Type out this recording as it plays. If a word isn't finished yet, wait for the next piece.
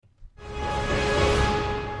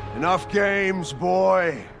Enough games,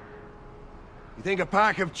 boy. You think a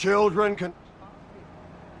pack of children can...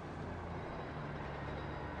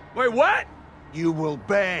 Wait, what? You will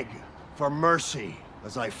beg for mercy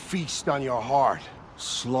as I feast on your heart,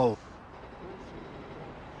 slow.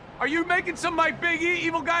 Are you making some like big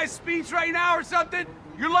evil guy speech right now or something?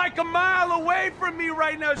 You're like a mile away from me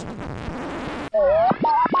right now. Okay,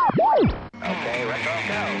 let's all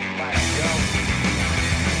go. Let's go.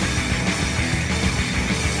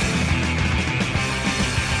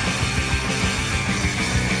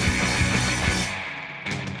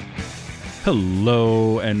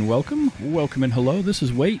 Hello and welcome. Welcome and hello. This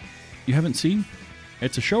is Wait You Haven't Seen.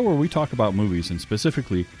 It's a show where we talk about movies, and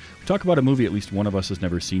specifically, we talk about a movie at least one of us has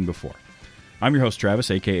never seen before. I'm your host, Travis,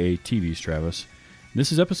 a.k.a. TV's Travis.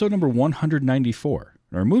 This is episode number 194.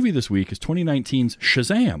 And our movie this week is 2019's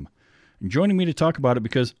Shazam. And joining me to talk about it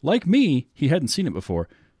because, like me, he hadn't seen it before,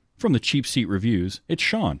 from the Cheap Seat Reviews, it's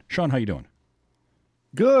Sean. Sean, how you doing?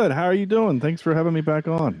 Good. How are you doing? Thanks for having me back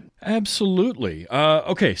on. Absolutely.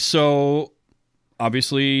 Okay, so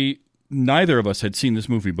obviously neither of us had seen this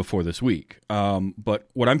movie before this week. But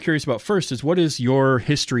what I'm curious about first is what is your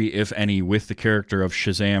history, if any, with the character of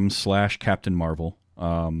Shazam / Captain Marvel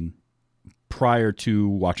prior to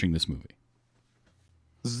watching this movie?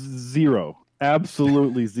 Zero.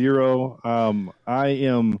 Absolutely zero. I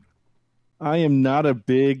am not a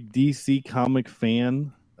big DC comic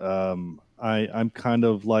fan. I'm kind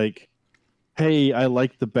of like, hey, I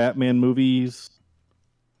like the Batman movies.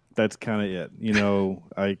 That's kind of it. You know,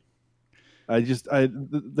 so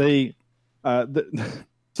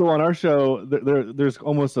on our show, there's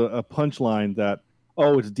almost a punchline that,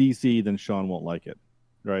 oh, it's DC, then Sean won't like it.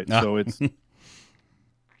 Right. So it's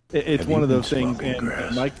one of those things.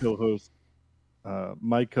 And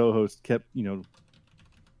my co-host kept,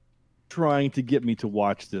 trying to get me to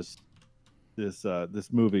watch this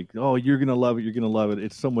movie. Oh, you're gonna love it. You're gonna love it.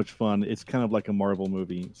 It's so much fun. It's kind of like a Marvel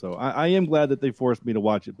movie. So I am glad that they forced me to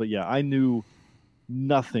watch it. But yeah, I knew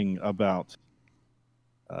nothing about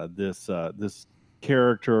this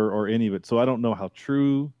character or any of it. So I don't know how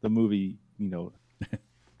true the movie.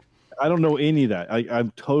 I don't know any of that.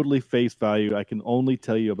 I'm totally face value. I can only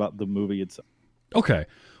tell you about the movie itself. Okay.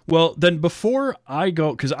 Well, then before I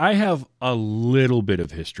go, because I have a little bit of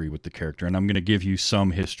history with the character, and I'm going to give you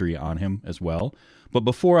some history on him as well. But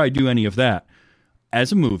before I do any of that,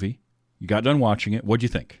 as a movie, you got done watching it. What'd you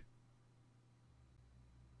think?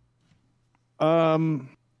 I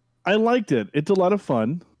liked it. It's a lot of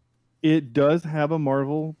fun. It does have a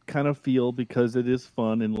Marvel kind of feel because it is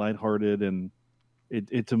fun and lighthearted, and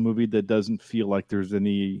it's a movie that doesn't feel like there's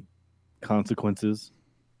any consequences.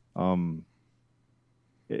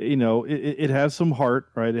 It has some heart,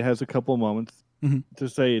 right? It has a couple of moments. Mm-hmm. To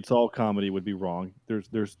say it's all comedy would be wrong.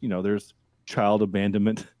 There's child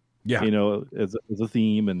abandonment, yeah, as a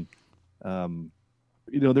theme, and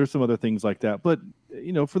there's some other things like that. But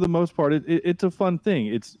for the most part, it's a fun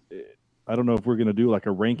thing. I don't know if we're gonna do like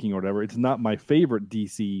a ranking or whatever. It's not my favorite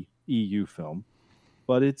DC EU film,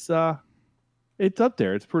 but it's up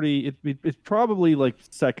there. It's pretty. It's probably like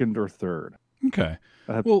second or third. Okay.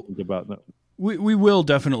 I have to think about that. We will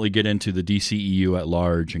definitely get into the DCEU at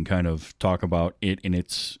large and kind of talk about it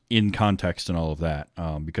in context and all of that,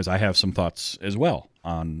 because I have some thoughts as well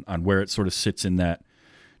on where it sort of sits in that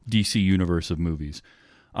DC universe of movies.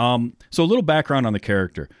 So a little background on the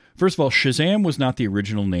character. First of all, Shazam was not the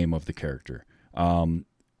original name of the character.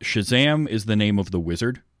 Shazam is the name of the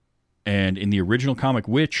wizard, and in the original comic,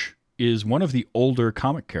 Witch is one of the older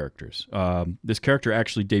comic characters. This character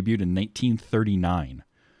actually debuted in 1939.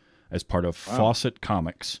 As part of Fawcett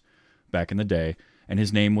Comics back in the day, and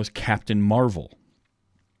his name was Captain Marvel.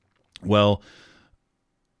 Well,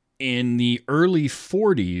 in the early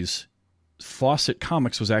 40s, Fawcett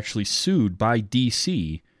Comics was actually sued by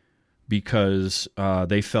DC because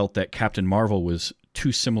they felt that Captain Marvel was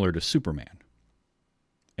too similar to Superman.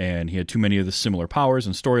 And he had too many of the similar powers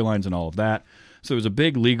and storylines and all of that. So there was a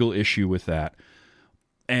big legal issue with that.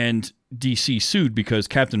 And DC sued because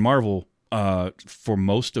Captain Marvel, for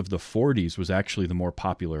most of the 40s, was actually the more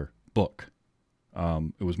popular book.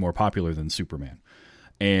 It was more popular than Superman.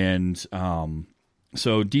 And so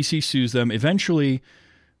DC sues them. Eventually,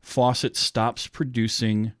 Fawcett stops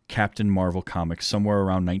producing Captain Marvel comics somewhere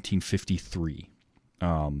around 1953.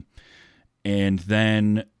 And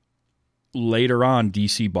then later on,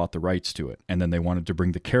 DC bought the rights to it. And then they wanted to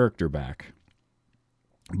bring the character back.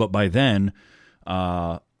 But by then,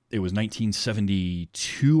 it was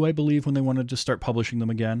 1972, I believe, when they wanted to start publishing them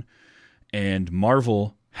again. And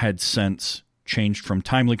Marvel had since changed from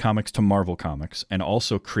Timely Comics to Marvel Comics and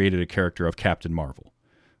also created a character of Captain Marvel.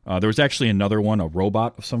 There was actually another one, a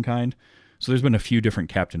robot of some kind. So there's been a few different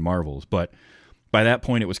Captain Marvels, but by that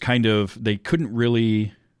point it was kind of they couldn't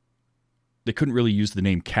really use the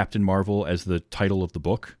name Captain Marvel as the title of the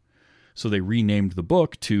book. So they renamed the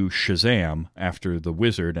book to Shazam after the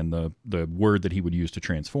wizard and the word that he would use to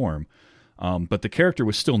transform. But the character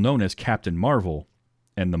was still known as Captain Marvel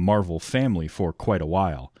and the Marvel family for quite a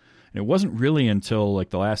while. And it wasn't really until like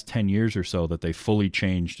the last 10 years or so that they fully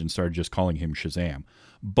changed and started just calling him Shazam.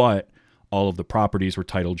 But all of the properties were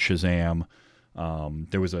titled Shazam.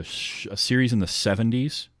 There was a series in the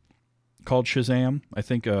 70s called Shazam, I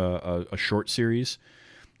think a short series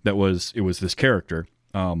it was this character.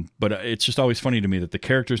 But it's just always funny to me that the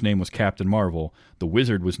character's name was Captain Marvel, the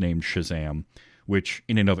wizard was named Shazam, which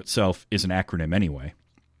in and of itself is an acronym anyway.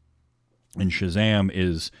 And Shazam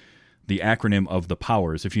is the acronym of the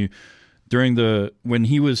powers. When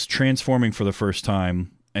he was transforming for the first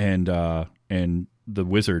time and the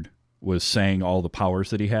wizard was saying all the powers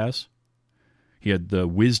that he has, he had the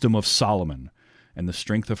wisdom of Solomon and the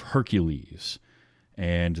strength of Hercules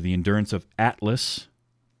and the endurance of Atlas,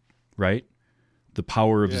 right? The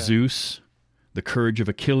power of Zeus, the courage of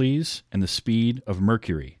Achilles, and the speed of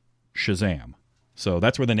Mercury, Shazam. So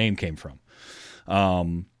that's where the name came from.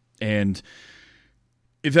 And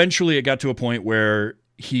eventually it got to a point where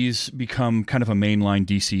he's become kind of a mainline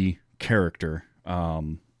DC character.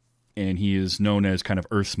 And he is known as kind of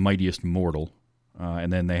Earth's mightiest mortal.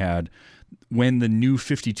 And then they had, when the New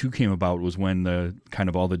 52 came about was when the kind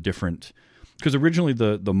of all the different, because originally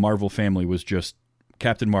the Marvel family was just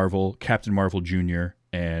Captain Marvel Jr.,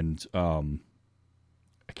 and I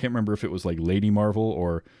can't remember if it was like Lady Marvel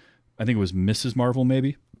or I think it was Mrs. Marvel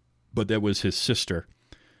maybe, but that was his sister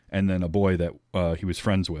and then a boy that he was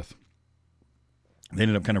friends with. They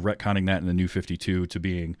ended up kind of retconning that in the New 52 to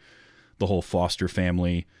being the whole Foster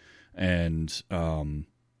family and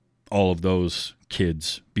all of those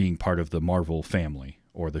kids being part of the Marvel family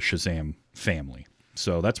or the Shazam family.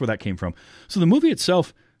 So that's where that came from. So the movie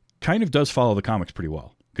itself kind of does follow the comics pretty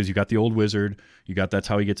well because you got the old wizard, that's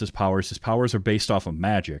how he gets his powers. His powers are based off of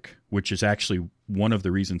magic, which is actually one of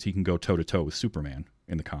the reasons he can go toe-to-toe with Superman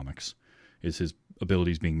in the comics, is his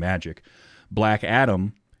abilities being magic. Black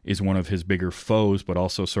Adam is one of his bigger foes, but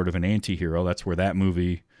also sort of an anti-hero. That's where that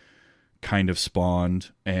movie kind of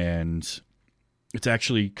spawned, and it's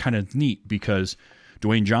actually kind of neat because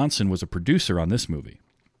Dwayne Johnson was a producer on this movie.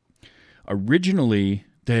 Originally,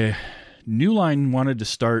 the New Line wanted to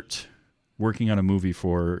start working on a movie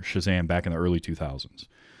for Shazam back in the early 2000s,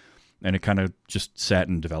 and it kind of just sat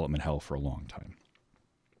in development hell for a long time.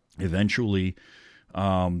 Eventually,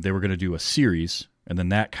 they were going to do a series, and then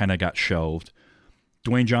that kind of got shelved.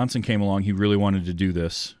 Dwayne Johnson came along. He really wanted to do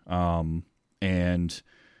this, and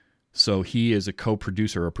so he is a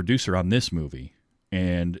co-producer or producer on this movie.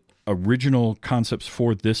 And original concepts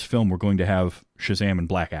for this film were going to have Shazam and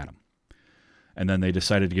Black Adam. And then they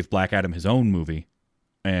decided to give Black Adam his own movie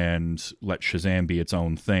and let Shazam be its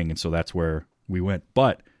own thing. And so that's where we went.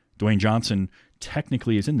 But Dwayne Johnson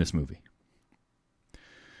technically is in this movie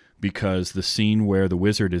because the scene where the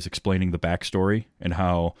wizard is explaining the backstory and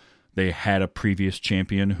how they had a previous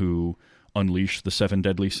champion who unleashed the 7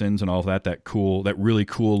 deadly sins and all of that, that really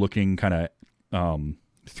cool looking kind of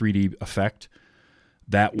 3D effect,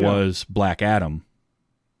 that was Black Adam.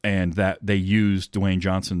 And that they used Dwayne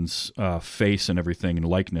Johnson's face and everything and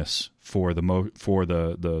likeness for the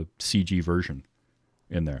CG version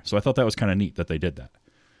in there. So I thought that was kind of neat that they did that.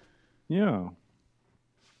 Yeah.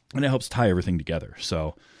 And it helps tie everything together.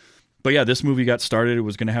 So, but yeah, this movie got started. It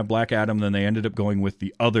was going to have Black Adam. Then they ended up going with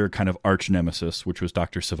the other kind of arch nemesis, which was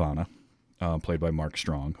Dr. Sivana, played by Mark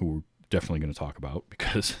Strong, who we're definitely going to talk about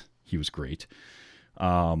because he was great.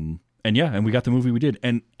 And we got the movie we did.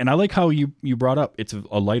 And I like how you brought up it's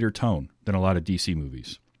a lighter tone than a lot of DC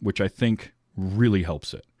movies, which I think really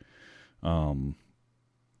helps it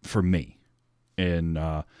for me. And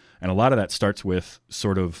a lot of that starts with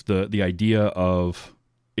sort of the idea of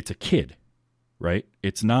it's a kid, right?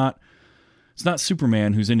 It's not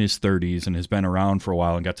Superman who's in his 30s and has been around for a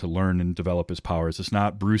while and got to learn and develop his powers. It's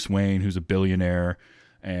not Bruce Wayne who's a billionaire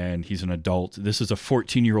and he's an adult. This is a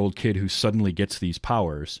 14-year-old kid who suddenly gets these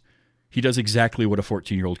powers. He does exactly what a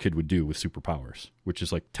 14-year-old kid would do with superpowers, which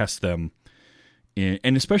is like test them,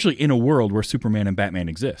 and especially in a world where Superman and Batman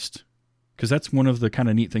exist. Because that's one of the kind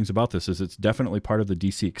of neat things about this is it's definitely part of the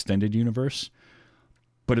DC extended universe,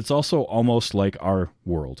 but it's also almost like our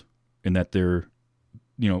world in that they're,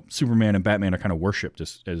 Superman and Batman are kind of worshipped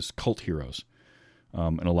as cult heroes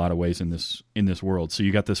in a lot of ways in this world. So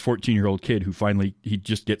you got this 14-year-old kid who finally he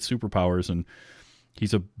just gets superpowers and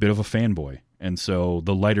he's a bit of a fanboy. And so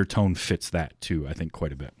the lighter tone fits that too, I think,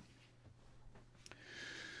 quite a bit.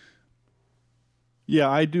 Yeah,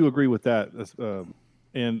 I do agree with that.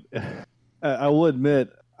 And I will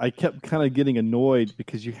admit, I kept kind of getting annoyed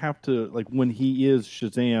because you have to, like, when he is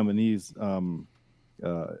Shazam and he's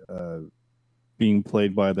being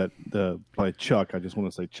played by by Chuck. I just want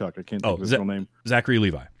to say Chuck. I can't think of his real name. Zachary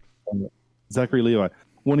Levi. Zachary Levi.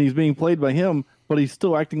 When he's being played by him, but he's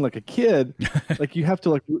still acting like a kid, like you have to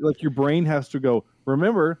like your brain has to go,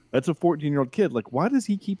 remember, that's a 14-year-old kid. Like, why does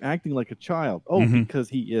he keep acting like a child? Oh, because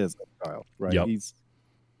he is a child, right? Yep.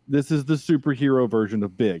 This is the superhero version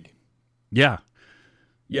of Big. Yeah.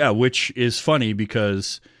 Yeah, which is funny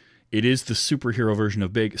because it is the superhero version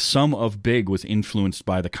of Big. Some of Big was influenced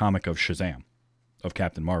by the comic of Shazam, of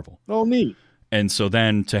Captain Marvel. Oh, neat. And so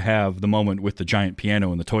then to have the moment with the giant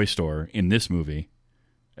piano in the toy store in this movie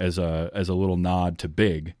as a little nod to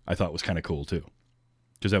Big, I thought was kind of cool too.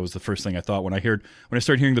 Because that was the first thing I thought when I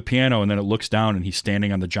started hearing the piano and then it looks down and he's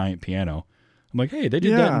standing on the giant piano. I'm like, hey, they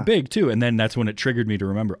did that in Big too. And then that's when it triggered me to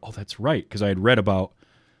remember, oh, that's right. Because I had read about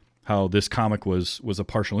how this comic was a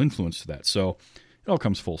partial influence to that. So it all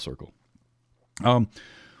comes full circle.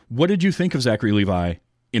 What did you think of Zachary Levi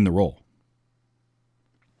in the role?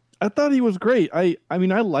 I thought he was great. I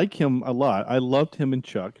mean, I like him a lot. I loved him in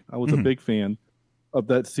Chuck. I was a big fan of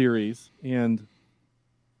that series. And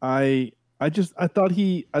I thought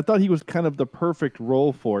he was kind of the perfect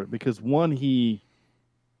role for it because one, he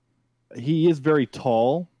is very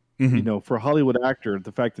tall, you know, for a Hollywood actor.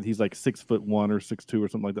 The fact that he's like 6'1" or 6'2" or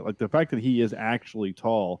something like that, like the fact that he is actually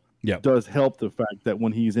tall, does help the fact that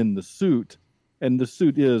when he's in the suit, and the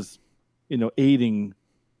suit is, you know, aiding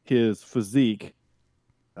his physique.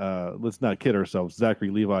 Let's not kid ourselves. Zachary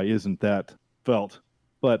Levi isn't that felt,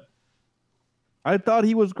 but I thought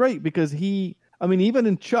he was great because even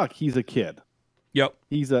in Chuck, he's a kid. Yep.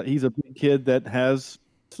 He's a big kid that has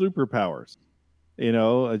superpowers. You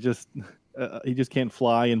know, he just can't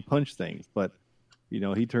fly and punch things, but you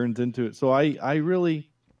know, he turns into it. So I really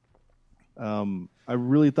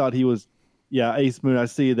thought he was, Ace Moon. I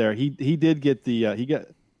see you there. He did get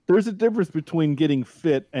there's a difference between getting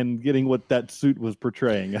fit and getting what that suit was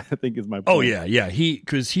portraying, I think is my point. Oh yeah.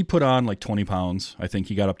 Because he put on like 20 pounds. I think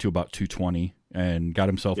he got up to about 220 and got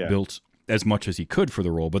himself built as much as he could for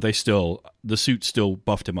the role, but the suit still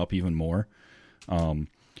buffed him up even more.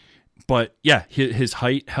 But yeah, his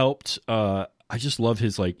height helped. I just love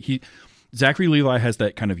his Zachary Levi has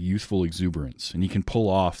that kind of youthful exuberance, and he can pull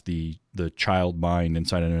off the child mind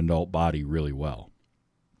inside an adult body really well.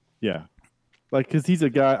 Yeah, because he's a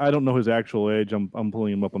guy. I don't know his actual age. I'm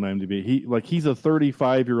pulling him up on IMDb. He's a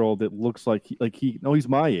 35-year-old that looks he's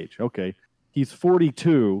my age. Okay, he's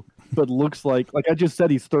 42, but looks like I just said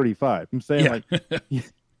he's 35. I'm saying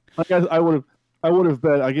I would have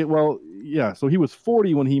bet. So he was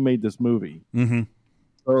 40 when he made this movie. Mm-hmm.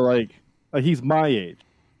 So he's my age,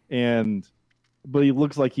 but he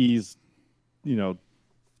looks like he's,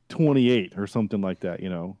 28 or something like that.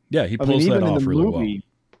 Yeah, he pulls that off really well.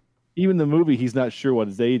 Even the movie, he's not sure what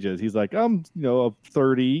his age is. He's like, I'm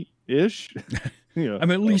 30-ish.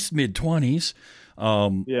 I'm at least mid-20s.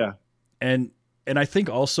 Yeah, and I think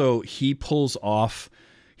also he pulls off.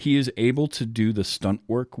 He is able to do the stunt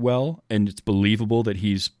work well, and it's believable that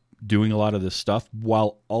he's doing a lot of this stuff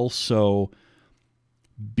while also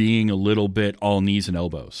being a little bit all knees and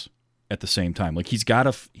elbows at the same time. Like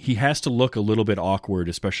he has to look a little bit awkward,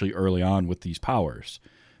 especially early on with these powers,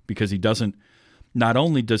 because not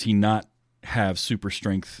only does he not have super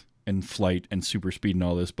strength and flight and super speed and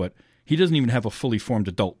all this, but he doesn't even have a fully formed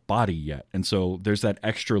adult body yet. And so there's that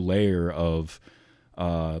extra layer of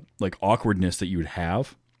awkwardness that you would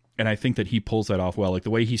have. And I think that he pulls that off well. Like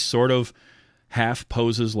the way he sort of half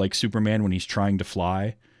poses like Superman when he's trying to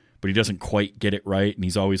fly, but he doesn't quite get it right. And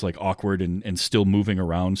he's always like awkward and still moving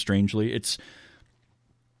around strangely.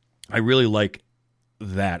 I really like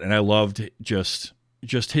that. And I loved just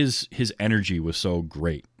his energy was so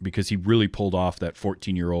great because he really pulled off that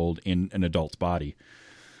 14-year-old in an adult's body.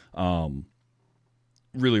 Really,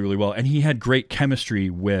 really well. And he had great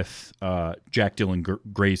chemistry with Jack Dylan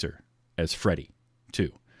Grazer as Freddy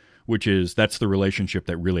too. That's the relationship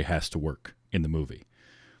that really has to work in the movie.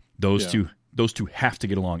 Those two have to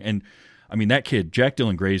get along. And I mean, that kid, Jack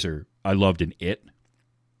Dylan Grazer, I loved in It.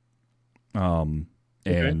 And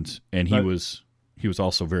he was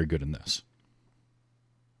also very good in this.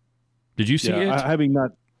 Did you see It?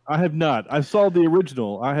 I have not. I saw the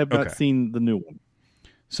original. I have not seen the new one.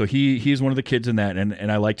 So he's one of the kids in that, and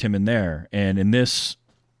I liked him in there. And in this,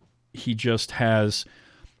 he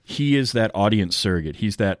is that audience surrogate.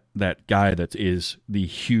 He's that guy that is the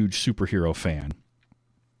huge superhero fan.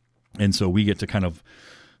 And so we get to kind of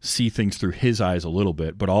see things through his eyes a little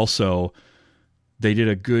bit, but also they did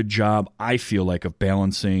a good job, I feel like, of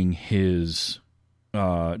balancing his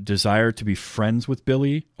desire to be friends with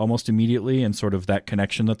Billy almost immediately and sort of that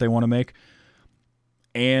connection that they want to make,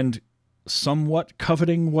 and somewhat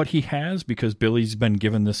coveting what he has because Billy's been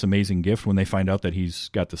given this amazing gift when they find out that he's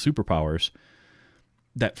got the superpowers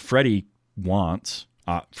that Freddy wants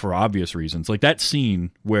for obvious reasons. Like that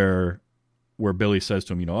scene where Billy says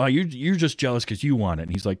to him, oh, you're just jealous because you want it.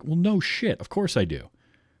 And he's like, well, no shit. Of course I do.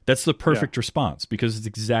 That's the perfect response because it's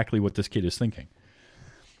exactly what this kid is thinking.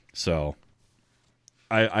 So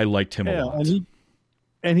I liked him a lot.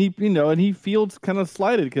 And he feels kind of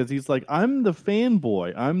slighted because he's like, I'm the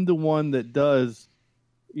fanboy. I'm the one that does,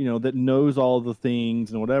 that knows all the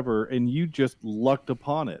things and whatever. And you just lucked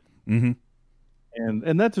upon it. Mm-hmm.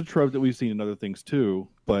 And that's a trope that we've seen in other things too.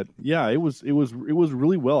 But yeah, it was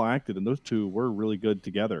really well acted, and those two were really good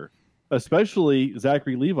together. Especially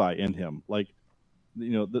Zachary Levi and him. Like,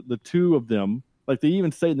 the two of them, like they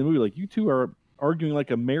even say in the movie, like you two are arguing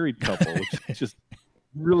like a married couple, which is just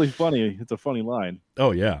really funny. It's a funny line.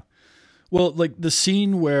 Oh yeah. Well, like the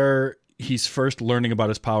scene where he's first learning about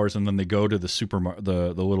his powers, and then they go to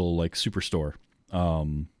the little like superstore,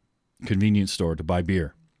 convenience store to buy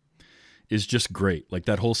beer, is just great. Like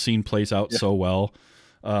that whole scene plays out so well.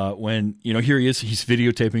 When here he is, he's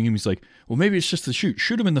videotaping him. He's like, well, maybe it's just the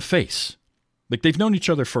shoot him in the face. Like they've known each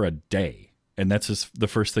other for a day, and that's the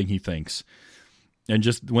first thing he thinks. And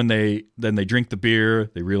just when they drink the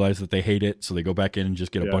beer, they realize that they hate it, so they go back in and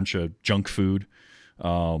just get a bunch of junk food.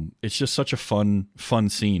 It's just such a fun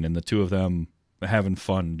scene, and the two of them having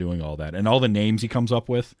fun doing all that, and all the names he comes up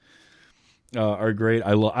with are great.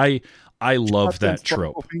 I love that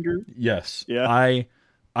trope. Yes, yeah.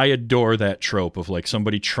 I adore that trope of like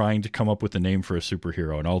somebody trying to come up with a name for a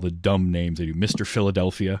superhero and all the dumb names they do. Mr.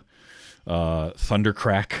 Philadelphia,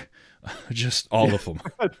 Thundercrack, just all of them.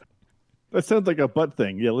 That sounds like a butt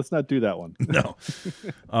thing. Yeah, let's not do that one. No.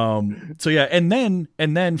 So yeah, and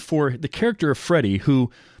then for the character of Freddy, who,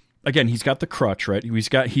 again, he's got the crutch, right?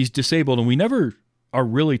 He's disabled, and we never are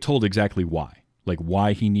really told exactly why. Like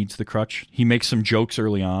why he needs the crutch. He makes some jokes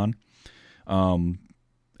early on,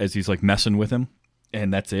 as he's like messing with him,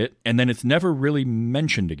 and that's it. And then it's never really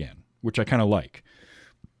mentioned again, which I kind of like.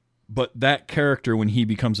 But that character, when he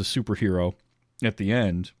becomes a superhero at the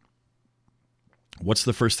end, what's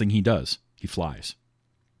the first thing he does? He flies.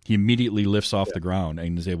 He immediately lifts off the ground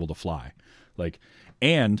and is able to fly.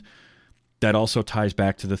 And that also ties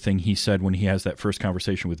back to the thing he said when he has that first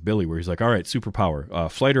conversation with Billy, where he's like, all right, superpower,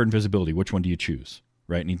 flight or invisibility, which one do you choose?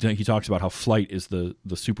 Right? And he talks about how flight is the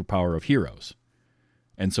superpower of heroes.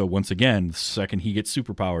 And so once again, the second he gets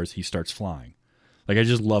superpowers, he starts flying. Like, I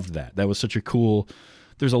just loved that. That was such a cool...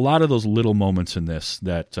 There's a lot of those little moments in this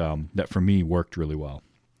that for me worked really well.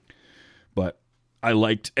 But I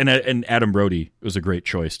liked... And Adam Brody was a great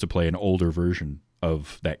choice to play an older version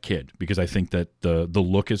of that kid, because I think that the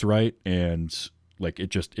look is right, and like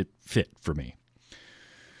it fit for me.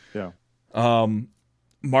 Yeah.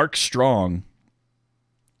 Mark Strong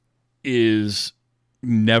is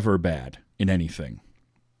never bad in anything.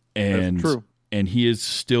 And that's true. And he is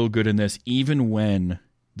still good in this, even when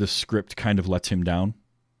the script kind of lets him down,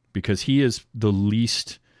 because he is the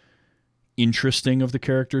least interesting of the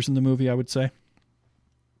characters in the movie, I would say,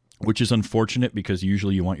 which is unfortunate, because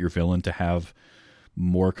usually you want your villain to have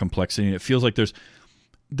more complexity. And it feels like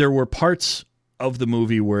there were parts of the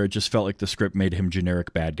movie where it just felt like the script made him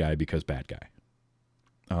generic bad guy because bad guy.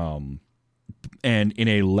 And in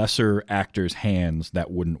a lesser actor's hands, that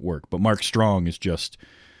wouldn't work. But Mark Strong is just,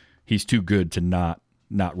 he's too good to not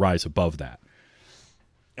rise above that.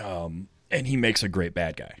 And he makes a great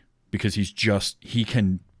bad guy, because he's just, he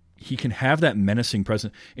can have that menacing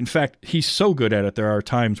presence. In fact, he's so good at it, there are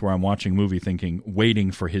times where I'm watching a movie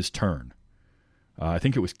waiting for his turn. I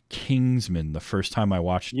think it was Kingsman, the first time I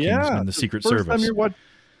watched Kingsman, the Secret Service. Time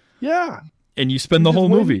you're and you spend the whole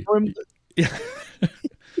movie.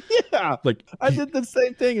 Yeah. Like, I did the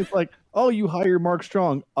same thing. It's like, oh, you hire Mark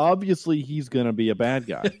Strong. Obviously, he's going to be a bad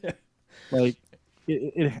guy. Like,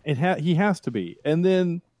 he has to be. And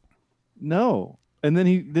then, no. And then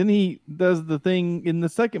he does the thing in the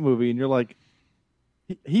second movie, and you're like,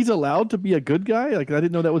 he's allowed to be a good guy? Like, I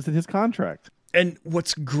didn't know that was in his contract. And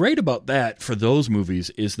what's great about that for those movies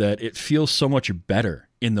is that it feels so much better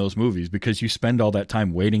in those movies, because you spend all that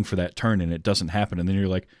time waiting for that turn and it doesn't happen. And then you're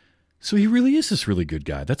like, so he really is this really good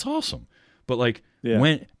guy. That's awesome. But like,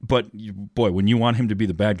 when you want him to be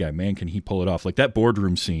the bad guy, man, can he pull it off? Like that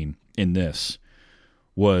boardroom scene in this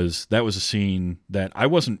was a scene that I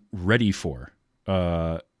wasn't ready for.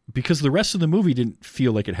 because the rest of the movie didn't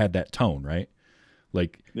feel like it had that tone, right?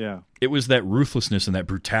 Like, Yeah. it was that ruthlessness and that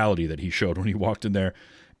brutality that he showed when he walked in there.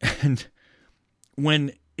 And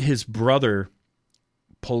when his brother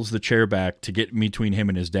pulls the chair back to get between him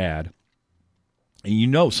and his dad, and you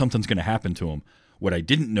know something's going to happen to him. What I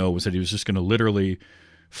didn't know was that he was just going to literally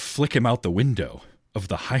flick him out the window of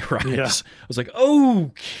the high rise. Yeah. I was like,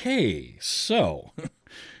 okay, so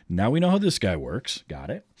now we know how this guy works. Got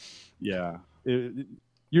it. Yeah.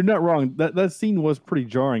 You're not wrong. That scene was pretty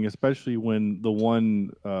jarring, especially when the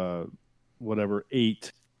one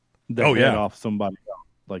ate the head off somebody else.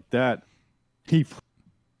 Like that.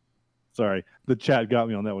 Sorry, the chat got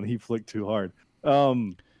me on that one. He flicked too hard.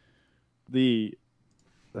 The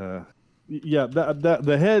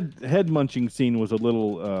head munching scene was a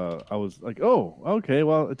little. I was like, oh, okay.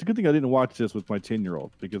 Well, it's a good thing I didn't watch this with my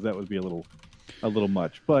 10-year-old because that would be a little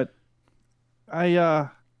much. But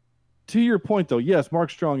to your point though, yes, Mark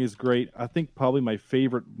Strong is great. I think probably my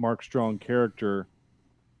favorite Mark Strong character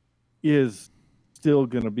is still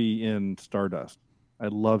going to be in Stardust. I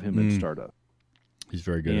love him in Stardust. He's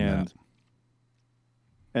very good in that.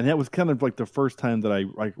 And that was kind of like the first time that I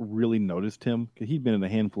really noticed him, because he'd been in a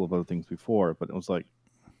handful of other things before, but it was like,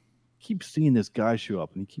 keep seeing this guy show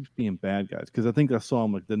up and he keeps being bad guys. Because I think I saw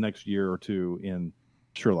him like the next year or two in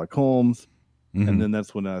Sherlock Holmes. And then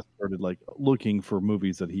that's when I started like looking for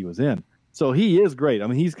movies that he was in. So he is great. I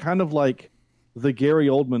mean, he's kind of like the Gary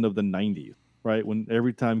Oldman of the 90s, right? When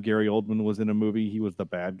every time Gary Oldman was in a movie, he was the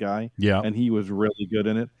bad guy. Yeah. And he was really good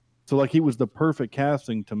in it. So like he was the perfect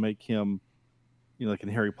casting to make him, you know, like in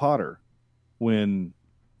Harry Potter, when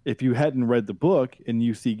if you hadn't read the book and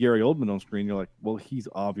you see Gary Oldman on screen, you're like, well, he's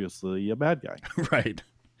obviously a bad guy. Right.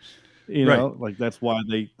 You know, like that's why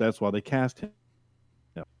they cast him.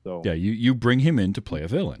 Yeah. So yeah, you bring him in to play a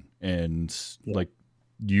villain, and like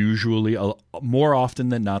usually, more often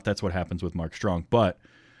than not, that's what happens with Mark Strong. But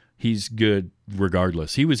he's good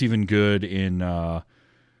regardless. He was even good in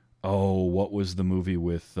what was the movie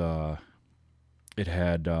with it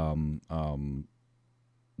had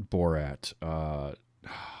Borat.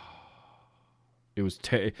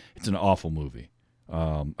 It's an awful movie.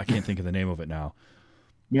 I can't think of the name of it now.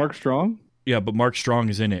 Mark Strong? Yeah, but Mark Strong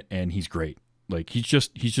is in it, and he's great. Like he's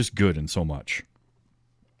just good in so much.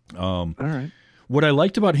 All right. What I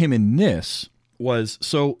liked about him in this was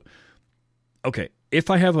okay. If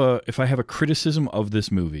I have a criticism of this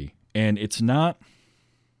movie, and it's not,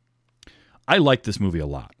 I like this movie a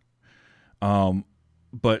lot,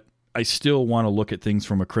 but I still want to look at things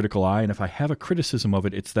from a critical eye. And if I have a criticism of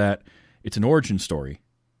it, it's that it's an origin story.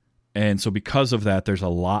 And so because of that, there's a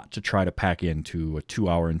lot to try to pack into a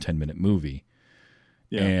 2-hour and 10-minute movie.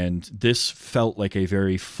 Yeah. And this felt like a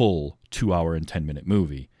very full 2-hour and 10-minute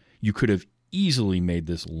movie. You could have easily made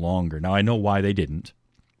this longer. Now, I know why they didn't.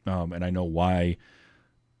 And I know why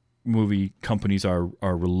movie companies are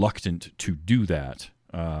reluctant to do that.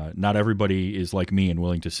 Not everybody is like me and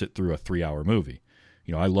willing to sit through a 3-hour movie.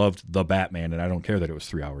 You know, I loved The Batman, and I don't care that it was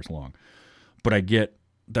 3 hours long. But I get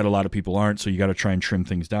that a lot of people aren't, so you got to try and trim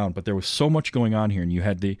things down. But there was so much going on here, and you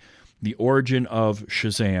had the origin of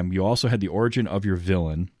Shazam. You also had the origin of your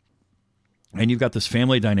villain. And you've got this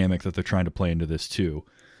family dynamic that they're trying to play into this too,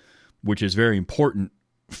 which is very important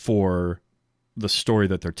for the story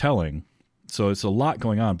that they're telling. So it's a lot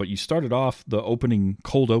going on. But you started off the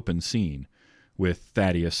cold open scene with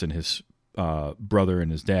Thaddeus and his brother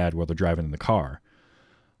and his dad while they're driving in the car.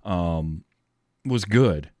 Was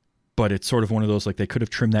good, but it's sort of one of those, like, they could have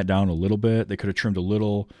trimmed that down a little bit. They could have trimmed a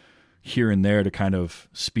little here and there to kind of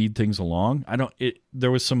speed things along. There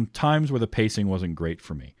was some times where the pacing wasn't great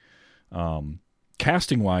for me.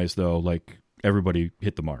 Casting wise though, like, everybody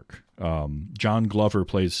hit the mark. John Glover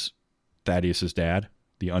plays Thaddeus's dad,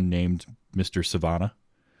 the unnamed Mr. Savannah.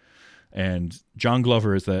 And John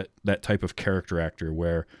Glover is that type of character actor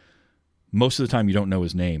where most of the time you don't know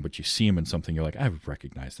his name, but you see him in something, you're like, I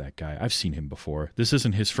recognize that guy. I've seen him before. This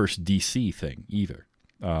isn't his first DC thing either.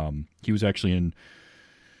 He was actually in,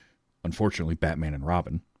 unfortunately, Batman and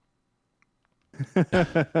Robin.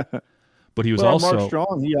 But he was also Mark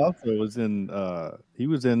Strong. He also was in. He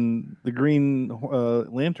was in the Green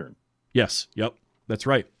Lantern. Yes. Yep. That's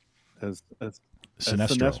right. As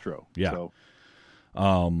Sinestro. Sinestro. Yeah.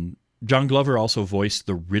 So. John Glover also voiced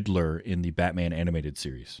the Riddler in the Batman animated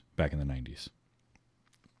series back in the 90s.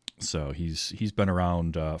 So he's been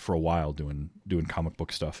around for a while doing comic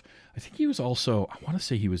book stuff. I think he was also, I want to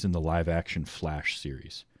say he was in the live action Flash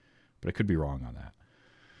series, but I could be wrong on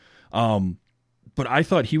that. But I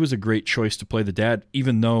thought he was a great choice to play the dad,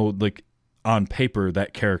 even though, like, on paper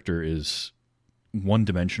that character is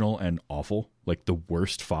one-dimensional and awful, like the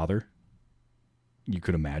worst father. you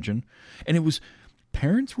could imagine. And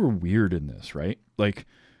parents were weird in this, right? Like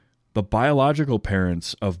the biological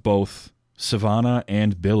parents of both Savannah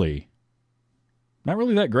and Billy, not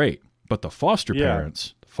really that great, but the foster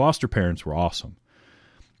parents were awesome.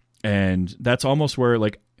 And that's almost where,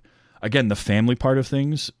 like, again, the family part of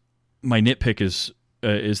things, my nitpick is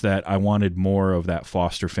that I wanted more of that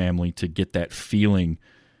foster family to get that feeling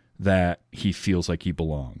that he feels like he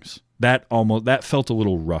belongs. That felt a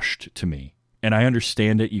little rushed to me. And I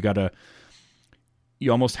understand it.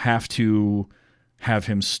 You almost have to have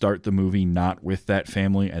him start the movie not with that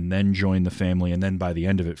family and then join the family and then by the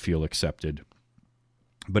end of it feel accepted.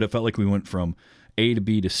 But it felt like we went from A to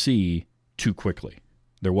B to C too quickly.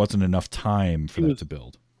 There wasn't enough time for that to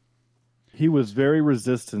build. He was very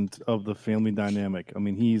resistant of the family dynamic. I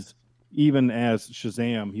mean, even as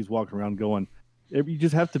Shazam, he's walking around going, you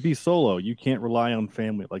just have to be solo. You can't rely on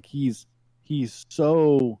family. Like he's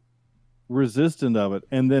so resistant of it.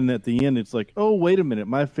 And then at the end, it's like, oh, wait a minute.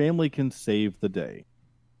 My family can save the day.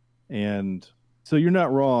 And so you're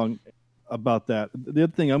not wrong about that. The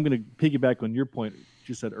other thing, I'm going to piggyback on your point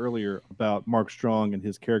you said earlier about Mark Strong and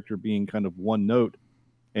his character being kind of one note.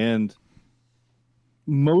 And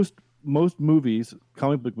most movies,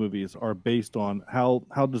 comic book movies, are based on how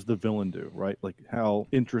does the villain do, right? Like how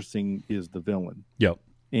interesting is the villain? Yep.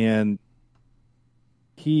 And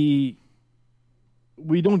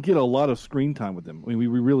we don't get a lot of screen time with him. I mean, we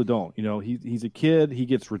really don't. You know, he's a kid. He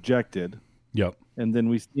gets rejected. Yep. And then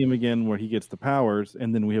we see him again where he gets the powers,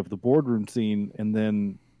 and then we have the boardroom scene, and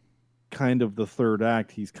then kind of the third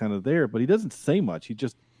act, he's kind of there, but he doesn't say much.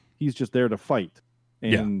 He's just there to fight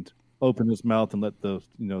and open his mouth and let the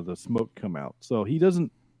smoke come out. So he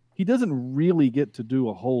doesn't really get to do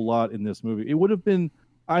a whole lot in this movie. It would have been,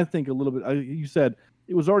 I think, a little bit. You said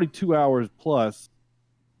it was already 2 hours plus.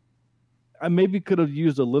 I maybe could have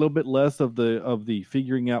used a little bit less of the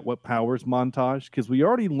figuring out what powers montage, because we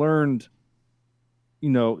already learned,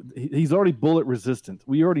 he's already bullet resistant.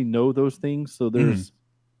 We already know those things. So there's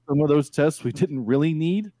some of those tests we didn't really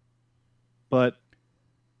need, but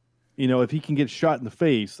if he can get shot in the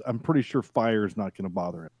face, I'm pretty sure fire is not going to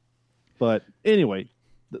bother him. But anyway,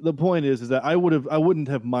 the point is that I wouldn't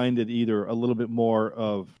have minded either a little bit more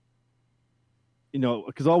of,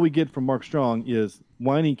 because all we get from Mark Strong is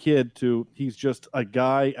whiny kid to he's just a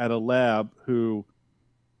guy at a lab who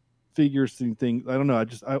figures things. I don't know.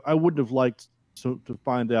 I wouldn't have liked to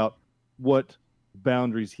find out what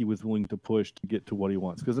boundaries he was willing to push to get to what he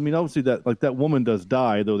wants. Because I mean, obviously that woman does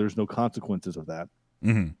die, though there's no consequences of that.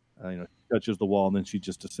 Mm-hmm. She touches the wall and then she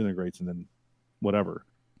just disintegrates and then whatever.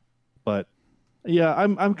 But yeah,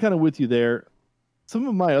 I'm kind of with you there. Some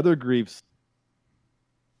of my other griefs,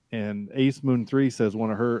 and Ace Moon 3 says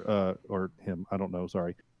one of her or him, I don't know,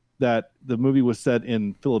 sorry, that the movie was set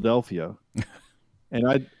in Philadelphia.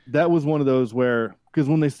 And that was one of those where, because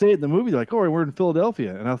when they say it in the movie, they're like, oh, we're in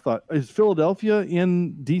Philadelphia. And I thought, is Philadelphia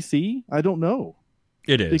in DC? I don't know.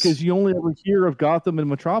 It is. Because you only ever hear of Gotham and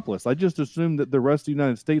Metropolis. I just assumed that the rest of the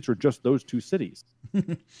United States are just those two cities.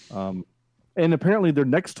 And apparently they're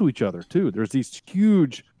next to each other, too. There's these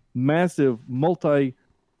huge, massive,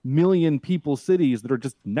 multi-million people cities that are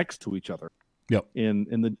just next to each other. Yep. In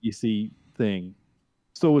the DC thing.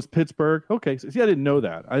 So was Pittsburgh. Okay. So, see, I didn't know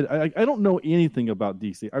that. I don't know anything about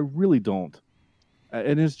DC. I really don't.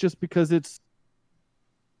 And it's just because it's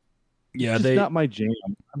not my jam.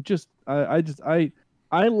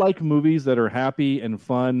 I like movies that are happy and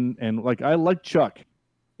fun, and like I like Chuck.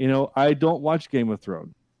 I don't watch Game of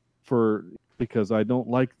Thrones because I don't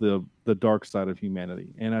like the dark side of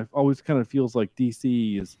humanity, and I always kind of feels like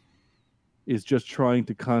DC is just trying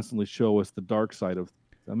to constantly show us the dark side of.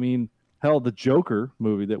 I mean, hell, the Joker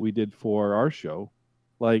movie that we did for our show,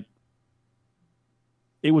 like,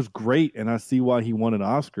 it was great, and I see why he won an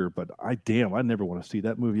Oscar, but I never want to see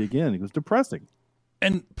that movie again. It was depressing.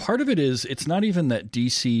 And part of it is, it's not even that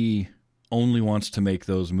DC only wants to make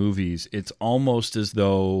those movies. It's almost as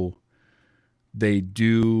though they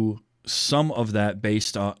do some of that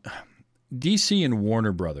based on DC and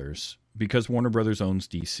Warner Brothers, because Warner Brothers owns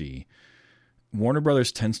DC. Warner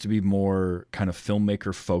Brothers tends to be more kind of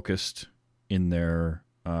filmmaker focused in their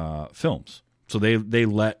films. So they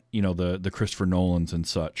let, the Christopher Nolans and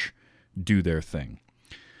such do their thing.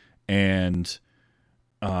 And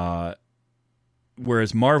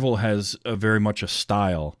whereas Marvel has very much a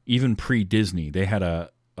style, even pre-Disney, they had a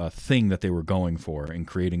thing that they were going for in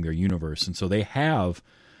creating their universe. And so they have,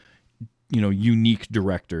 unique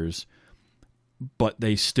directors, but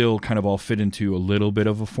they still kind of all fit into a little bit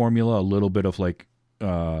of a formula, a little bit of like,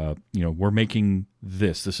 we're making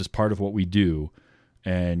this is part of what we do,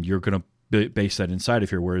 and you're going to base that inside of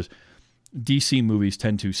here. Whereas DC movies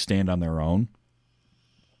tend to stand on their own.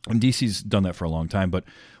 And DC's done that for a long time. But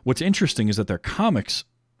what's interesting is that their comics,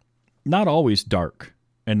 not always dark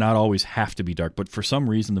and not always have to be dark, but for some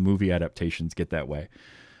reason the movie adaptations get that way.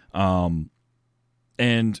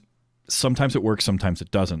 And sometimes it works, sometimes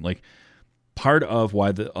it doesn't. Like, part of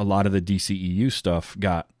why a lot of the DCEU stuff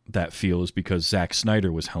got that feel is because Zack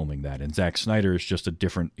Snyder was helming that. And Zack Snyder is just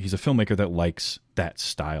he's a filmmaker that likes that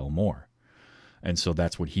style more. And so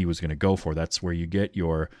that's what he was going to go for. That's where you get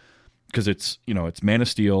because it's Man of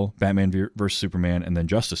Steel, Batman vs. Superman, and then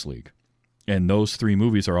Justice League. And those three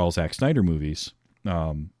movies are all Zack Snyder movies.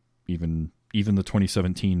 Even the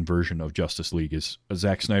 2017 version of Justice League is a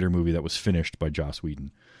Zack Snyder movie that was finished by Joss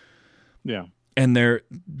Whedon. Yeah. And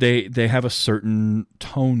they have a certain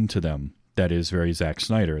tone to them that is very Zack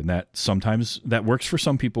Snyder, and that sometimes that works for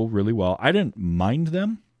some people really well. I didn't mind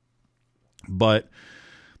them, but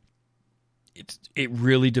it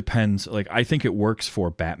really depends. Like, I think it works for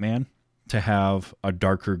Batman to have a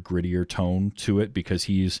darker, grittier tone to it because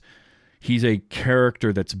he's a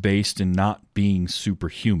character that's based in not being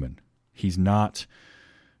superhuman. He's not,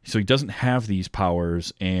 so he doesn't have these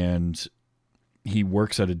powers, and he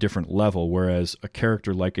works at a different level, whereas a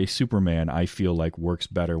character like a Superman, I feel like, works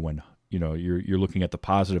better when you're looking at the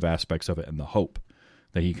positive aspects of it and the hope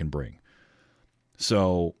that he can bring.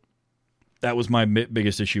 So that was my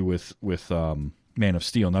biggest issue with Man of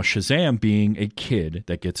Steel. Now, Shazam being a kid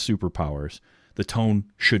that gets superpowers, the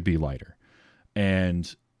tone should be lighter.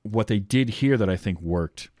 And what they did here that I think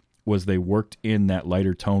worked was they worked in that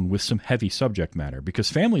lighter tone with some heavy subject matter, because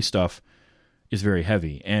family stuff is very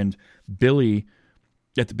heavy. And Billy,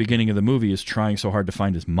 at the beginning of the movie, is trying so hard to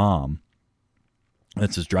find his mom.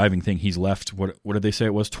 That's his driving thing. He's left, what did they say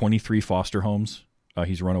it was, 23 foster homes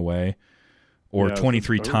he's run away, or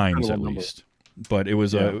 23 times at least. But it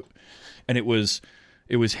was it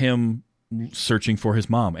was him searching for his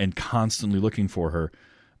mom and constantly looking for her.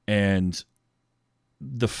 And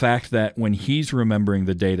the fact that when he's remembering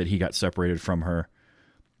the day that he got separated from her,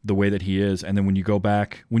 the way that he is, and then when you go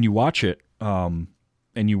back, when you watch it, and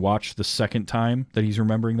you watch the second time that he's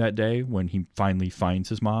remembering that day when he finally finds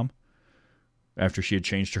his mom after she had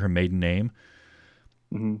changed to her maiden name,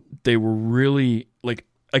 they were really, like,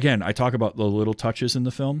 again, I talk about the little touches in the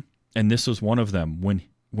film, and this was one of them.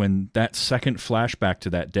 When that second flashback to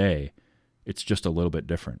that day, it's just a little bit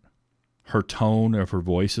different. Her tone of her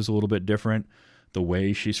voice is a little bit different. The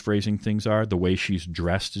way she's phrasing things are, the way she's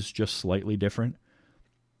dressed is just slightly different.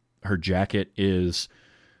 Her jacket is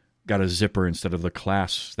got a zipper instead of the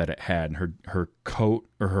clasps that it had. And her coat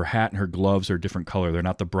or her hat and her gloves are a different color. They're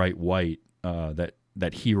not the bright white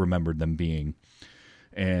that he remembered them being.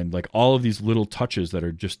 And like all of these little touches that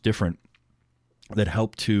are just different that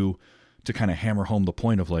help to kind of hammer home the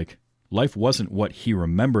point of, like, life wasn't what he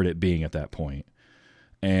remembered it being at that point.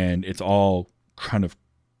 And it's all kind of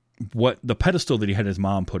what the pedestal that he had his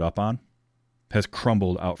mom put up on has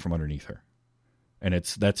crumbled out from underneath her. And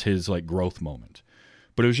that's his, like, growth moment.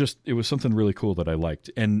 But it was something really cool that I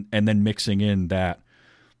liked. And then mixing in that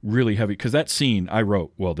really heavy, because that scene I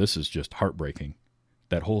wrote, well, this is just heartbreaking.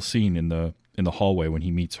 That whole scene in the hallway when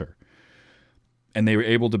he meets her. And they were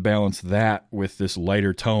able to balance that with this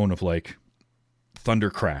lighter tone of, like,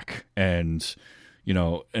 thundercrack and,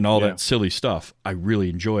 and all that silly stuff. I really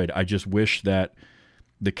enjoyed. I just wish that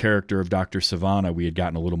the character of Dr. Sivana we had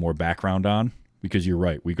gotten a little more background on, because you're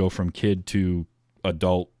right. We go from kid to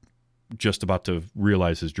adult just about to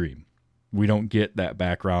realize his dream. We don't get that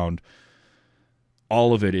background.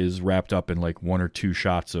 All of it is wrapped up in, like, one or two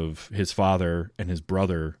shots of his father and his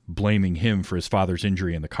brother blaming him for his father's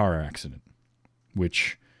injury in the car accident,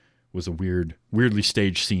 which was a weirdly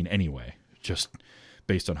staged scene anyway, just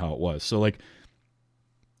based on how it was. So, like,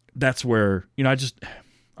 that's where,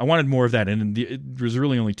 I wanted more of that. And there's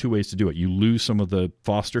really only two ways to do it. You lose some of the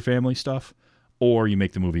foster family stuff, or you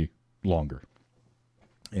make the movie longer.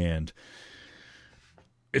 And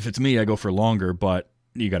if it's me, I go for longer, but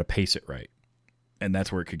you got to pace it right. And that's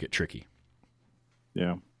where it could get tricky.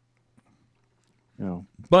 Yeah.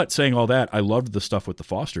 But saying all that, I loved the stuff with the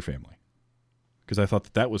foster family, because I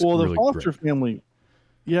thought that was really great. Well, the foster family,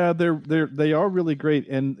 yeah, they are really great.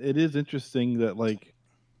 And it is interesting that, like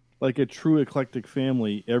a true eclectic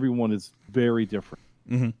family, everyone is very different.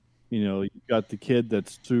 Mm-hmm. You've got the kid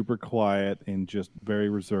that's super quiet and just very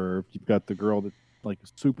reserved. You've got the girl that's, like,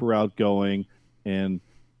 super outgoing and,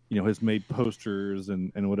 has made posters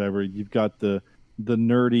and whatever. You've got the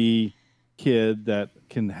nerdy kid that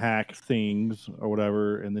can hack things or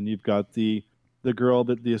whatever. And then you've got the girl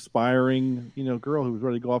that the aspiring, girl who's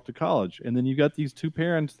ready to go off to college. And then you've got these two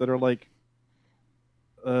parents that are like,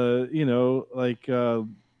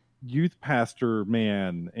 youth pastor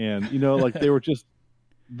man, and like they were just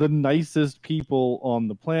the nicest people on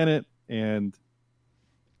the planet, and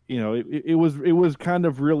it was kind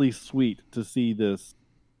of really sweet to see this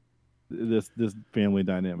family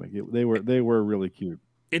dynamic. They were really cute.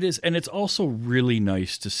 It is, and it's also really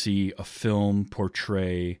nice to see a film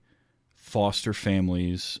portray foster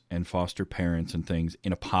families and foster parents and things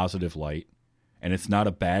in a positive light, and it's not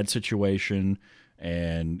a bad situation,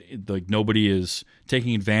 and like nobody is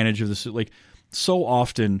taking advantage of this. Like so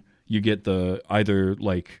often you get the either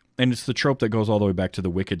like, and it's the trope that goes all the way back to the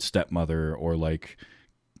wicked stepmother, or like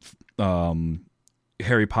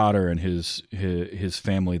Harry Potter and his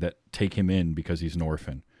family that take him in because he's an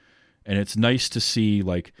orphan. And it's nice to see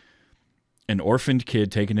like an orphaned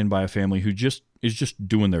kid taken in by a family who is just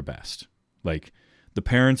doing their best. Like the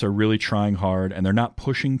parents are really trying hard and they're not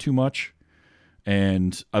pushing too much.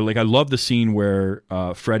 And I love the scene where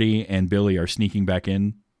Freddy and Billy are sneaking back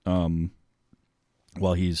in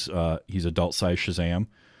while he's adult-sized Shazam,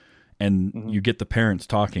 and you get the parents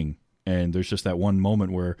talking, and there's just that one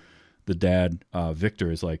moment where the dad Victor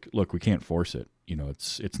is like, "Look, we can't force it.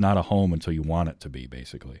 It's not a home until you want it to be,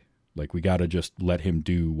 basically. Like we got to just let him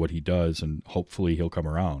do what he does, and hopefully he'll come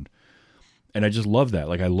around." And I just love that.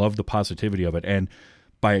 Like I love the positivity of it, and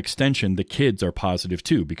by extension, the kids are positive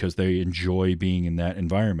too because they enjoy being in that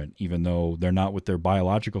environment, even though they're not with their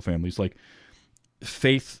biological families. Like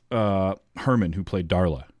Faith Herman, who played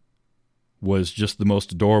Darla, was just the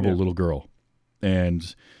most adorable little girl.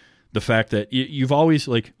 And the fact that you've always,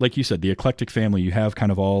 like you said, the eclectic family, you have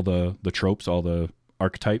kind of all the tropes, all the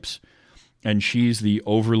archetypes, and she's the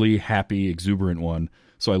overly happy, exuberant one.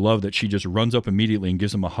 So I love that she just runs up immediately and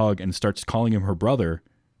gives him a hug and starts calling him her brother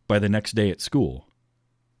by the next day at school.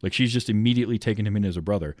 Like she's just immediately taken him in as a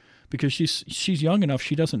brother because she's young enough.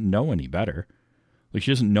 She doesn't know any better. Like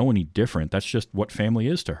she doesn't know any different. That's just what family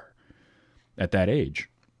is to her at that age.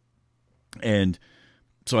 And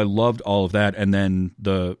so I loved all of that. And then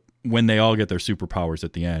when they all get their superpowers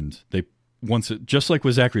at the end, just like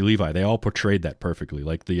with Zachary Levi, they all portrayed that perfectly.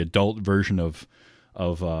 Like the adult version of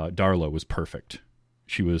Darla was perfect.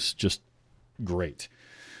 She was just great.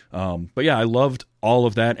 But yeah, I loved all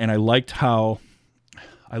of that. And I liked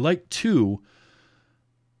too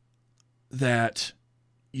that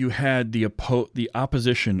you had the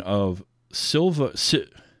opposition of is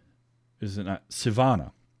it not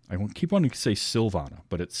Sivana? I keep wanting to say Sylvana,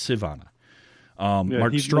 but it's Sivana.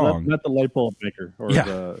 Mark Strong, not the light bulb maker,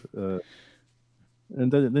 or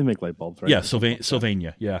and they make light bulbs, right? Yeah,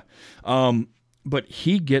 Sylvania, yeah. But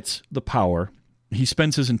he gets the power. He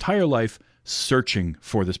spends his entire life searching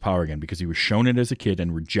for this power again because he was shown it as a kid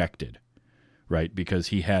and rejected, right? Because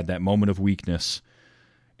he had that moment of weakness,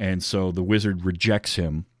 and so the wizard rejects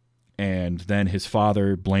him, and then his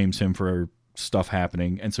father blames him for stuff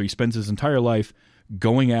happening, and so he spends his entire life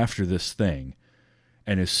going after this thing.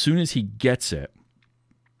 And as soon as he gets it,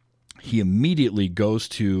 he immediately goes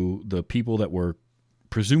to the people that were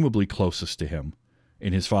presumably closest to him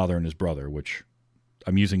in his father and his brother, which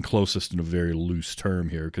I'm using closest in a very loose term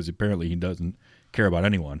here because apparently he doesn't care about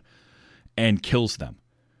anyone, and kills them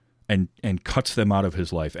and cuts them out of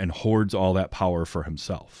his life and hoards all that power for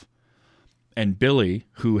himself. And Billy,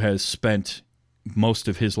 who has spent most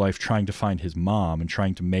of his life trying to find his mom and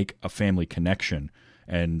trying to make a family connection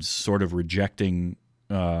and sort of rejecting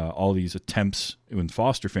all these attempts in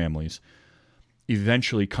foster families,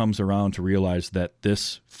 eventually comes around to realize that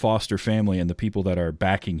this foster family and the people that are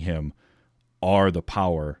backing him are the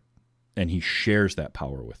power, and he shares that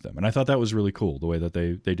power with them. And I thought that was really cool, the way that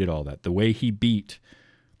they did all that. The way he beat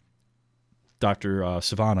Dr.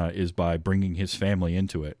 Sivana is by bringing his family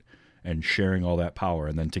into it and sharing all that power,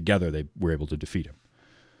 and then together they were able to defeat him.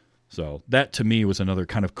 So that, to me, was another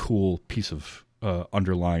kind of cool piece of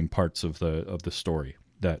underlying parts of the story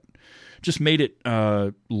that just made it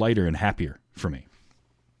lighter and happier for me.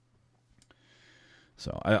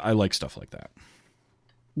 So I like stuff like that.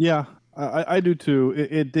 Yeah, I do too.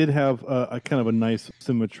 It did have a kind of a nice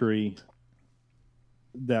symmetry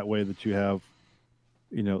that way, that you have,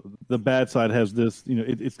 the bad side has this,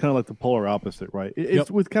 it's kind of like the polar opposite, right?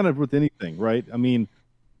 It's with anything, right? I mean,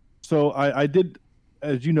 so I did,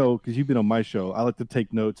 as you know, because you've been on my show, I like to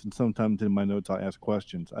take notes, and sometimes in my notes I ask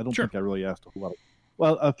questions. I don't think I really asked a whole lot.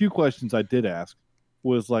 Well, a few questions I did ask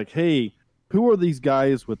was like, hey, who are these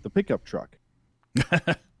guys with the pickup truck?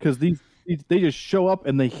 Because they just show up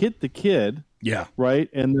and they hit the kid, right?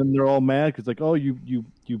 And then they're all mad because like, oh, you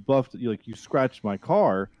buffed, you scratched my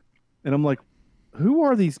car, and I'm like, who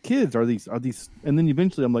are these kids? Are these? And then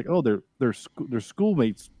eventually I'm like, oh, they're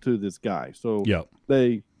schoolmates to this guy. So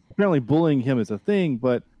they apparently bullying him is a thing,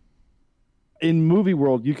 but in movie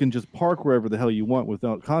world, you can just park wherever the hell you want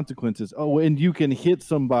without consequences. Oh, and you can hit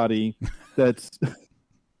somebody that's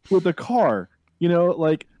with a car. You know,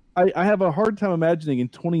 like I have a hard time imagining in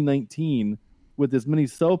 2019, with as many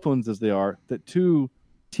cell phones as they are, that two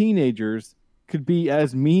teenagers could be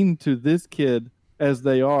as mean to this kid as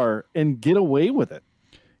they are and get away with it.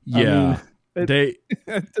 Yeah, I mean,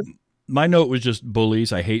 my note was just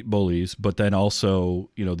bullies. I hate bullies, but then also,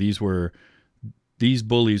 you know, these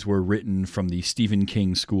bullies were written from the Stephen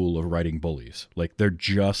King school of writing bullies. Like they're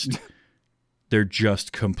just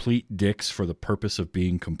complete dicks for the purpose of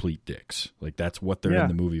being complete dicks. Like that's what they're in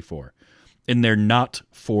the movie for. And they're not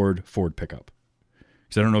Ford pickup.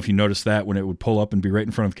 Because I don't know if you noticed that when it would pull up and be right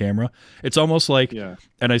in front of camera. It's almost like,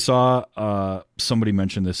 and I saw somebody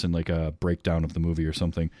mention this in like a breakdown of the movie or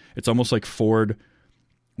something. It's almost like Ford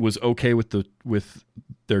was okay with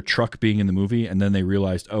their truck being in the movie, and then they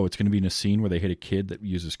realized, oh, it's going to be in a scene where they hit a kid that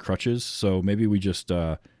uses crutches, so maybe we just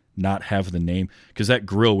not have the name, because that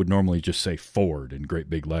grill would normally just say Ford in great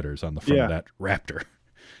big letters on the front of that Raptor,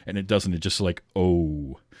 and it doesn't. It just like,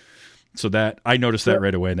 oh. So that I noticed that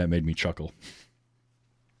right away, and that made me chuckle.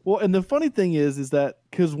 Well, and the funny thing is that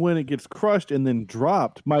because when it gets crushed and then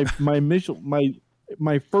dropped, my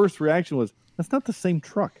first reaction was, that's not the same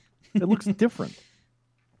truck. It looks different.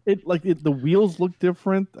 The wheels look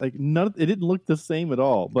different. Like it didn't look the same at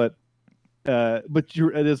all. But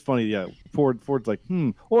it is funny. Yeah, Ford's like,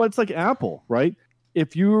 Well, it's like Apple, right?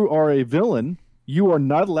 If you are a villain, you are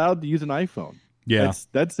not allowed to use an iPhone. Yeah,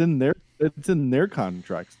 that's in their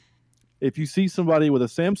contracts. If you see somebody with a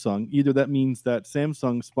Samsung, either that means that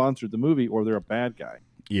Samsung sponsored the movie or they're a bad guy.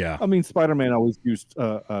 Yeah. I mean, Spider-Man always used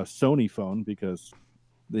a Sony phone because,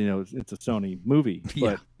 you know, it's a Sony movie.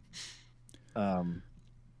 But,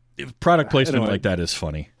 product placement like that is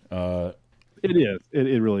funny. It is.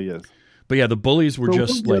 It really is. But yeah, the bullies were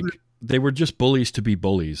they were just bullies to be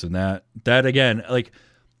bullies. And that again, like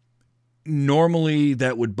normally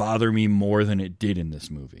that would bother me more than it did in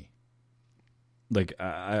this movie. Like,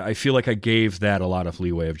 I feel like I gave that a lot of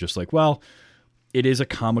leeway of just like, well, it is a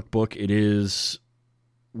comic book. It is,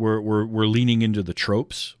 we're leaning into the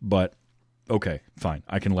tropes, but okay, fine.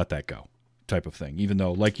 I can let that go type of thing. Even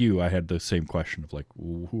though, like you, I had the same question of like,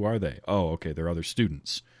 who are they? Oh, okay, they're other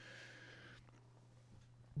students.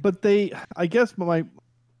 But I guess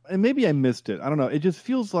and maybe I missed it. I don't know. It just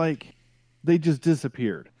feels like they just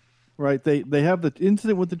disappeared. Right, they have the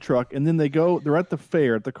incident with the truck, and then they're at the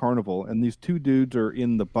fair, at the carnival, and these two dudes are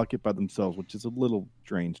in the bucket by themselves, which is a little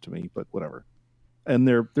strange to me, but whatever. And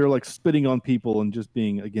they're like spitting on people and just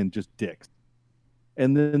being, again, just dicks.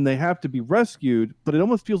 And then they have to be rescued, but it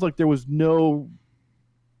almost feels like there was no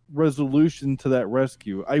resolution to that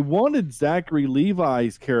rescue. I wanted Zachary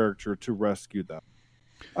Levi's character to rescue them.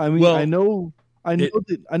 I mean, I know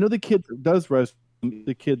the kid does rescue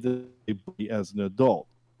the kid that they bully as an adult.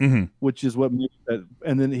 Mm-hmm. Which is what makes that,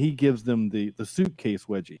 and then he gives them the suitcase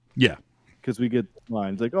wedgie. Yeah, because we get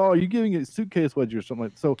lines like, "Oh, are you giving a suitcase wedgie or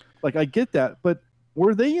something?" So, like, I get that, but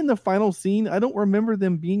were they in the final scene? I don't remember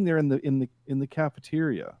them being there in the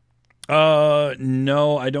cafeteria.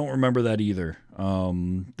 No, I don't remember that either. I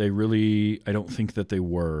don't think that they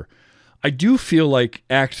were. I do feel like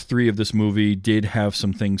Act 3 of this movie did have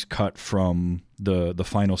some things cut from the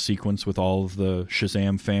final sequence with all of the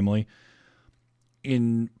Shazam family.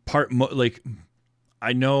 In part, like,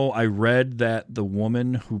 I know I read that the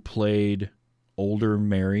woman who played older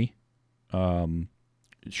Mary,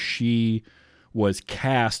 she was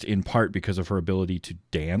cast in part because of her ability to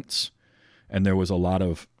dance, and there was a lot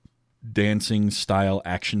of dancing style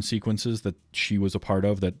action sequences that she was a part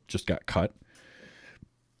of that just got cut.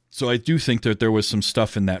 So I do think that there was some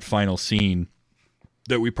stuff in that final scene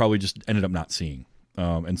that we probably just ended up not seeing,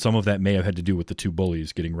 and some of that may have had to do with the two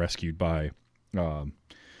bullies getting rescued by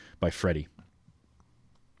Freddy,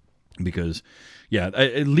 because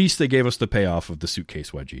at least they gave us the payoff of the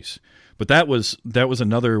suitcase wedgies. But that was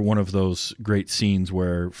another one of those great scenes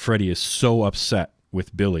where Freddy is so upset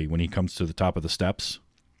with Billy when he comes to the top of the steps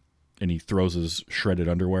and he throws his shredded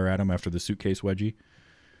underwear at him after the suitcase wedgie.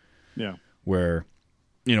 Yeah, where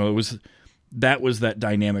that was that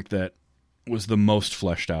dynamic that was the most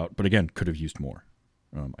fleshed out, but again could have used more,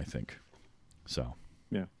 I think. So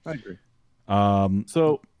yeah, I agree.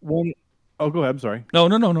 So one, oh, go ahead. I'm sorry.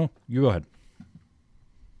 No. You go ahead.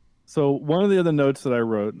 So one of the other notes that I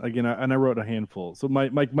wrote, again, I wrote a handful. So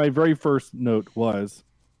my very first note was,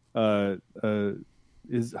 I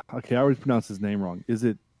always pronounce his name wrong. Is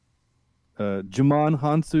it Djimon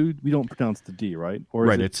Hounsou? We don't pronounce the D, right? Or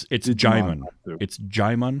right. It's Djimon. It's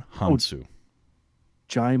Djimon Hounsou.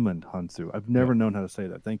 Djimon Hounsou. I've never known how to say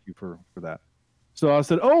that. Thank you for that. So I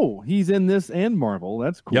said, "Oh, he's in this and Marvel.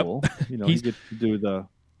 That's Yep. cool." You know, he gets to do the.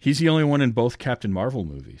 He's the only one in both Captain Marvel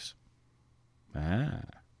movies.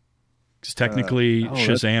 Because technically,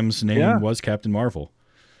 Shazam's name was Captain Marvel.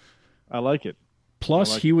 I like it.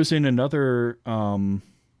 Plus, he was in another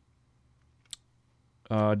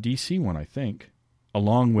DC one, I think,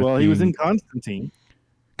 along with. Well, he was in Constantine.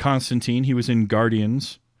 Constantine. He was in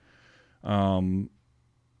Guardians,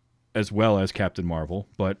 as well as Captain Marvel.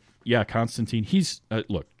 But yeah, Constantine. He's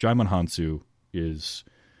look, Djimon Hounsou is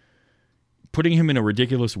putting him in a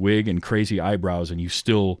ridiculous wig and crazy eyebrows, and you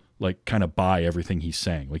still like kind of buy everything he's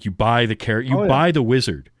saying. Like you buy the character, you buy the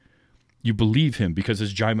wizard. You believe him because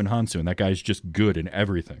it's Djimon Hounsou, and that guy's just good in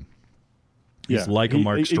everything. He's like a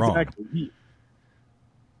Mark Strong. Exactly.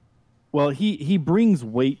 He brings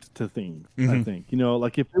weight to things, I think. You know,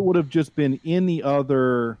 like if it would have just been any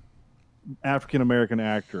other African American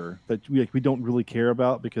actor that we don't really care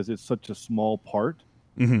about because it's such a small part.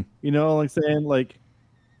 You know, like saying like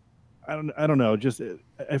I don't know, just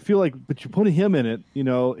I feel like, but you put him in it, you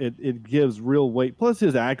know, it gives real weight. Plus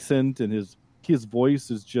his accent and his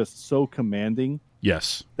voice is just so commanding.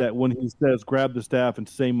 Yes. That when he says, "Grab the staff and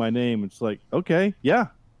say my name," it's like, okay, yeah,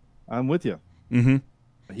 I'm with you.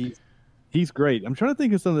 He's great. I'm trying to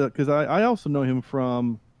think of something because I also know him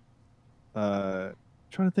from. Trying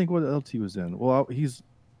to think what else he was in. Well, he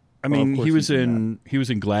was in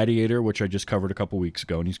Gladiator, which I just covered a couple weeks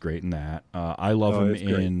ago, and he's great in that. I love him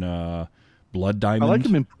in Blood Diamond. I like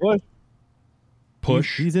him in Push.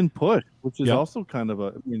 Push. He's in Push, which is also kind of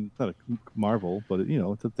it's not a Marvel, but you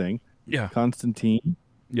know, it's a thing. Yeah. Constantine.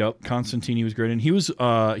 Yep, Constantine. He was great, and he was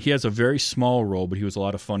he has a very small role, but he was a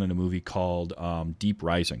lot of fun in a movie called Deep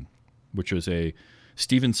Rising, which was a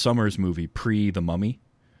Stephen Sommers movie pre The Mummy.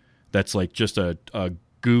 That's like just a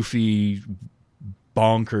goofy,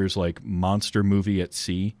 bonkers like monster movie at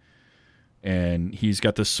sea, and he's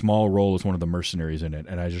got this small role as one of the mercenaries in it,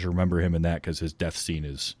 and I just remember him in that because his death scene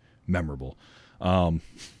is memorable.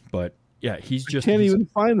 But yeah, he's just can't even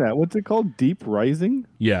find that. What's it called? Deep Rising?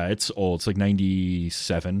 Yeah, it's old. It's like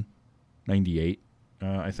 97, 98,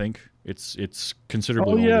 I think. It's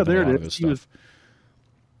considerably older than there a lot it of his is. stuff.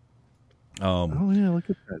 Look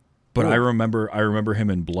at that. But I remember him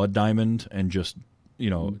in Blood Diamond, and just, you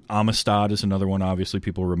know, Amistad is another one obviously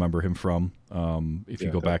people remember him from. If you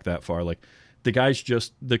go back that far, like the guy's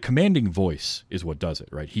just the commanding voice is what does it,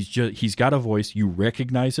 right? He's got a voice, you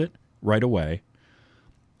recognize it right away,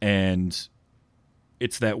 and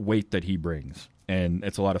it's that weight that he brings, and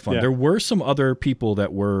it's a lot of fun. There were some other people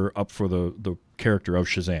that were up for the character of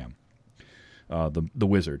Shazam, the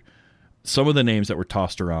wizard. Some of the names that were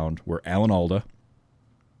tossed around were Alan Alda,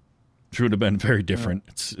 which would have been very different.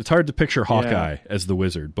 It's hard to picture Hawkeye as the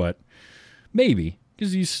wizard, but maybe,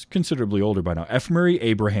 because he's considerably older by now. F. Murray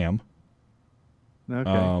Abraham.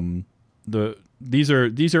 Okay. These are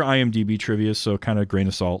IMDb trivia, so kind of grain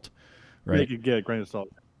of salt, right? You could get a grain of salt.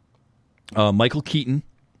 Michael Keaton,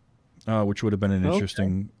 which would have been an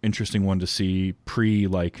interesting one to see pre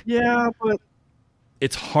like. Yeah, but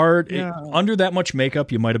it's hard under that much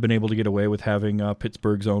makeup. You might have been able to get away with having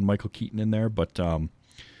Pittsburgh's own Michael Keaton in there, but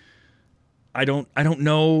I don't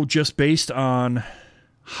know. Just based on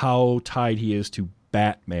how tied he is to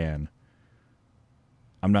Batman,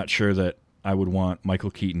 I'm not sure that I would want Michael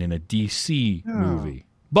Keaton in a DC movie.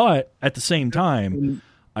 But at the same time,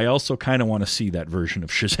 I also kind of want to see that version of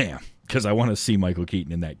Shazam because I want to see Michael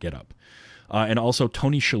Keaton in that getup, and also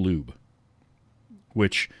Tony Shalhoub,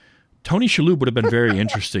 which Tony Shalhoub would have been very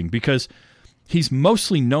interesting because he's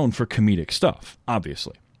mostly known for comedic stuff,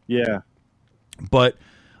 obviously. Yeah, but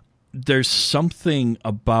there's something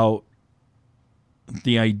about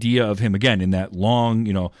the idea of him again in that long,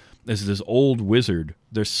 you know, as this old wizard.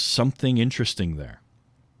 There's something interesting there.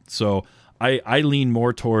 So I lean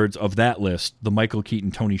more towards, of that list, the Michael Keaton,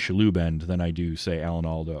 Tony Shalhoub end than I do, say, Alan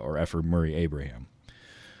Alda or F. Murray Abraham.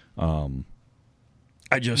 Michael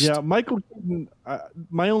Keaton.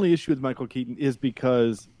 My only issue with Michael Keaton is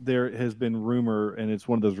because there has been rumor, and it's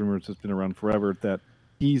one of those rumors that's been around forever, that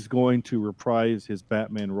he's going to reprise his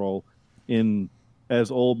Batman role as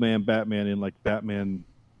old man Batman in like Batman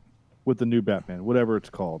with the new Batman, whatever it's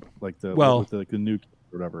called, like the new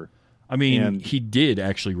whatever. I mean, he did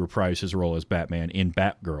actually reprise his role as Batman in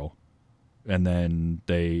Batgirl, and then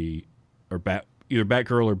either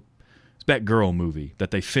Batgirl or it's Batgirl movie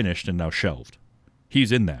that they finished and now shelved.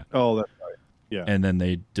 He's in that. Oh, that's right. Yeah. And then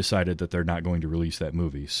they decided that they're not going to release that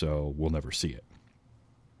movie, so we'll never see it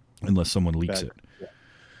unless someone leaks it.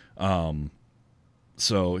 Yeah.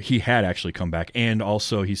 So he had actually come back, and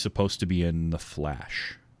also he's supposed to be in The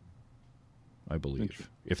Flash, I believe,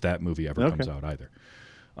 if that movie ever comes out either.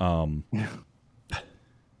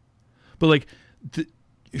 But like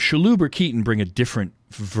Shalhoub or Keaton bring a different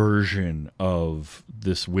version of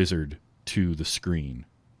this wizard to the screen.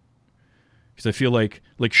 Because I feel like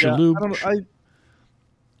Shalhoub.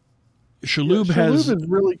 Shalhoub has Shalhoub is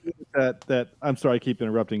really good at that. I'm sorry, I keep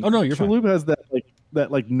interrupting. Oh no, you're Shalhoub fine. has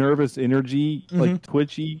that nervous energy, like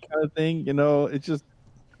twitchy kind of thing. You know, it's just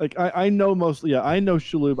like I know mostly. Yeah, I know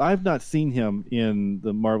Shalhoub. I've not seen him in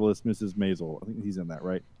the Marvelous Mrs. Maisel. I think he's in that,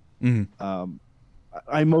 right? Mm-hmm.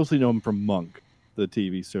 I mostly know him from Monk, the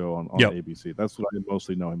TV show on Yep. ABC. That's what I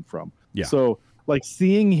mostly know him from. Yeah. So like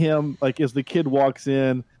seeing him, like as the kid walks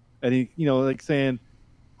in and he, you know, like saying,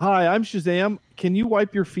 "Hi, I'm Shazam. Can you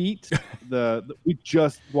wipe your feet?" We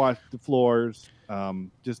just washed the floors. And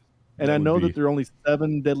I know that there are only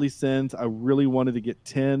 7 deadly sins. I really wanted to get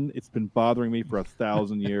 10. It's been bothering me for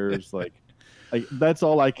 1,000 years. like that's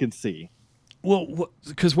all I can see. Well,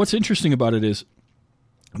 because what's interesting about it is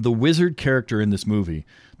the wizard character in this movie.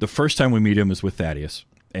 The first time we meet him is with Thaddeus,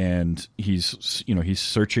 and he's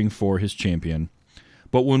searching for his champion.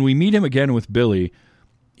 But when we meet him again with Billy,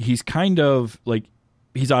 he's kind of like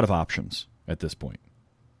he's out of options at this point.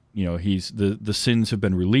 You know, he's the sins have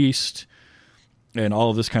been released and all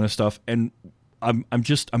of this kind of stuff. And I'm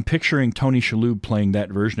picturing Tony Shalhoub playing that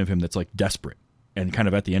version of him that's like desperate and kind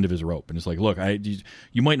of at the end of his rope. And it's like, look,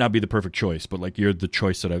 you might not be the perfect choice, but like you're the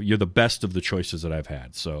choice you're the best of the choices that I've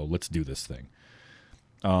had. So let's do this thing.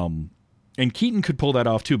 And Keaton could pull that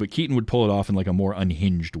off too, but Keaton would pull it off in like a more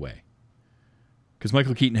unhinged way. Because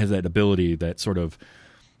Michael Keaton has that ability that sort of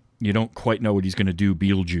you don't quite know what he's going to do,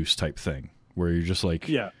 Beetlejuice type thing, where you're just like,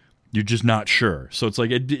 you're just not sure. So it's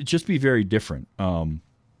like it'd just be very different.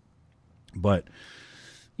 But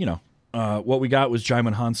you know, what we got was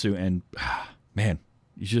Jaimin Hansu, and man,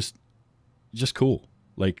 he's just cool.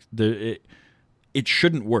 Like it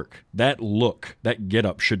shouldn't work. That look, that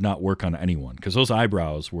getup should not work on anyone because those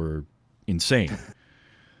eyebrows were insane.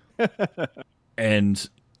 and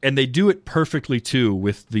they do it perfectly too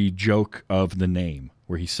with the joke of the name,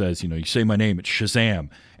 where he says, you know, you say my name, it's Shazam,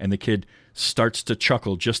 and the kid starts to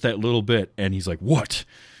chuckle just that little bit, and he's like, what?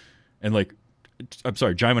 And like, I'm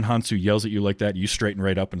sorry, Jaimin Hansu yells at you like that, you straighten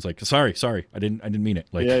right up and it's like, sorry, I didn't mean it.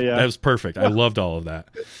 Like, that was perfect. I loved all of that.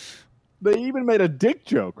 They even made a dick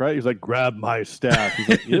joke, right? He's like, grab my staff. He's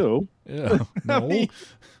like, ew. Yeah. No. I mean,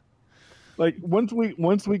 like once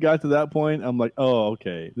we got to that point, I'm like, oh,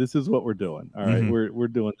 okay, this is what we're doing. All right, we're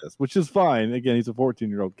doing this, which is fine. Again, he's a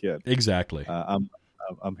 14-year-old kid. Exactly. I'm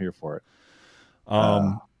here for it.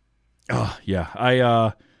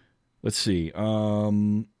 Yeah. Let's see.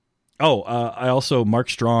 I also, Mark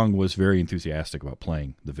Strong was very enthusiastic about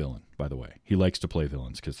playing the villain, by the way. He likes to play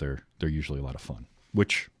villains because they're usually a lot of fun,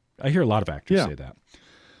 which I hear a lot of actors say that.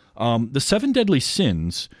 The 7 Deadly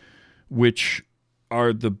Sins, which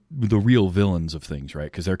are the real villains of things,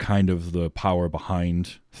 right? Because they're kind of the power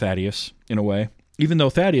behind Thaddeus in a way, even though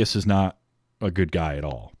Thaddeus is not a good guy at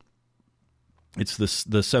all. It's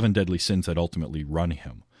the 7 Deadly Sins that ultimately run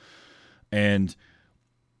him. And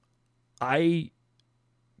I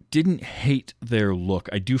didn't hate their look.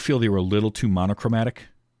 I do feel they were a little too monochromatic.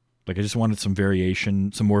 Like I just wanted some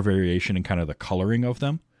more variation in kind of the coloring of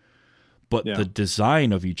them. But the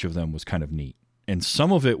design of each of them was kind of neat. And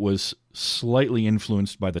some of it was slightly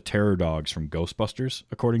influenced by the terror dogs from Ghostbusters,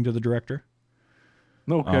 according to the director.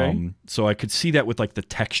 Okay. So I could see that with like the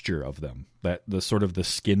texture of them, that the sort of the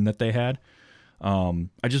skin that they had.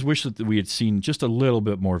 I just wish that we had seen just a little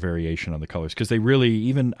bit more variation on the colors, because they really,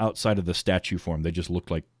 even outside of the statue form, they just looked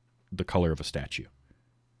like the color of a statue.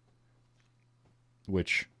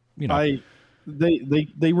 Which, you know,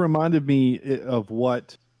 they reminded me of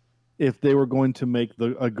what if they were going to make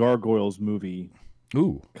a Gargoyles movie.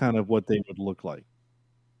 Ooh, kind of what they would look like.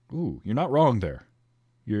 Ooh, you're not wrong there.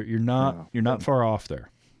 You're not far off there.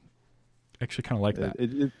 Actually, kind of like that.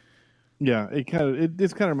 It's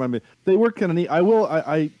kind of reminded me. They were kind of neat.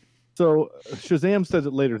 So Shazam says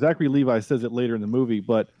it later. Zachary Levi says it later in the movie.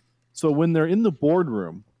 But so when they're in the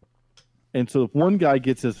boardroom, and so if one guy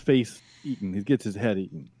gets his face eaten, he gets his head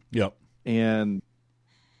eaten. Yep.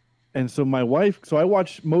 And so my wife. So I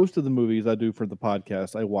watch most of the movies I do for the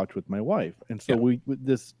podcast. I watch with my wife, and so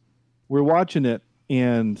we're watching it,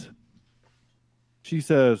 and she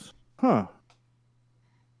says, "Huh."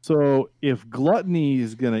 So if Gluttony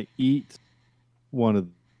is going to eat one of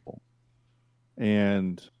them,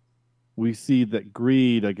 and we see that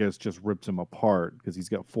Greed, I guess, just rips him apart because he's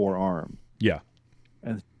got 4 arms. Yeah.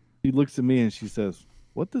 And she looks at me and she says,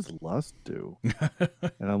 "What does lust do?" And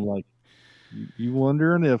I'm like, "You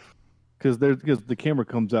wondering if?" Because the camera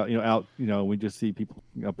comes out, we just see people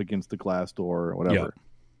up against the glass door or whatever. Yeah.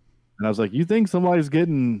 And I was like, "You think somebody's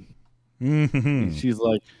getting?" Mm-hmm. She's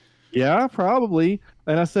like, Yeah, probably.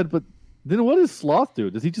 And I said, but then what does Sloth do?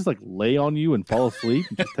 Does he just like lay on you and fall asleep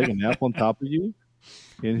and just take a nap on top of you?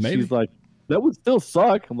 And Maybe. she's like, that would still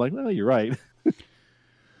suck. I'm like, no, you're right.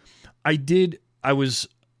 I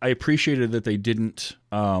appreciated that they didn't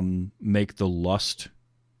make the lust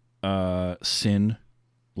sin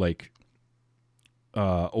like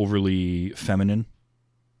overly feminine,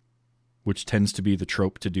 which tends to be the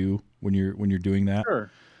trope to do when you're doing that.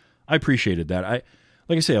 Sure. I appreciated that.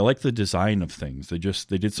 Like I say, I like the design of things. They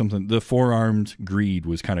did something. The 4-armed greed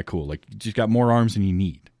was kind of cool. Like, you just got more arms than you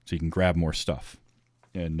need, so you can grab more stuff.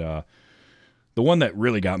 And the one that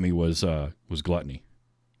really got me was gluttony.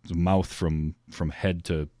 The mouth from head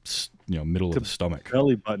to middle of the stomach,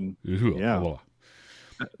 Belly button. Ooh, Yeah. oh.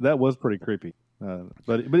 That was pretty creepy.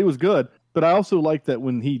 But it was good. But I also like that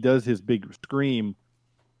when he does his big scream,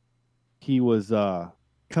 he was kind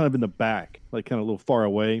of in the back, like kind of a little far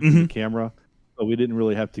away from the camera. But we didn't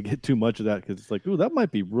really have to get too much of that because it's like, ooh, that might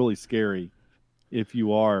be really scary if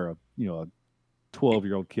you are a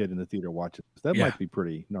 12-year-old kid in the theater watching this. That might be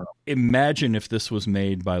pretty gnarly. Imagine if this was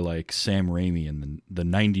made by like Sam Raimi in the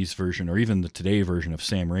 90s version, or even the today version of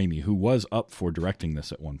Sam Raimi, who was up for directing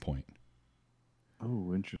this at one point.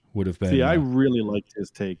 Oh, interesting. Would have been. See, I really liked his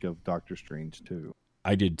take of Doctor Strange too.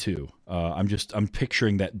 I did too. I'm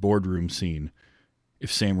picturing that boardroom scene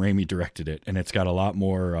if Sam Raimi directed it, and it's got a lot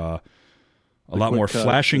more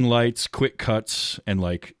flashing lights, quick cuts, and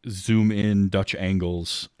like zoom in Dutch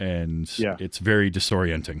angles, and it's very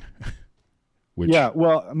disorienting.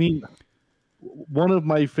 Well, I mean, one of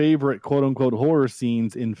my favorite quote unquote horror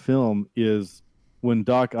scenes in film is when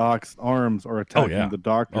Doc Ock's arms are attacking the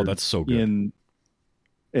doctor. Oh, that's so good.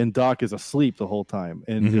 And Doc is asleep the whole time,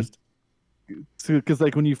 and just because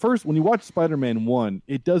like when you watch Spider-Man 1,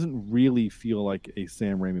 it doesn't really feel like a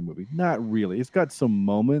Sam Raimi movie. Not really. It's got some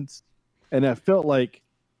moments. And I felt like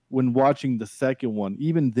when watching the second one,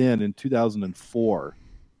 even then in 2004,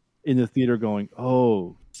 in the theater going,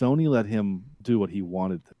 oh, Sony let him do what he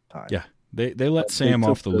wanted this time. Yeah, they let Sam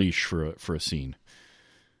off the leash for a scene.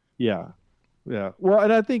 Yeah. Well,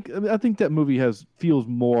 and I think that movie feels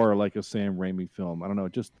more like a Sam Raimi film. I don't know,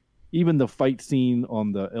 just even the fight scene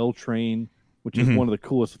on the L train, which is one of the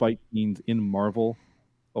coolest fight scenes in Marvel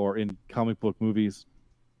or in comic book movies.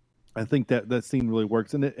 I think that scene really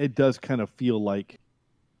works, and it does kind of feel like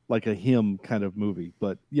a him kind of movie.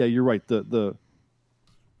 But yeah, you're right. This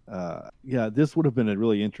would have been a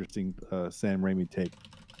really interesting Sam Raimi take.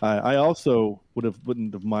 I also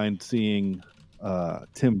wouldn't have mind seeing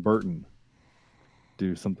Tim Burton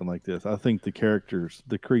do something like this. I think the creatures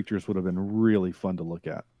would have been really fun to look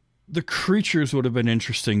at. The creatures would have been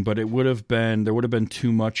interesting, but there would have been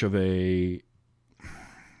too much of a.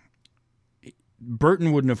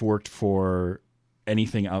 Burton wouldn't have worked for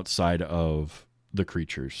anything outside of the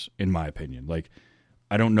creatures, in my opinion. Like,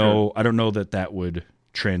 I don't know that would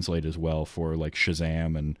translate as well for like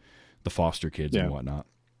Shazam and the foster kids and whatnot.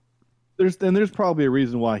 There's probably a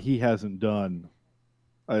reason why he hasn't done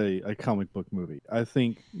a comic book movie. I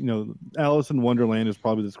think Alice in Wonderland is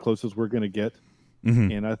probably as close as we're going to get,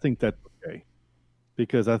 and I think that's okay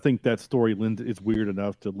because I think that story is weird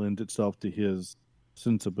enough to lend itself to his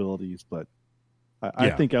sensibilities, but.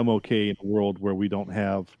 I think I'm okay in a world where we don't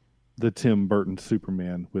have the Tim Burton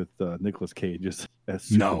Superman with Nicolas Cage as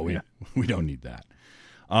Superman. No, we don't need that.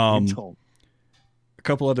 A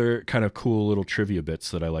couple other kind of cool little trivia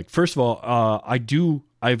bits that I like. First of all,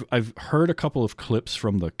 I've heard a couple of clips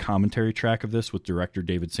from the commentary track of this with director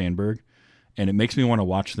David Sandberg, and it makes me want to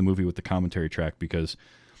watch the movie with the commentary track because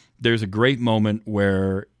there's a great moment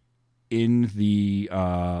where in the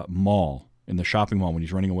mall, in the shopping mall, when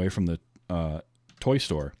he's running away from the toy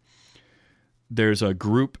store, there's a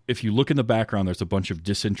group. If you look in the background, there's a bunch of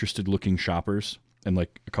disinterested looking shoppers and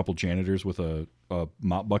like a couple janitors with a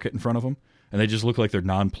mop bucket in front of them, and they just look like they're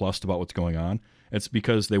nonplussed about what's going on. It's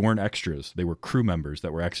because they weren't extras; they were crew members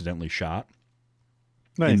that were accidentally shot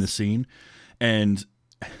in the scene, and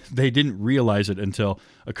they didn't realize it until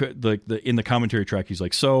in the commentary track. He's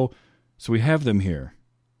like, "So we have them here,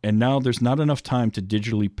 and now there's not enough time to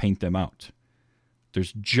digitally paint them out.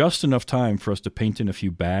 There's just enough time for us to paint in a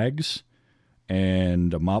few bags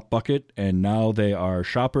and a mop bucket, and now they are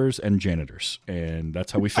shoppers and janitors, and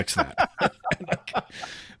that's how we fix that."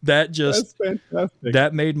 That's fantastic.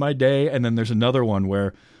 That made my day. And then there's another one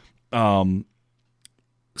where, so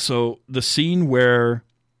the scene where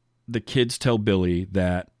the kids tell Billy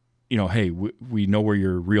that, hey, we know where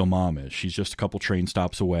your real mom is. She's just a couple train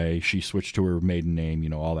stops away. She switched to her maiden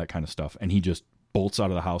name, all that kind of stuff. And he just bolts out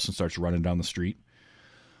of the house and starts running down the street.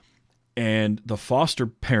 And the foster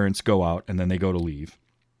parents go out, and then they go to leave.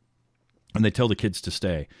 And they tell the kids to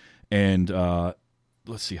stay. And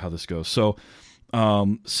let's see how this goes. So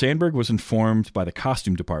Sandberg was informed by the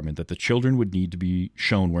costume department that the children would need to be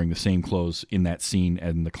shown wearing the same clothes in that scene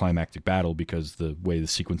and the climactic battle because the way the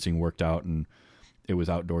sequencing worked out and it was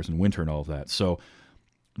outdoors in winter and all of that. So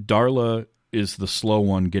Darla is the slow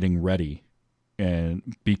one getting ready,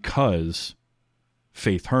 and because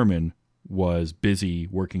Faith Herman was busy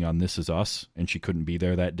working on This Is Us and she couldn't be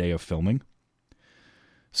there that day of filming,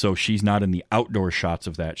 so she's not in the outdoor shots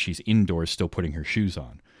of that. She's indoors still putting her shoes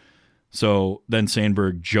on. So then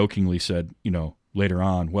Sandberg jokingly said, later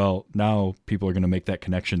on, well, now people are going to make that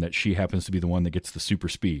connection that she happens to be the one that gets the super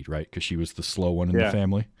speed, right? Because she was the slow one in the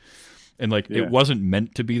family. And it wasn't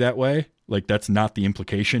meant to be that way. Like, that's not the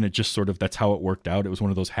implication. It just sort of, that's how it worked out. It was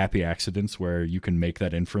one of those happy accidents where you can make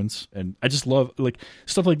that inference. And I just love,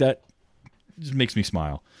 stuff like that just makes me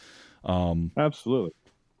smile. Absolutely.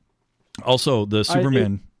 Also, the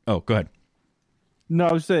Superman. Go ahead. No,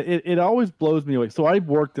 I was saying it always blows me away. So I've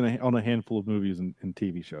worked on a handful of movies and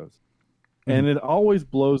TV shows, and it always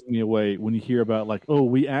blows me away when you hear about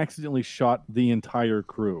we accidentally shot the entire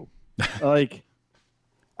crew. I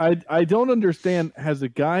don't understand. As a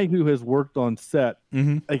guy who has worked on set,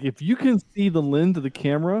 if you can see the lens of the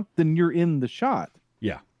camera, then you're in the shot.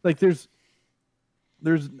 Yeah. There's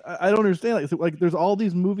I don't understand. There's all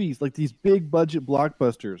these movies, these big budget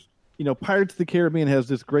blockbusters. Pirates of the Caribbean has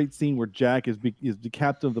this great scene where Jack is the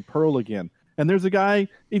captain of the Pearl again. And there's a guy,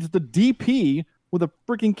 it's the DP with a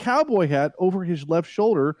freaking cowboy hat over his left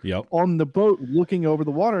shoulder on the boat looking over the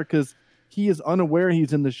water because he is unaware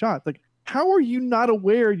he's in the shot. How are you not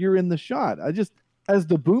aware you're in the shot? As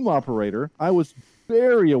the boom operator, I was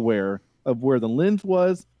very aware of where the lens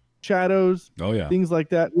was, shadows, things like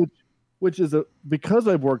that, which is because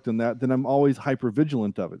I've worked in that, then I'm always hyper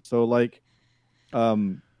vigilant of it. So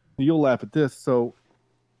you'll laugh at this. So,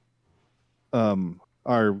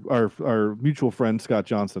 our mutual friend Scott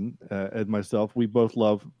Johnson and myself, we both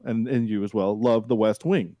love, and you as well, love The West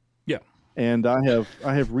Wing. Yeah, and I have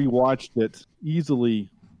rewatched it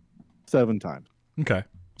easily 7 times. Okay,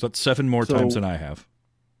 so that's 7 more times than I have.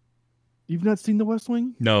 You've not seen The West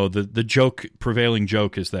Wing? No. The prevailing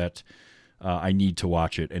joke is that I need to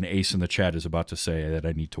watch it, and Ace in the chat is about to say that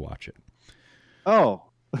I need to watch it. Oh,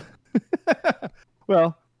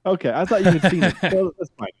 well. Okay, I thought you had seen it. So that's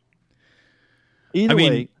fine. Either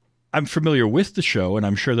way, I'm familiar with the show, and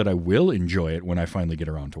I'm sure that I will enjoy it when I finally get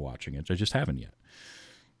around to watching it. I just haven't yet.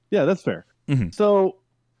 Yeah, that's fair. Mm-hmm. So,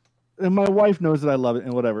 and my wife knows that I love it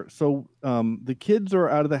and whatever. So, the kids are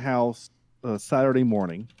out of the house yesterday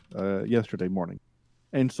morning,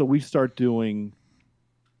 and so we start doing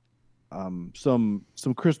some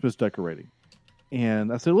Christmas decorating.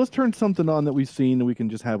 And I said, let's turn something on that we've seen and we can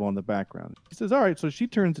just have on the background. She says, all right. So she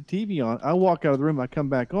turns the TV on. I walk out of the room. I come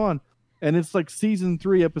back on. And it's season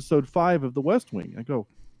 3, episode 5 of The West Wing. I go,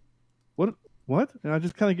 what? And I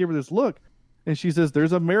just kind of give her this look. And she says,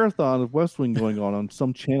 there's a marathon of West Wing going on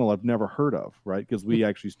some channel I've never heard of, right? Because we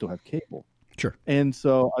actually still have cable. Sure. And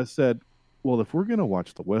so I said, well, if we're going to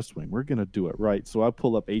watch The West Wing, we're going to do it right. So I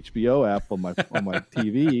pull up HBO app on my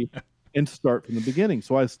TV and start from the beginning.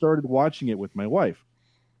 So I started watching it with my wife,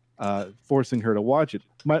 forcing her to watch it.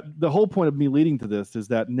 The whole point of me leading to this is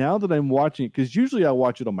that now that I'm watching it, because usually I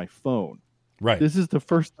watch it on my phone. Right. This is the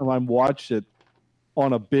first time I'm watched it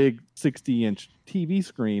on a big 60-inch TV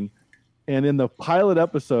screen. And in the pilot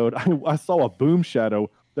episode, I saw a boom shadow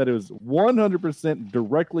that is 100%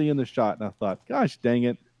 directly in the shot. And I thought, gosh, dang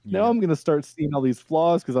it. Now I'm going to start seeing all these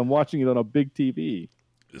flaws because I'm watching it on a big TV.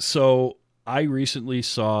 So I recently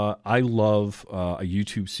I love a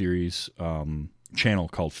YouTube series channel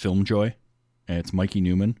called FilmJoy, and it's Mikey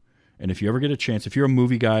Newman. And if you ever get a chance, if you're a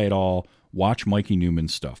movie guy at all, watch Mikey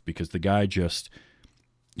Newman's stuff because the guy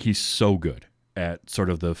he's so good at sort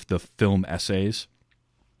of the film essays.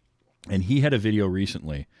 And he had a video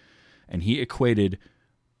recently, and he equated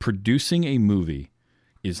producing a movie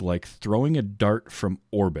is like throwing a dart from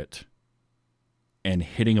orbit and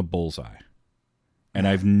hitting a bullseye. And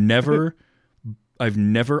I've never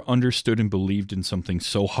understood and believed in something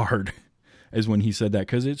so hard as when he said that,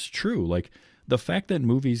 because it's true. The fact that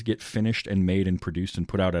movies get finished and made and produced and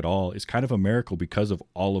put out at all is kind of a miracle because of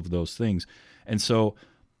all of those things. And so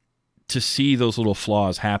to see those little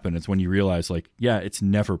flaws happen, it's when you realize, it's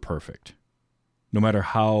never perfect. No matter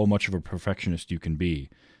how much of a perfectionist you can be,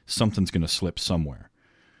 something's going to slip somewhere.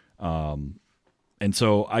 And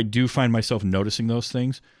so I do find myself noticing those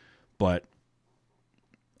things, but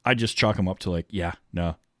I just chalk them up to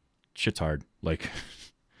no, shit's hard.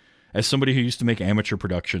 As somebody who used to make amateur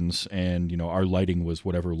productions and, our lighting was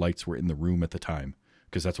whatever lights were in the room at the time,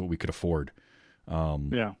 because that's what we could afford.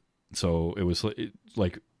 Yeah. So it was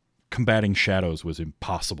combating shadows was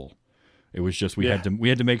impossible. It was just we had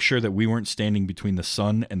to make sure that we weren't standing between the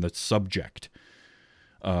sun and the subject.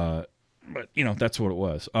 But that's what it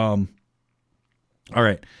was. All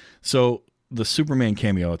right, so the Superman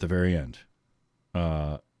cameo at the very end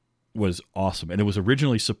was awesome, and it was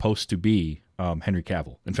originally supposed to be Henry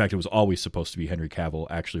Cavill. In fact, it was always supposed to be Henry Cavill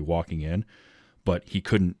actually walking in, but he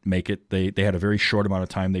couldn't make it. They had a very short amount of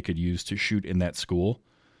time they could use to shoot in that school,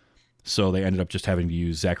 so they ended up just having to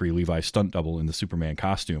use Zachary Levi's stunt double in the Superman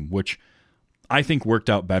costume, which I think worked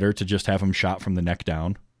out better to just have him shot from the neck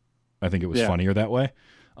down. I think it was funnier that way.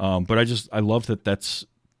 But I love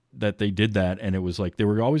that they did that, and it was like they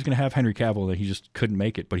were always going to have Henry Cavill, and he just couldn't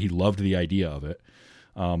make it, but he loved the idea of it.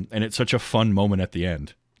 And it's such a fun moment at the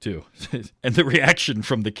end too, and the reaction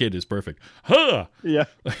from the kid is perfect. Huh? Yeah,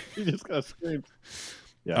 he just got screamed.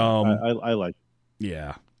 Yeah, I like.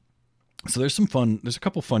 Yeah. So there's a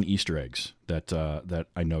couple fun Easter eggs that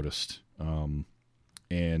I noticed.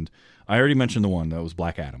 And I already mentioned the one that was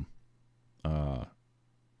Black Adam.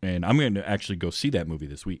 And I'm going to actually go see that movie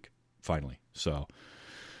this week, finally. So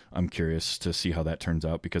I'm curious to see how that turns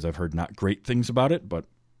out because I've heard not great things about it, but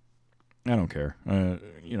I don't care.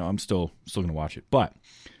 I'm still going to watch it. But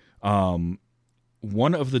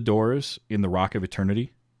one of the doors in the Rock of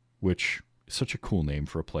Eternity, which is such a cool name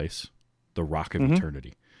for a place, the Rock of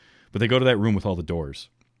Eternity. But they go to that room with all the doors,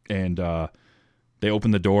 and they open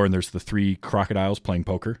the door, and there's the 3 crocodiles playing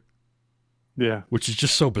poker. Yeah. Which is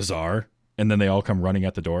just so bizarre. And then they all come running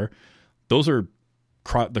at the door. Those are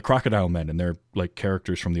the Crocodile Men, and they're like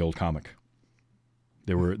characters from the old comic.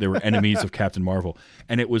 They were enemies of Captain Marvel,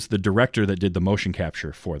 and it was the director that did the motion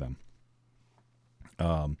capture for them,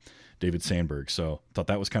 David Sandberg. So thought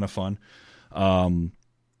that was kind of fun.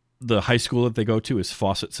 The high school that they go to is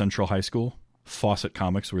Fawcett Central High School. Fawcett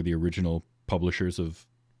Comics were the original publishers of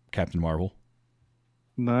Captain Marvel.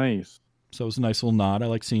 Nice. So it was a nice little nod. I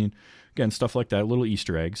like seeing, again, stuff like that, little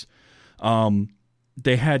Easter eggs.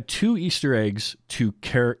 They had 2 Easter eggs to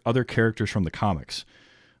other characters from the comics.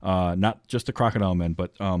 Not just the Crocodile Men,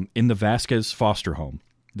 but in the Vasquez foster home,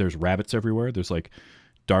 there's rabbits everywhere. There's like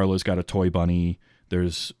Darla's got a toy bunny.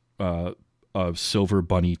 There's a silver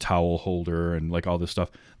bunny towel holder and like all this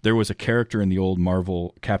stuff. There was a character in the old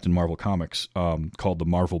Captain Marvel comics called the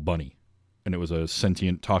Marvel Bunny, and it was a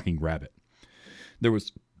sentient talking rabbit. There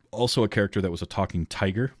was also a character that was a talking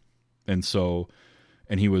tiger, and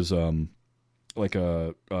he was like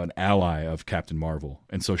an ally of Captain Marvel.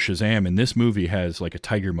 And so Shazam in this movie has like a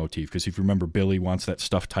tiger motif, because if you remember, Billy wants that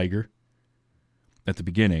stuffed tiger at the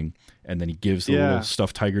beginning, and then he gives the little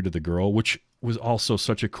stuffed tiger to the girl, which was also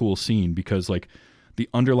such a cool scene because like the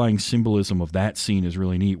underlying symbolism of that scene is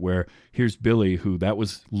really neat, where here's Billy, who that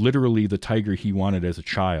was literally the tiger he wanted as a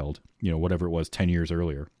child, whatever it was 10 years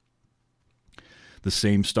earlier. The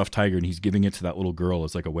same stuffed tiger, and he's giving it to that little girl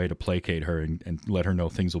as like a way to placate her and let her know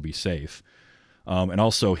things will be safe. And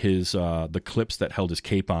also his the clips that held his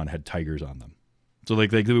cape on had tigers on them. So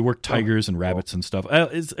like they work tigers and rabbits and stuff.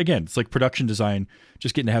 It's like production design,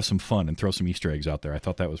 just getting to have some fun and throw some Easter eggs out there. I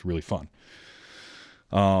thought that was really fun.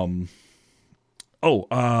 Another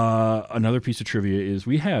piece of trivia is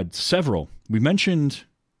we had several. We mentioned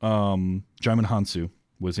Djimon Hounsou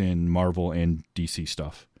was in Marvel and DC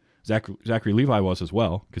stuff. Zachary Levi was as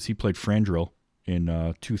well, because he played Frandril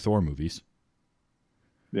in 2 Thor movies.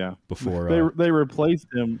 Yeah. Before they replaced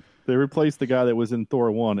him. They replaced the guy that was in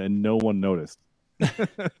Thor 1, and no one noticed.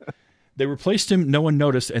 They replaced him, no one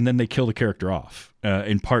noticed, and then they killed the character off,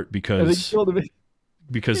 in part because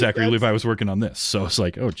Zachary Levi was working on this. So it's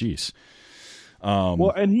like, oh, geez.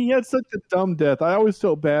 Well, and he had such a dumb death. I always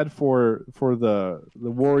felt bad for the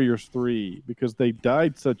Warriors 3 because they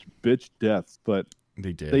died such bitch deaths, but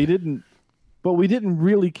they did. They didn't. But we didn't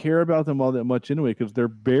really care about them all that much anyway, because they're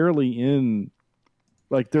barely in.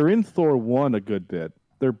 Like, they're in Thor 1 a good bit.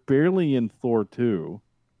 They're barely in Thor 2,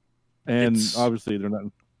 and obviously they're not.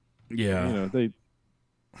 Yeah.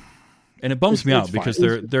 And it bums me out because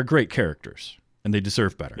they're great characters and they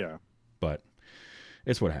deserve better. Yeah. But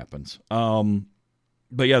it's what happens.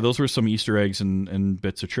 But yeah, those were some Easter eggs and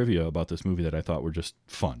bits of trivia about this movie that I thought were just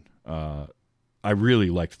fun. I really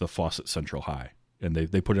liked the Fawcett Central High, and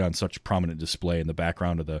they put it on such prominent display in the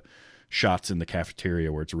background of the shots in the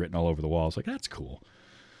cafeteria where it's written all over the walls. Like, that's cool.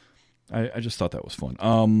 I just thought that was fun.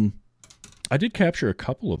 I did capture a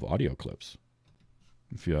couple of audio clips.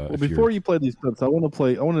 Before you play these clips, I want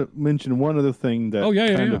to mention one other thing that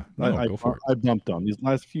I bumped on. These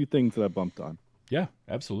last few things that I bumped on. Yeah,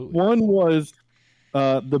 absolutely. One was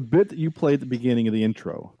the bit that you played at the beginning of the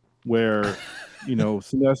intro, where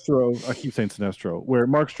Sinestro. I keep saying Sinestro, where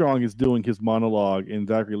Mark Strong is doing his monologue, and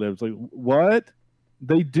Zachary Levi's like, "What?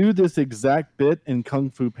 they do this exact bit in Kung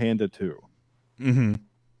Fu Panda 2. Mm-hmm.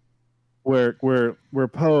 Where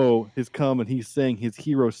Poe has come and he's saying his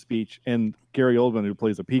hero speech, and Gary Oldman, who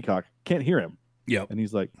plays a peacock, can't hear him. Yep. And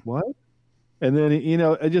he's like, "What?" And then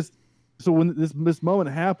so when this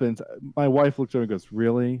moment happens, my wife looks over and goes,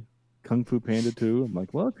 "Really, Kung Fu Panda 2?" I'm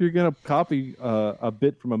like, "Well, if you're gonna copy a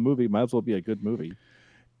bit from a movie, might as well be a good movie,"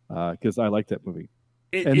 because I like that movie.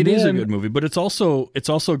 It is a good movie, but it's also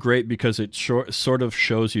great because it sort of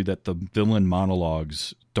shows you that the villain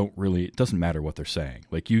monologues it doesn't matter what they're saying.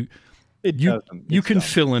 Like you can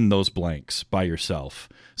fill in those blanks by yourself.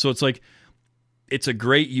 So it's like, it's a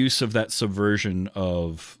great use of that subversion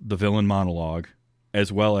of the villain monologue,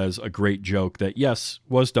 as well as a great joke that, yes,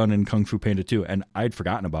 was done in Kung Fu Panda 2. And I'd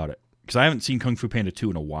forgotten about it because I haven't seen Kung Fu Panda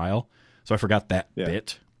 2 in a while. So I forgot that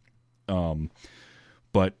bit.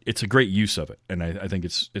 But it's a great use of it. And I think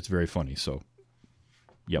it's very funny. So,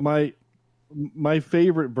 yeah. My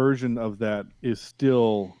favorite version of that is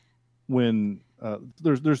still when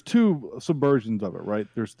there's two subversions of it, right?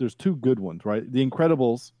 There's two good ones, right? The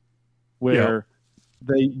Incredibles, where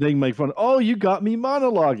they make fun. Oh, you got me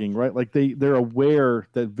monologuing, right? Like they're aware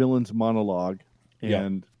that villains monologue,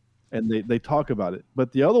 and they talk about it.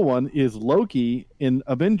 But the other one is Loki in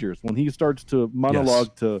Avengers when he starts to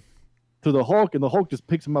monologue to the Hulk, and the Hulk just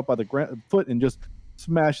picks him up by the foot and just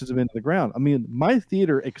smashes him into the ground. I mean, my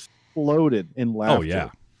theater exploded in laughter. Oh yeah.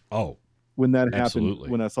 Oh. When that Absolutely.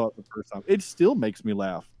 happened, when I saw it the first time, it still makes me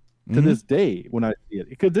laugh to this day when I see it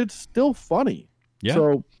because it's still funny. Yeah.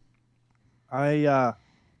 So I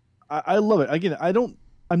love it. Again,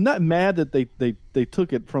 I'm not mad that they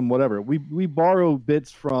took it from whatever. We borrow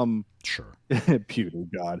bits from Pewter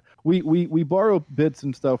God. We borrow bits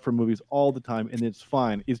and stuff from movies all the time, and it's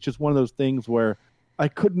fine. It's just one of those things where I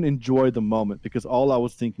couldn't enjoy the moment because all I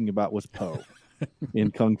was thinking about was Poe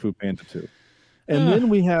in Kung Fu Panda 2. And then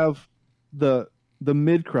we have the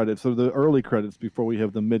mid credits or the early credits before we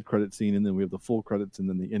have the mid credit scene, and then we have the full credits and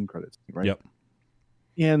then the end credits, right? Yep.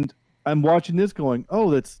 And I'm watching this going,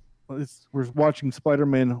 we're watching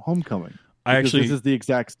Spider-Man Homecoming. This is the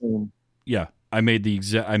exact same. Yeah, I made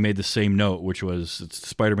the same note, which was it's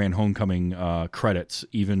Spider-Man Homecoming credits,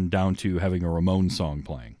 even down to having a Ramones song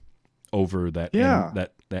playing over that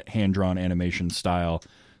that hand-drawn animation style,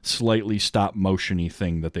 slightly stop motion-y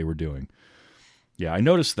thing that they were doing. Yeah, I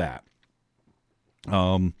noticed that.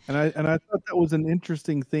 And I thought that was an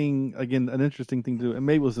interesting thing. Again, an interesting thing to do. And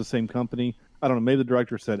maybe it was the same company. I don't know. Maybe the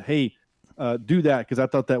director said, "Hey, do that," because I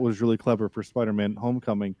thought that was really clever for Spider-Man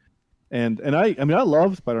Homecoming. And I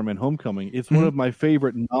love Spider-Man Homecoming. It's one of my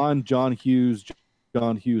favorite non-John Hughes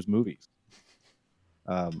movies.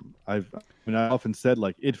 I often said,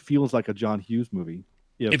 like, it feels like a John Hughes movie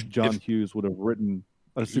if John Hughes would have written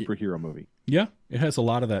a superhero movie. Yeah, it has a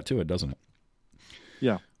lot of that to it, doesn't it?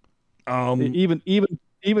 Yeah.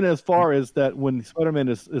 Even as far as that when Spider-Man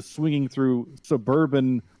is swinging through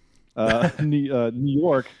suburban New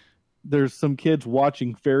York, there's some kids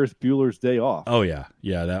watching Ferris Bueller's Day Off. Oh yeah,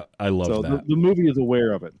 that I love that. The movie is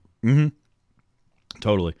aware of it. Mm-hmm.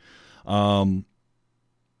 Totally.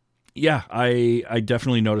 Yeah, I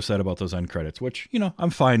definitely noticed that about those end credits, which I'm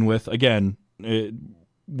fine with. Again,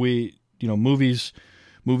 movies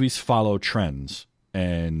follow trends,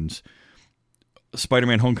 and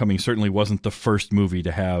Spider-Man Homecoming certainly wasn't the first movie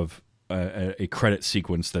to have a credit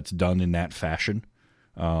sequence that's done in that fashion.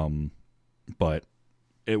 But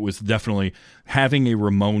it was definitely having a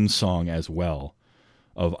Ramones song as well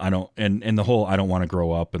of the whole I don't want to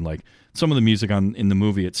grow up, and like some of the music in the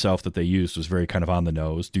movie itself that they used was very kind of on the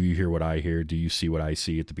nose. Do you hear what I hear? Do you see what I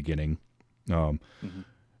see at the beginning? And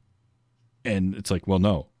it's like, well,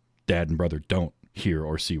 no, dad and brother don't hear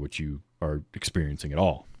or see what you are experiencing at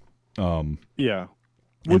all. But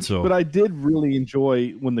I did really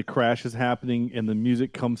enjoy when the crash is happening and the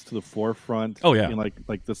music comes to the forefront. Oh yeah, and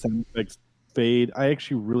like the sound effects fade. I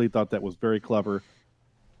actually really thought that was very clever.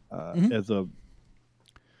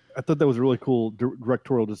 I thought that was a really cool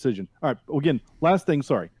directorial decision. All right, again, last thing.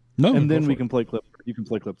 Sorry. No, and then we can play clips. You can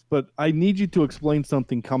play clips, but I need you to explain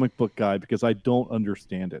something, comic book guy, because I don't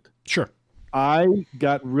understand it. Sure. I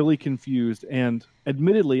got really confused, and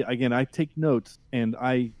admittedly, again, I take notes, and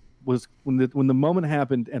I was when the moment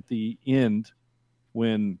happened at the end,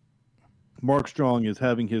 when Mark Strong is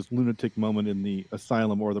having his lunatic moment in the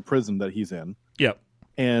asylum or the prison that he's in. Yep.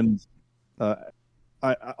 And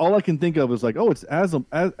all I can think of is like, oh, it's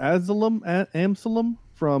Amsalem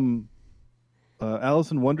from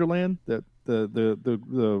Alice in Wonderland, the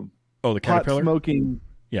caterpillar smoking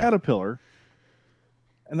caterpillar.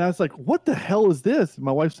 And I was like, what the hell is this?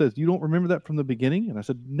 My wife says, you don't remember that from the beginning? And I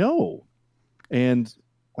said, no. And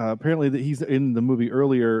apparently that he's in the movie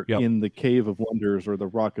earlier Yep. in the Cave of Wonders or the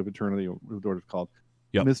Rock of Eternity, or whatever it's called.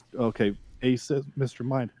 Yep. Okay, Ace says Mr.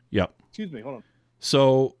 Mind. Yep. Excuse me, hold on.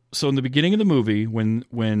 So in the beginning of the movie, when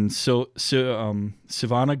Sivana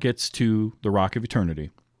gets to the Rock of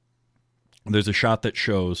Eternity, there's a shot that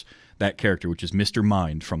shows that character, which is Mr.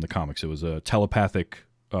 Mind from the comics. It was a telepathic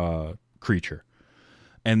creature.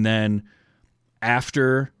 And then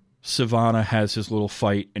after Sivana has his little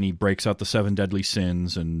fight and he breaks out the 7 deadly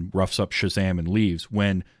sins and roughs up Shazam and leaves,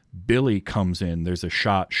 when Billy comes in, there's a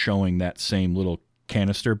shot showing that same little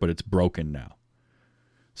canister, but it's broken now.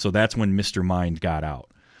 So that's when Mr. Mind got out.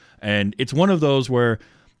 And it's one of those where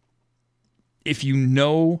if you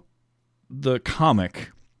know the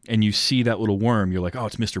comic and you see that little worm, you're like, oh,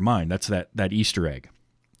 it's Mr. Mind. That's that Easter egg.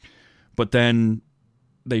 But then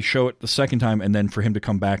they show it the second time, and then for him to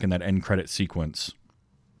come back in that end credit sequence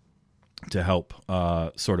to help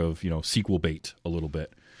sort of, sequel bait a little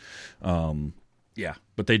bit. Yeah,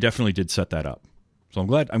 but they definitely did set that up. So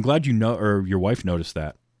I'm glad you know, or your wife noticed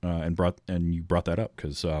that and you brought that up,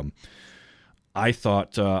 because I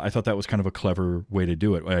thought that was kind of a clever way to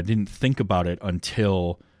do it. I didn't think about it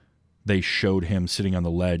until they showed him sitting on the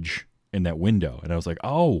ledge in that window, and I was like,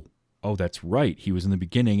 oh, that's right. He was in the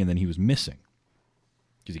beginning, and then he was missing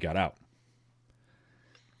because he got out.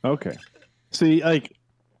 Okay. See,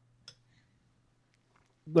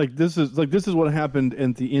 like this is what happened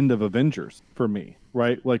at the end of Avengers for me,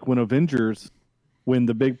 right? Like when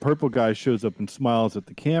the big purple guy shows up and smiles at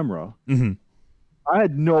the camera, mm-hmm. I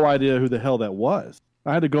had no idea who the hell that was.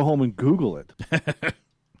 I had to go home and Google it.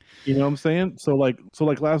 You know what I'm saying? So like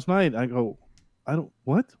last night I go,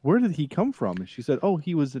 what? Where did he come from? And she said, oh,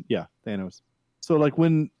 he was Thanos. So like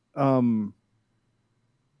when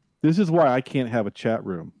this is why I can't have a chat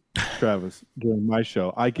room, Travis, during my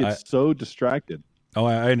show. I get so distracted. Oh,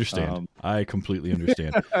 I understand. I completely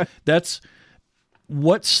understand. That's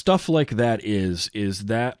what stuff like that is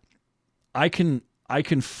that I can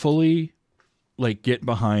fully like get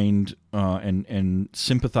behind and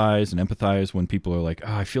sympathize and empathize when people are like,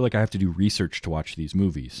 oh, I feel like I have to do research to watch these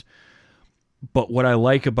movies. But what I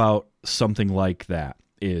like about something like that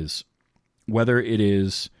is whether it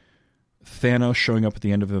is Thanos showing up at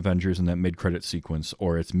the end of Avengers in that mid-credit sequence,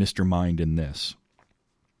 or it's Mr. Mind in this,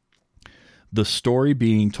 the story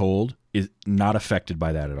being told is not affected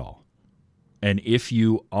by that at all. And if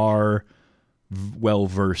you are well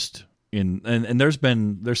versed in, and there's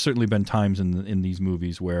certainly been times in these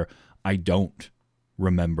movies where I don't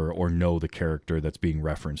remember or know the character that's being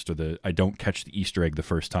referenced, or I don't catch the Easter egg the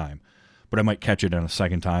first time, but I might catch it on a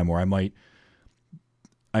second time, or I might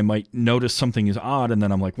notice something is odd, and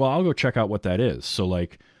then I'm like, well, I'll go check out what that is. So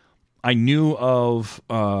like, I knew of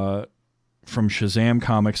from Shazam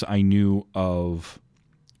comics, I knew of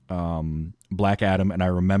Black Adam, and I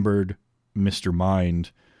remembered Mr.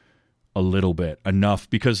 Mind a little bit, enough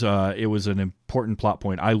because it was an important plot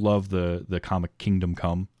point. I love the comic Kingdom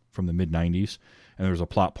Come from the mid-90s, and there was a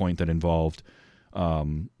plot point that involved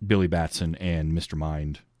Billy Batson and Mr.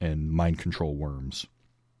 Mind and mind control worms,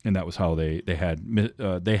 and that was how they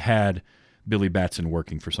had Billy Batson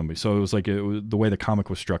working for somebody. So it was like the way the comic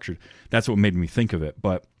was structured. That's what made me think of it,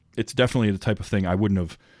 but it's definitely the type of thing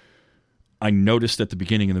I noticed at the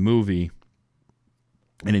beginning of the movie,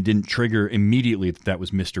 and it didn't trigger immediately that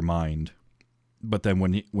was Mr. Mind. But then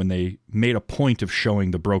when they made a point of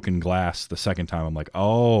showing the broken glass the second time, I'm like,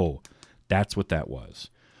 oh, that's what that was.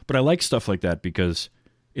 But I like stuff like that because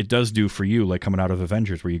it does do for you, like coming out of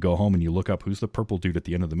Avengers, where you go home and you look up who's the purple dude at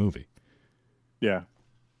the end of the movie. Yeah.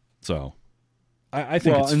 So I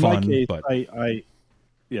think it's fun. My case, but I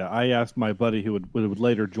asked my buddy who would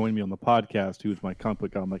later join me on the podcast, who was my comic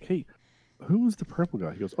book guy. I'm like, hey, who was the purple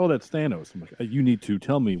guy? He goes, oh, that's Thanos. I'm like, you need to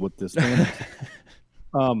tell me what this Thanos is.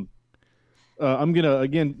 I'm going to,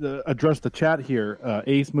 again, address the chat here.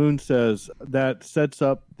 Ace Moon says that sets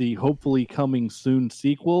up the hopefully coming soon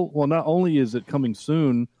sequel. Well, not only is it coming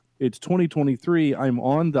soon, it's 2023. I'm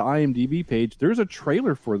on the IMDb page. There's a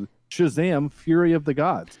trailer for Shazam! Fury of the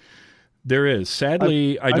Gods. There is.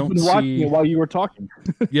 Sadly, I don't see. I've been watching it while you were talking.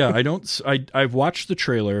 Yeah, I don't. I've watched the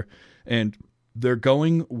trailer, and they're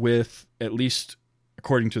going with, at least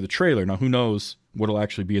according to the trailer. Now, who knows what'll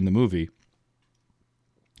actually be in the movie?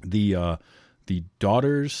 The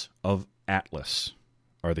Daughters of Atlas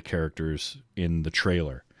are the characters in the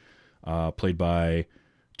trailer, played by,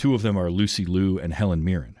 two of them are Lucy Liu and Helen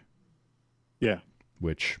Mirren. Yeah,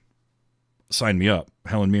 which sign me up.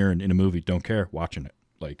 Helen Mirren in a movie, don't care, watching it.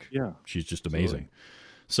 Like, yeah, she's just amazing.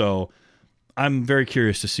 So I'm very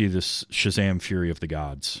curious to see this Shazam! Fury of the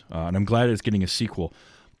Gods, and I'm glad it's getting a sequel.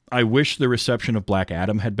 I wish the reception of Black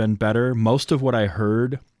Adam had been better. Most of what I've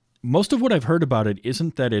heard about it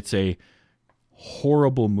isn't that it's a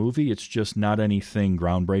horrible movie. It's just not anything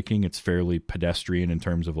groundbreaking. It's fairly pedestrian in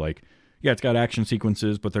terms of like, yeah, it's got action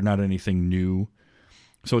sequences, but they're not anything new.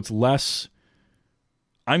 So it's less,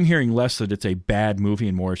 I'm hearing less that it's a bad movie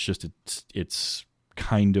and more it's just, it's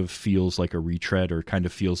kind of feels like a retread or kind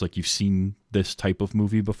of feels like you've seen this type of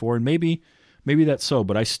movie before. And maybe that's so,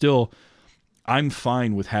 but I'm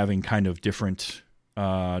fine with having kind of different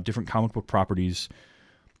comic book properties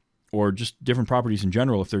or just different properties in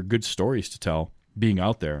general, if they're good stories to tell, being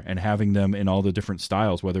out there and having them in all the different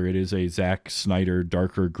styles, whether it is a Zack Snyder,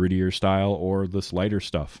 darker, grittier style or this lighter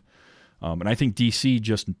stuff. And I think DC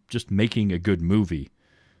just making a good movie,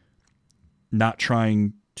 not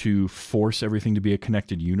trying to force everything to be a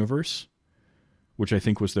connected universe, which I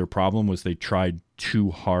think was their problem, was they tried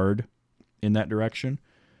too hard in that direction.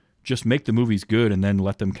 Just make the movies good and then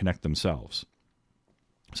let them connect themselves.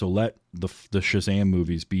 So let the Shazam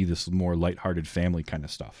movies be this more lighthearted family kind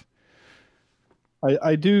of stuff.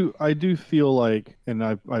 I do feel like, and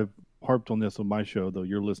I've harped on this on my show, though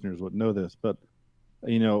your listeners would know this, but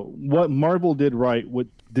you know what Marvel did right, what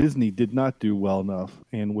Disney did not do well enough,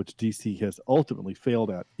 and which DC has ultimately failed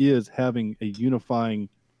at, is having a unifying.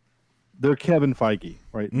 They're Kevin Feige,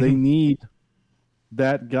 right? Mm-hmm. They need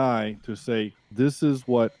that guy to say, this is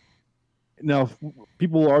what. Now,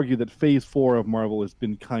 people will argue that Phase 4 of Marvel has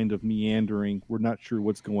been kind of meandering. We're not sure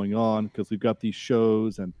what's going on because we've got these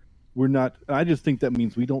shows, and we're not. I just think that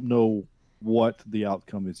means we don't know what the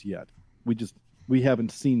outcome is yet. We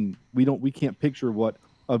haven't seen. We can't picture what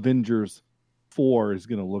Avengers 4 is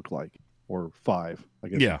going to look like, or 5. I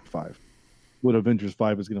guess. Yeah, 5. What Avengers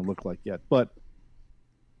 5 is going to look like yet, but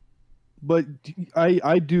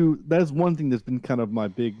I do. That's one thing that's been kind of my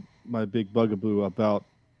big bugaboo about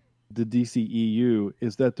the DCEU,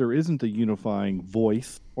 is that there isn't a unifying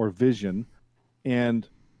voice or vision. And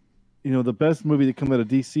you know, the best movie that came out of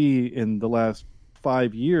DC in the last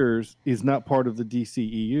 5 years is not part of the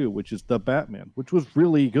DCEU, which is The Batman, which was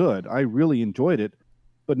really good. I really enjoyed it.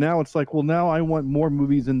 But now it's like, well, now I want more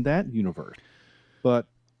movies in that universe. But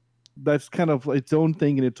that's kind of its own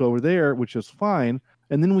thing, and it's over there, which is fine.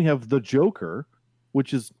 And then we have The Joker,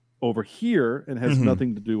 which is over here and has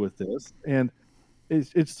nothing to do with this. And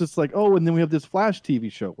it's just like, oh, and then we have this Flash TV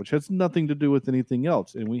show, which has nothing to do with anything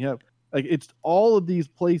else. And we have, like, it's all of these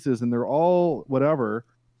places, and they're all whatever.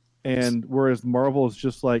 And whereas Marvel is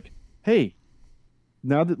just like, hey,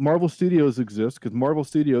 now that Marvel Studios exists, because Marvel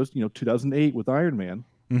Studios, 2008 with Iron Man,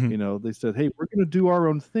 they said, hey, we're going to do our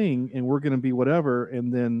own thing, and we're going to be whatever.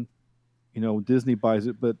 And then, Disney buys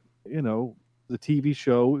it. But, the TV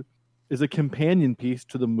show is a companion piece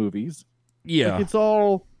to the movies. Yeah. Like, it's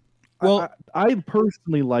all... Well, I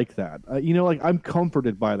personally like that. I'm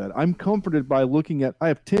comforted by that. I'm comforted by looking at, I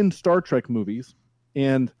have 10 Star Trek movies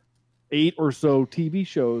and 8 or so TV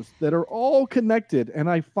shows that are all connected, and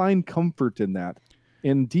I find comfort in that.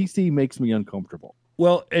 And DC makes me uncomfortable.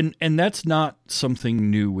 Well, and that's not something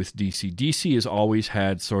new with DC. DC has always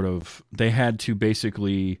had they had to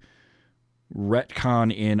basically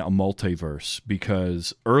retcon in a multiverse,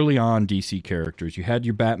 because early on DC characters, you had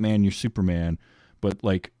your Batman, your Superman, but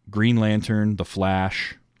like Green Lantern, The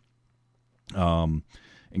Flash, and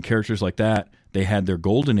characters like that, they had their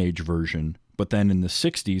Golden Age version, but then in the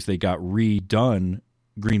 60s, they got redone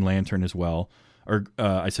Green Lantern as well. Or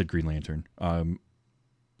I said Green Lantern.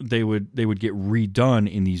 They would get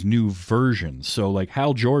redone in these new versions. So like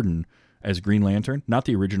Hal Jordan as Green Lantern, not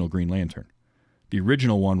the original Green Lantern. The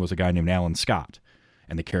original one was a guy named Alan Scott,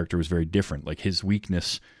 and the character was very different. Like his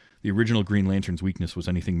weakness, the original Green Lantern's weakness was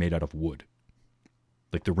anything made out of wood.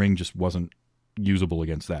 Like the ring just wasn't usable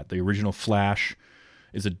against that. The original Flash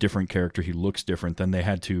is a different character. He looks different. Then they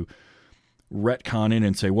had to retcon in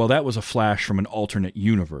and say, well, that was a Flash from an alternate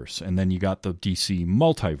universe. And then you got the DC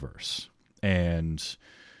multiverse. And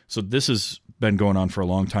so this has been going on for a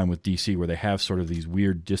long time with DC, where they have sort of these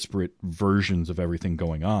weird disparate versions of everything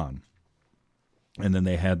going on. And then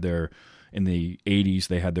they had in the 80s,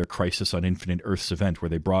 they had their Crisis on Infinite Earths event, where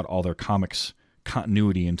they brought all their comics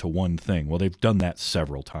continuity into one thing. Well, they've done that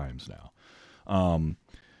several times now.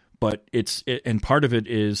 But and part of it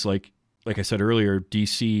is like I said earlier,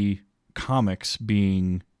 DC Comics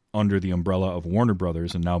being under the umbrella of Warner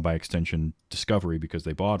Brothers, and now by extension Discovery, because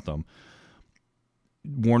they bought them.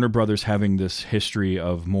 Warner Brothers having this history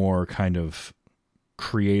of more kind of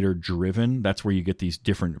creator driven. That's where you get these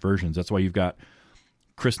different versions. That's why you've got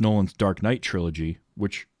Chris Nolan's Dark Knight trilogy,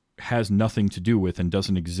 which has nothing to do with and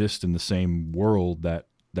doesn't exist in the same world that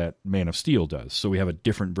Man of Steel does. So we have a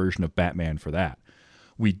different version of Batman for that.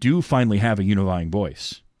 We do finally have a unifying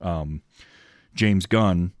voice James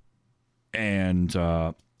Gunn and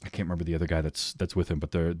I can't remember the other guy that's with him,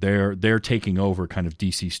 but they're taking over kind of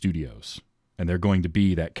DC Studios, and they're going to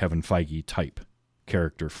be that Kevin Feige type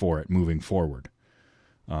character for it moving forward,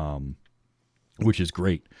 which is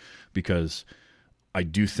great because I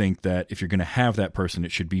do think that if you're going to have that person,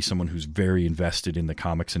 it should be someone who's very invested in the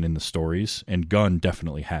comics and in the stories, and Gunn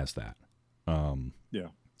definitely has that. Yeah.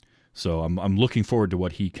 So I'm looking forward to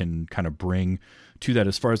what he can kind of bring to that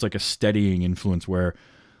as far as like a steadying influence where,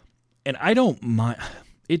 and I don't mind,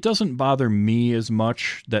 it doesn't bother me as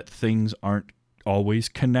much that things aren't always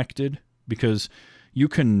connected because you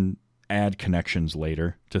can add connections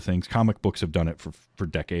later to things. Comic books have done it for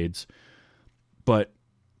decades. But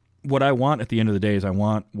what I want at the end of the day is I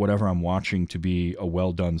want whatever I'm watching to be a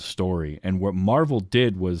well-done story. And what Marvel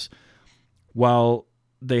did was, while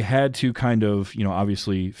they had to kind of,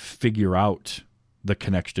 obviously figure out the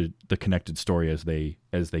connected story as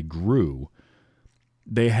they grew,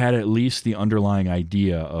 they had at least the underlying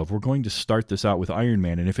idea of, we're going to start this out with Iron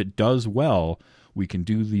Man, and if it does well, we can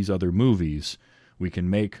do these other movies. We can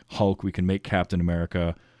make Hulk, we can make Captain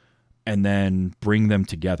America, and then bring them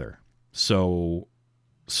together. So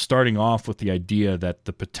starting off with the idea that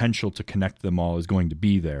the potential to connect them all is going to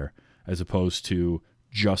be there, as opposed to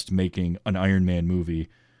just making an Iron Man movie,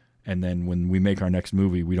 and then when we make our next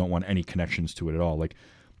movie, we don't want any connections to it at all. Like,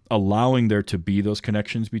 allowing there to be those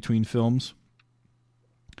connections between films,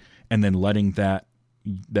 and then letting that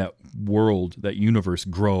world, that universe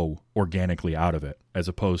grow organically out of it, as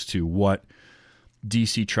opposed to what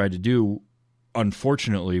DC tried to do,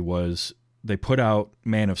 unfortunately, was they put out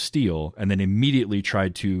Man of Steel and then immediately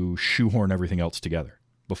tried to shoehorn everything else together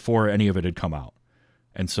before any of it had come out.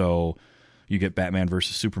 And so you get Batman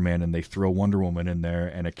versus Superman, and they throw Wonder Woman in there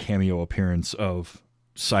and a cameo appearance of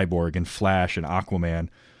Cyborg and Flash and Aquaman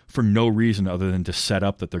for no reason other than to set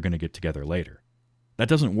up that they're going to get together later. That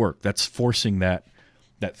doesn't work. That's forcing that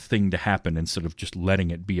thing to happen instead of just letting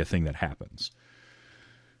it be a thing that happens.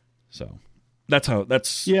 So that's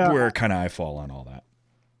where kind of I fall on all that.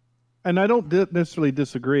 And I don't necessarily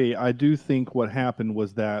disagree. I do think what happened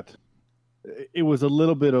was that it was a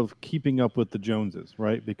little bit of keeping up with the Joneses,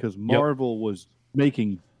 right? Because Marvel was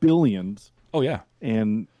making billions. Oh yeah.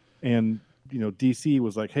 And DC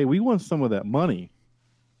was like, hey, we want some of that money.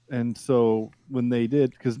 And so when they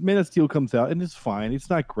did, because Man of Steel comes out and it's fine. It's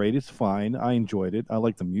not great. It's fine. I enjoyed it. I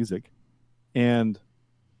like the music. But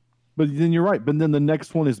then you're right. But then the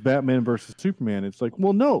next one is Batman versus Superman. It's like,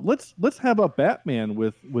 well, no, let's have a Batman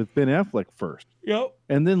with Ben Affleck first. Yep.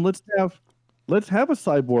 And then let's have a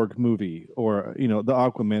Cyborg movie, or the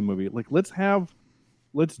Aquaman movie. Like let's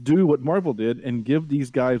do what Marvel did and give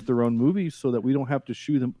these guys their own movies so that we don't have to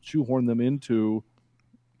shoehorn them into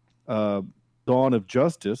Dawn of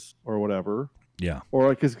Justice or whatever. Yeah.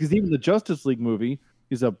 Or because even the Justice League movie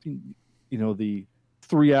is the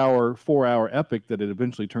 3-hour, 4-hour epic that it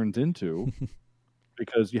eventually turns into,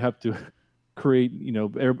 because you have to create,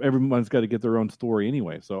 everyone's got to get their own story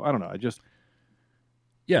anyway. So I don't know.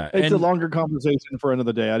 It's a longer conversation for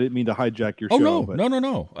another day. I didn't mean to hijack your show.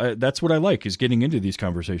 No. That's what I like, is getting into these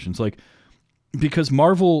conversations. Like, because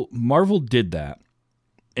Marvel did that,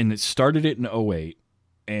 and it started it in 2008,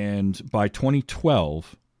 and by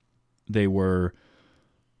 2012, they were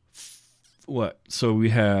what? So we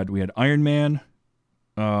had Iron Man,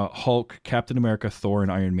 Hulk, Captain America, Thor,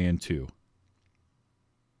 and Iron Man 2.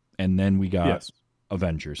 And then we got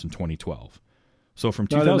Avengers in 2012. So from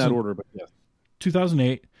not in that order, but yes.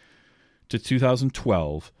 2008 to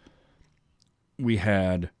 2012, we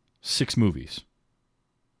had 6 movies.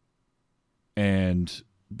 And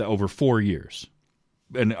over 4 years.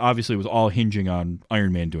 And obviously it was all hinging on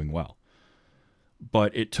Iron Man doing well.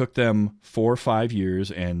 But it took them 4 or 5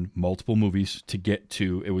 years and multiple movies to get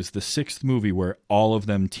to, it was the 6th movie where all of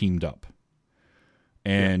them teamed up.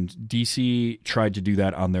 And DC tried to do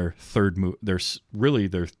that on their third movie,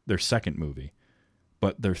 their second movie.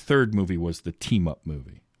 But their third movie was the team-up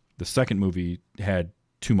movie. The second movie had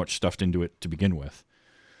too much stuffed into it to begin with.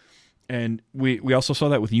 And we also saw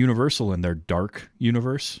that with Universal and their Dark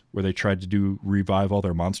universe, where they tried to revive all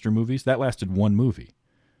their monster movies. That lasted 1 movie.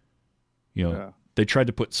 They tried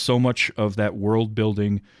to put so much of that world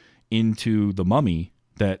building into The Mummy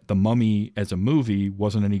that The Mummy as a movie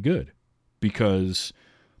wasn't any good, because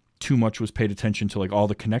too much was paid attention to like all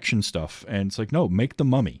the connection stuff. And it's like, no, make The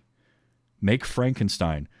Mummy. Make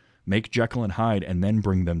Frankenstein, make Jekyll and Hyde, and then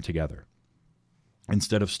bring them together.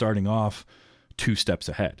 Instead of starting off 2 steps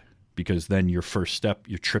ahead, because then your first step,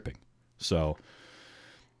 you're tripping. So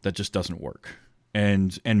that just doesn't work.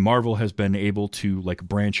 And Marvel has been able to like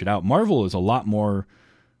branch it out. Marvel is a lot more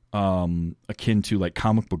akin to like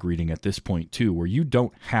comic book reading at this point too, where you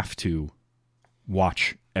don't have to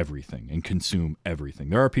watch everything and consume everything.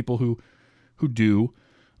 There are people who do.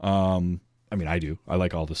 I mean, I do. I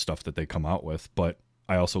like all the stuff that they come out with, but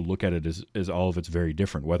I also look at it as all of it's very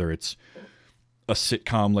different, whether it's a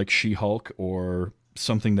sitcom like She-Hulk or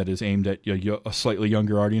something that is aimed at a slightly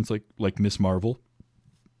younger audience like Miss Marvel,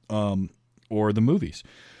 or the movies.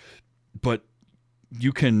 But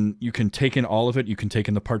you can take in all of it. You can take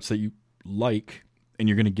in the parts that you like, and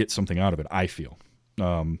you're going to get something out of it, I feel.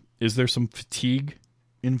 Is there some fatigue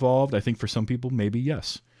involved? I think for some people, maybe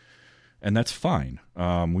yes. And that's fine.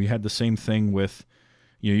 We had the same thing with,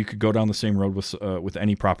 you could go down the same road with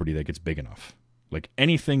any property that gets big enough. Like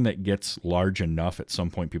anything that gets large enough, at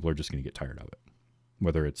some point, people are just going to get tired of it.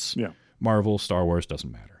 Whether it's Marvel, Star Wars,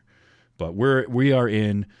 doesn't matter. But we are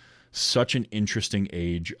in such an interesting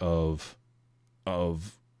age of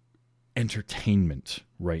entertainment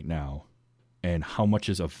right now, and how much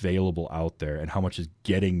is available out there and how much is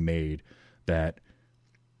getting made that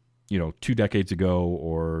 2 decades ago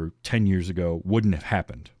or 10 years ago wouldn't have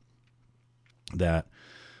happened. That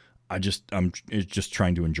I'm just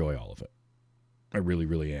trying to enjoy all of it. I really,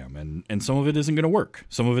 really am. And some of it isn't going to work.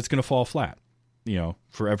 Some of it's going to fall flat.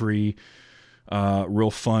 For every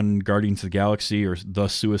real fun Guardians of the Galaxy or the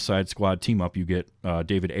Suicide Squad team up, you get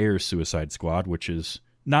David Ayer's Suicide Squad, which is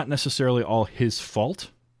not necessarily all his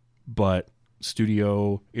fault, but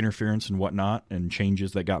studio interference and whatnot and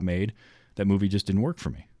changes that got made. That movie just didn't work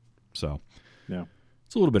for me. So yeah,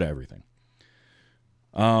 it's a little bit of everything.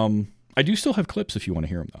 I do still have clips if you want to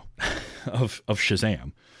hear them though, of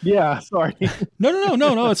Shazam. Yeah, sorry.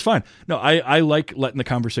 No, it's fine. No, I like letting the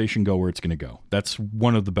conversation go where it's going to go. That's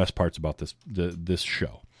one of the best parts about this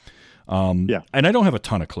show. And I don't have a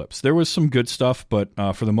ton of clips. There was some good stuff, but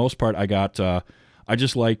for the most part, I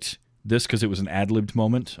just liked this because it was an ad-libbed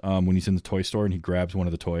moment when he's in the toy store and he grabs one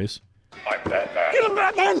of the toys. I'm Batman. Get him,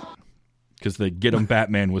 Batman! Because the Get 'em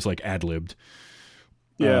Batman was like ad-libbed.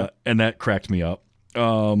 Yeah. And that cracked me up.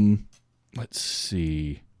 Let's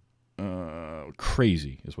see.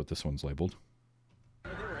 Crazy is what this one's labeled.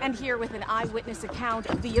 And here with an eyewitness account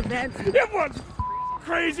of the event. It was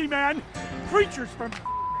crazy, man. Creatures from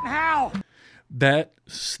hell. That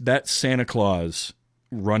Santa Claus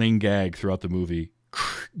running gag throughout the movie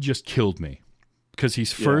just killed me. Because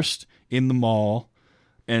he's first in the mall,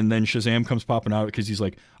 and then Shazam comes popping out because he's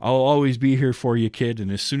like, I'll always be here for you, kid. And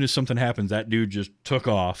as soon as something happens, that dude just took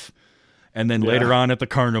off. And then later on at the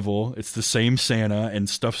carnival, it's the same Santa, and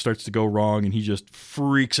stuff starts to go wrong, and he just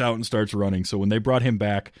freaks out and starts running. So when they brought him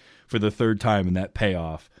back for the third time and that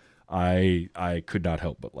payoff, I could not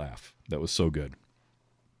help but laugh. That was so good.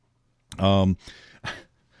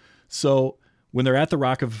 So when they're at the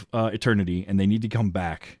Rock of Eternity and they need to come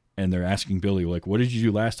back, and they're asking Billy, like, what did you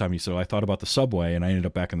do last time? He said, I thought about the subway, and I ended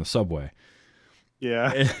up back in the subway.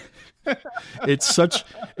 Yeah. It's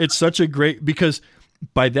such a great, because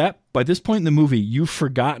by this point in the movie, you've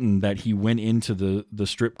forgotten that he went into the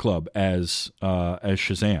strip club as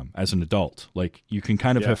Shazam, as an adult. Like, you can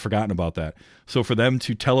kind of have forgotten about that. So for them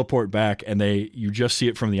to teleport back and you just see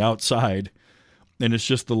it from the outside, and it's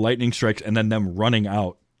just the lightning strikes and then them running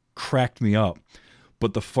out, cracked me up.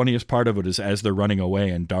 But the funniest part of it is as they're running away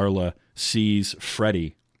and Darla sees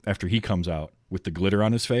Freddy after he comes out with the glitter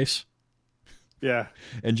on his face. Yeah.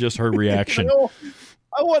 And just her reaction.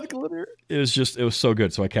 I want glitter. It was so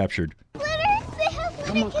good. So I captured. Glitter?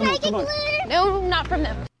 Can I get glitter? No, not from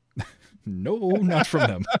them. No, not from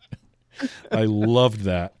them. I loved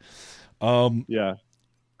that. Yeah.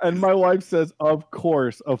 And my wife says, of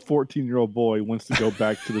course, a 14-year-old boy wants to go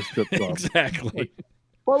back to the strip club. Exactly. Like,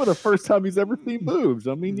 probably the first time he's ever seen boobs.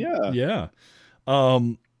 I mean, yeah. Yeah.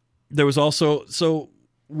 There was also, so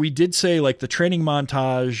we did say like the training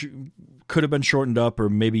montage could have been shortened up, or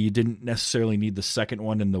maybe you didn't necessarily need the second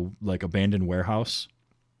one in the like abandoned warehouse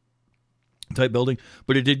type building,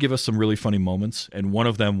 but it did give us some really funny moments. And one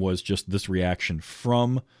of them was just this reaction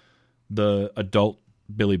from the adult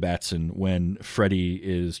Billy Batson when Freddy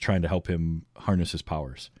is trying to help him harness his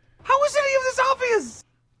powers. How is any of this obvious?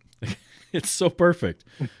 It's so perfect.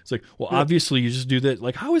 It's like, well, obviously you just do that.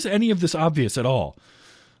 Like, how is any of this obvious at all?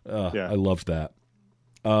 I loved that.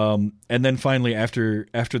 And then finally, after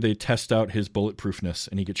they test out his bulletproofness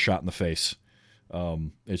and he gets shot in the face,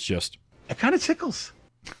 it's just, it kind of tickles.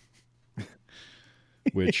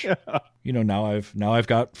 Which now I've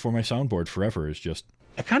got for my soundboard forever is just,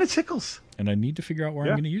 it kind of tickles. And I need to figure out where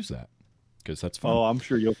I'm going to use that because that's fun. Oh, I'm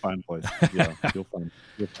sure you'll find ways. Yeah, you'll find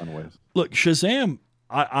ways. Look, Shazam.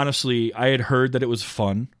 Honestly, I had heard that it was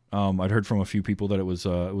fun. I'd heard from a few people that it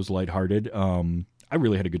was lighthearted. I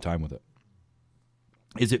really had a good time with it.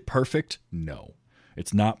 Is it perfect? No,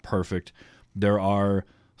 it's not perfect. There are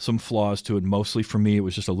some flaws to it. Mostly for me, it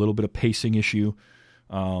was just a little bit of pacing issue,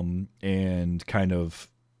 and kind of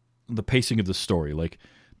the pacing of the story. Like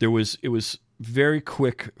it was very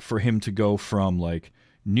quick for him to go from like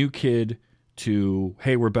new kid to,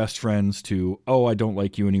 hey, we're best friends, to, oh, I don't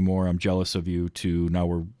like you anymore, I'm jealous of you, to now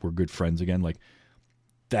we're good friends again. Like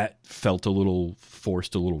that felt a little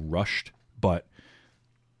forced, a little rushed. But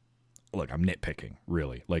look, I'm nitpicking,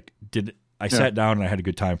 really. Like I sat down and I had a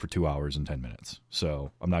good time for 2 hours and 10 minutes,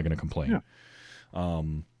 so I'm not going to complain. Yeah.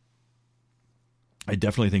 I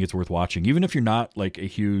definitely think it's worth watching, even if you're not like a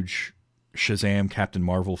huge Shazam, Captain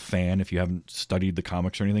Marvel fan. If you haven't studied the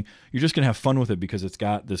comics or anything, you're just going to have fun with it because it's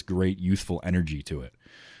got this great youthful energy to it,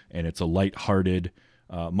 and it's a lighthearted,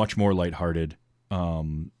 much more lighthearted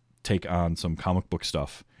take on some comic book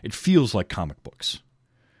stuff. It feels like comic books.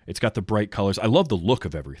 It's got the bright colors. I love the look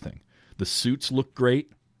of everything. The suits look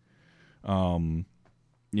great. The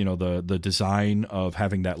design of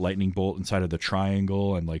having that lightning bolt inside of the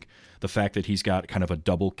triangle, and like the fact that he's got kind of a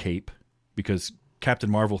double cape, because Captain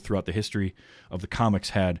Marvel throughout the history of the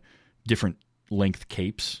comics had different length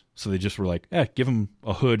capes. So they just were like, give him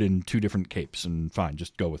a hood and 2 different capes and fine,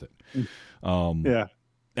 just go with it. Yeah.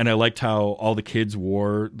 And I liked how all the kids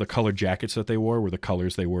wore the colored jackets that they wore were the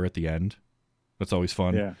colors they were at the end. That's always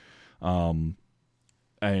fun. Yeah.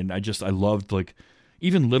 And I loved like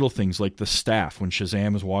even little things like the staff. When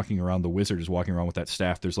Shazam is walking around, the wizard is walking around with that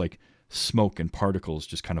staff, there's like smoke and particles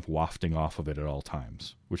just kind of wafting off of it at all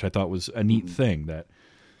times, which I thought was a neat thing. That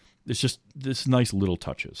it's just this nice little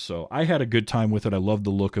touches. So I had a good time with it. I loved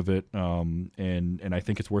the look of it. And I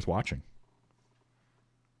think it's worth watching.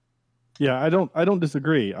 Yeah, I don't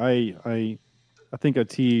disagree. I think I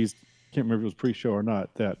teased, can't remember if it was pre-show or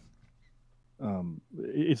not, that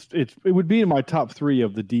it would be in my top 3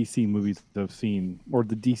 of the DC movies I've seen, or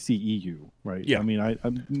the DCEU, right? Yeah. I mean,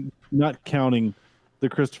 I'm not counting the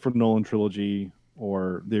Christopher Nolan trilogy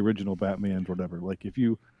or the original Batman or whatever. Like if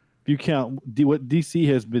you count what DC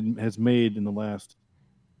has made in the last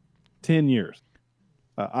 10 years,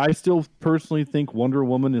 I still personally think Wonder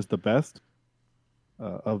Woman is the best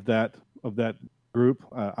of that group.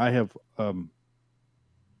 I have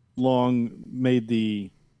long made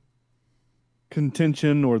the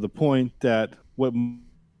contention or the point that what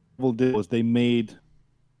Marvel did was they made.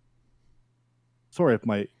 Sorry if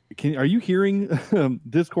are you hearing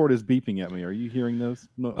Discord is beeping at me? Are you hearing those?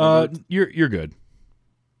 No, you're good.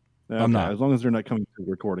 Okay, I'm not. As long as they're not coming through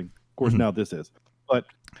recording. Of course, now this is. But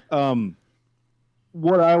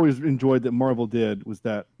what I always enjoyed that Marvel did was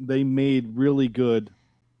that they made really good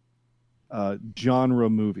genre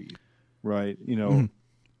movies, right?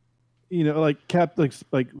 Like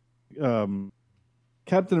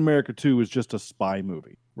Captain America 2 was just a spy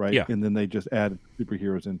movie, right? Yeah. And then they just added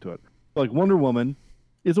superheroes into it. Like Wonder Woman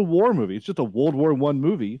is a war movie. It's just a World War I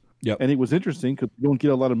movie. Yep. And it was interesting because you don't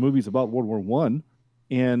get a lot of movies about World War I.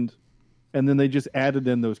 And then they just added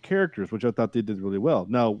in those characters, which I thought they did really well.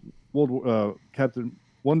 Now,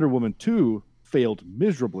 Wonder Woman 2 failed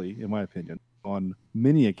miserably, in my opinion, on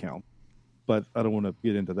many accounts. But I don't want to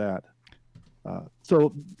get into that.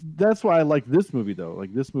 So that's why I like this movie, though.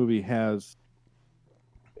 Like this movie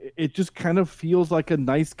it just kind of feels like a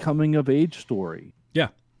nice coming of age story. Yeah.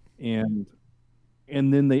 And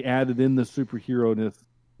then they added in the superhero-ness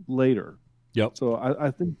later. Yep. So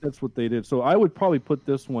I think that's what they did. So I would probably put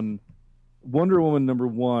this one, Wonder Woman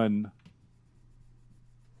 #1.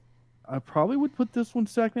 I probably would put this one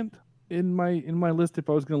second in my list if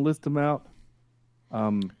I was going to list them out.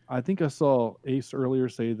 I think I saw Ace earlier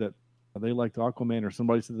say that they liked Aquaman, or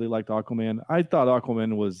somebody said they liked Aquaman. I thought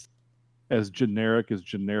Aquaman was as generic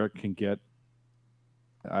can get.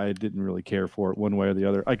 I didn't really care for it one way or the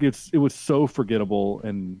other. Like it was so forgettable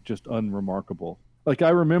and just unremarkable. Like I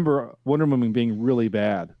remember Wonder Woman being really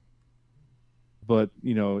bad, but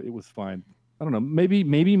it was fine. I don't know. Maybe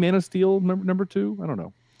Man of Steel number 2. I don't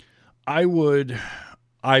know.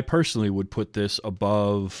 I personally would put this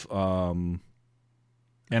above. And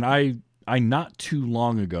I not too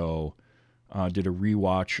long ago did a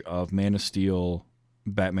rewatch of Man of Steel,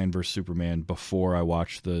 Batman vs Superman before I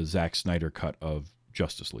watched the Zack Snyder cut of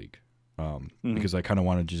Justice League, because I kind of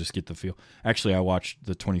wanted to just get the feel. Actually, I watched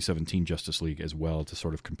the 2017 Justice League as well to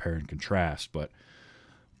sort of compare and contrast. But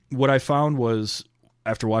what I found was,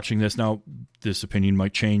 after watching this, now this opinion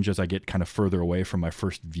might change as I get kind of further away from my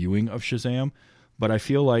first viewing of Shazam, but I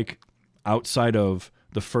feel like outside of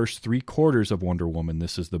the first 3/4 of Wonder Woman,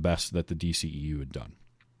 this is the best that the DCEU had done.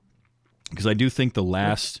 Because I do think the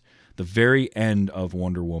very end of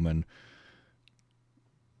Wonder Woman,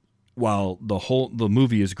 while the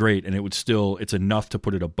movie is great, and it's enough to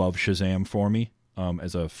put it above Shazam for me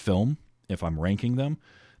as a film if I'm ranking them.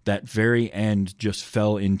 That very end just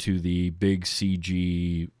fell into the big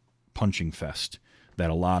CG punching fest that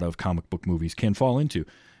a lot of comic book movies can fall into,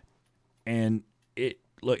 and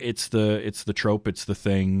it's the trope, it's the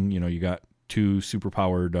thing. You got two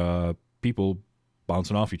superpowered people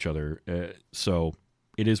bouncing off each other, so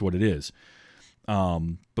it is what it is.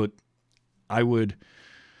 But I would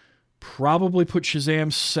probably put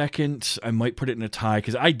Shazam second. I might put it in a tie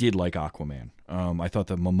because I did like Aquaman. I thought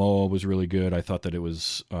that Momoa was really good. I thought that it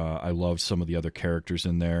was. I loved some of the other characters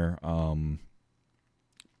in there.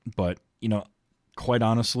 But quite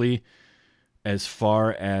honestly, as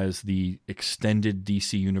far as the extended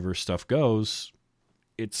DC Universe stuff goes,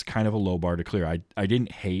 it's kind of a low bar to clear. I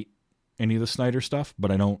didn't hate any of the Snyder stuff,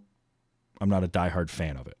 but I'm not a diehard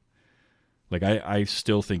fan of it. Like I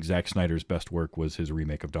still think Zack Snyder's best work was his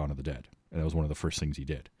remake of Dawn of the Dead, and that was one of the first things he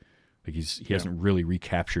did. Like he hasn't really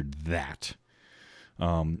recaptured that.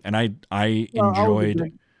 And I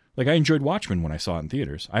enjoyed Watchmen when I saw it in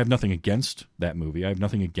theaters. I have nothing against that movie. I have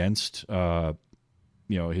nothing against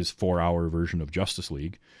his 4-hour version of Justice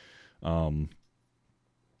League. I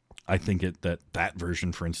think that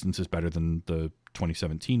version, for instance, is better than the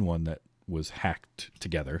 2017 one that was hacked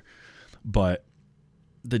together. But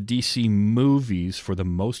the DC movies, for the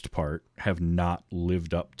most part, have not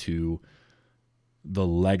lived up to the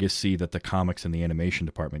legacy that the comics and the animation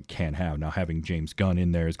department can have. Now, having James Gunn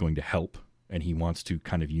in there is going to help, and he wants to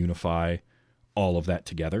kind of unify all of that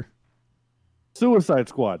together. Suicide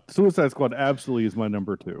Squad absolutely is my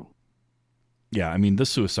number 2. Yeah, I mean, the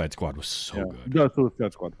Suicide Squad was so good. The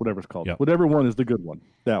Suicide Squad, whatever it's called. Yep. Whatever one is the good one.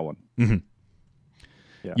 That one. Mm-hmm.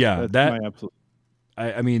 Yeah, that's my absolute.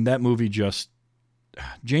 I mean, that movie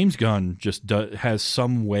James Gunn just has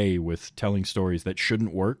some way with telling stories that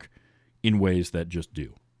shouldn't work in ways that just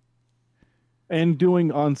do. And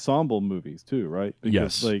doing ensemble movies too, right?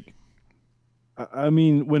 Because, yes. I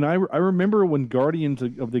mean, when I remember when Guardians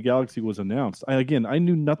of the Galaxy was announced, I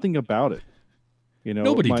knew nothing about it.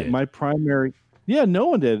 Nobody did. My primary, no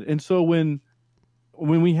one did. And so when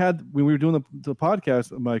we were doing the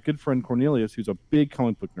podcast, my good friend Cornelius, who's a big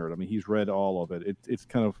comic book nerd, I mean, he's read all of it. It's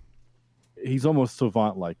kind of, he's almost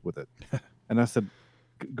savant-like with it. And I said,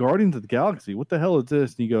 Guardians of the Galaxy, what the hell is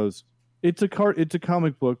this? And he goes, it's a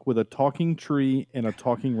comic book with a talking tree and a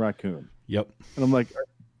talking raccoon. Yep. And I'm like,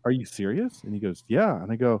 are you serious? And he goes, yeah.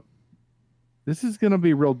 And I go, this is going to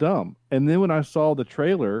be real dumb. And then when I saw the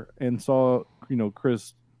trailer and saw,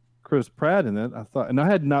 Chris Pratt in it, I thought, and I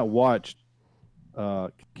had not watched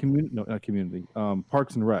Community,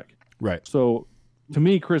 Parks and Rec. Right. So to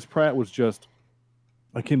me, Chris Pratt was just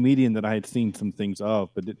a comedian that I had seen some things of,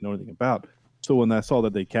 but didn't know anything about. So when I saw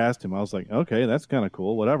that they cast him, I was like, okay, that's kind of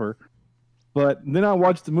cool, whatever. But then I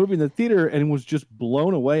watched the movie in the theater and was just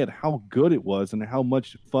blown away at how good it was and how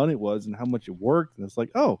much fun it was and how much it worked. And it's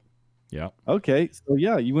like, oh, yeah, okay. So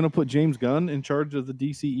yeah, you want to put James Gunn in charge of the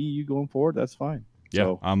DCEU going forward? That's fine. Yeah,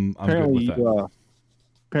 so I'm good with that.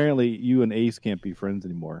 Apparently, you and Ace can't be friends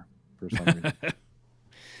anymore for some reason.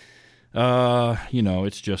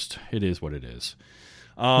 It is what it is.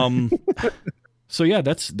 So yeah,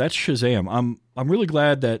 that's Shazam. I'm really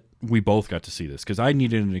glad that we both got to see this because I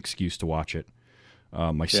needed an excuse to watch it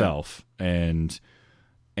myself. Yeah.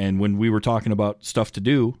 And when we were talking about stuff to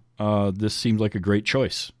do, this seemed like a great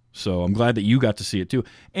choice. So I'm glad that you got to see it too.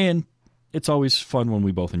 And it's always fun when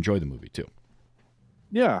we both enjoy the movie too.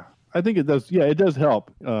 Yeah, I think it does. Yeah, it does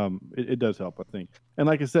help. It does help, I think. And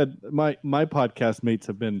like I said, my podcast mates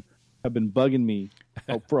have been bugging me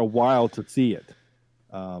for a while to see it.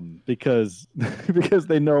 Because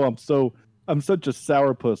they know I'm such a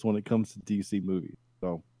sourpuss when it comes to DC movies.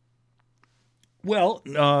 So, well,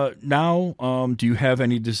 now, do you have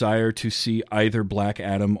any desire to see either Black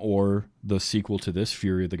Adam or the sequel to this,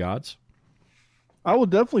 Fury of the Gods? I will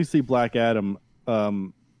definitely see Black Adam,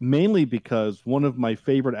 mainly because one of my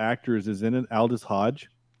favorite actors is in it, Aldous Hodge.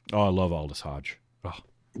 Oh, I love Aldous Hodge. Oh.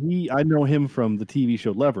 I know him from the TV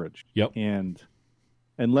show Leverage. Yep. And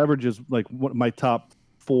Leverage is like one of my top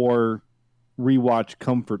 4 rewatch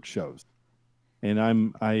comfort shows. And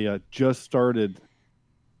I just started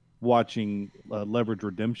watching Leverage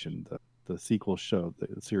Redemption, the sequel show,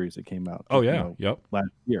 the series that came out. Oh yeah, yep. Last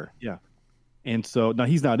year, yeah. And so now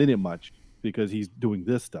he's not in it much because he's doing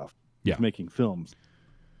this stuff. He's making films.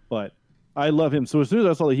 But I love him. So as soon as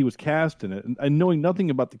I saw that he was cast in it, and knowing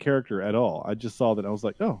nothing about the character at all, I just saw that I was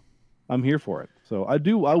like, oh, I'm here for it. So I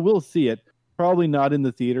will see it. Probably not in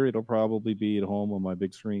the theater. It'll probably be at home on my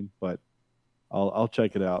big screen, but I'll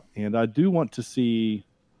check it out. And I do want to see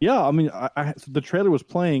Yeah, I mean, so the trailer was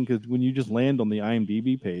playing because when you just land on the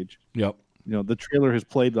IMDb page, Yep. the trailer has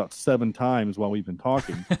played about 7 times while we've been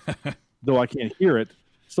talking, though I can't hear it.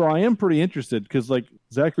 So I am pretty interested because, like,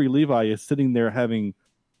 Zachary Levi is sitting there having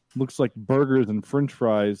looks like burgers and French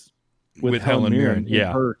fries with Helen Mirren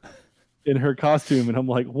in her costume, and I'm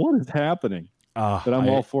like, what is happening? But I'm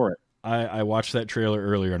all for it. I watched that trailer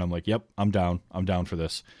earlier, and I'm like, yep, I'm down. I'm down for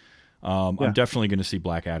this. I'm definitely going to see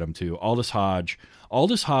Black Adam too. Aldous Hodge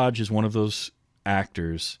is one of those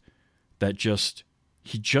actors that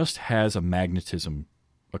he just has a magnetism,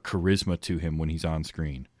 a charisma to him when he's on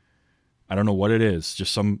screen. I don't know what it is.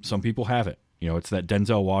 Just some people have it. It's that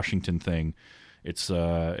Denzel Washington thing. It's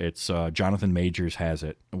Jonathan Majors has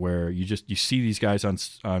it, where you see these guys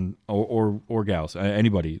on or gals,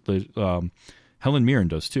 anybody. Helen Mirren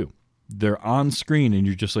does too. They're on screen, and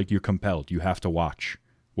you're just like, you're compelled. You have to watch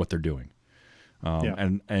what they're doing.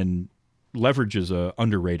 And Leverage is a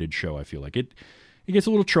underrated show. I feel like it gets a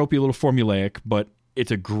little tropey, a little formulaic, but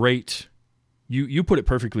it's a great. You put it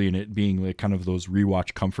perfectly in it being like kind of those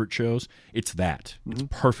rewatch comfort shows. It's that. Mm-hmm. It's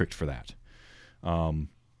perfect for that.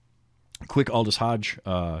 Quick Aldous Hodge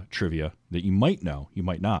trivia that you might know, you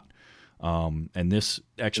might not. And this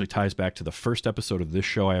actually ties back to the first episode of this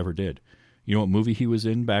show I ever did. You know what movie he was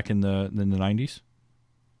in back in the 90s?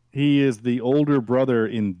 He is the older brother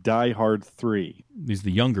in Die Hard 3. He's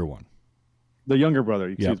the younger one. The younger brother,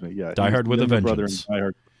 excuse me. Yeah, Die Hard with a Vengeance. Die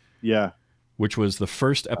Hard. Yeah. Which was the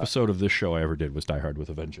first episode of this show I ever did, was Die Hard with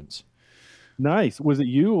a Vengeance. Nice. Was it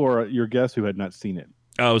you or your guest who had not seen it?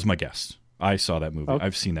 It was my guest. I saw that movie. Okay.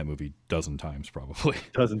 I've seen that movie dozen times, probably.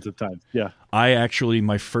 Dozens of times, yeah.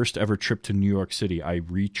 My first ever trip to New York City, I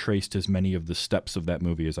retraced as many of the steps of that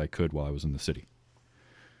movie as I could while I was in the city.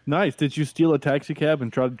 Nice. Did you steal a taxi cab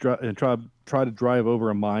and try to drive over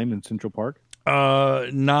a mime in Central Park?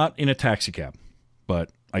 Not in a taxi cab, but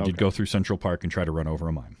I did go through Central Park and try to run over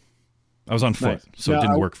a mime. I was on foot, so it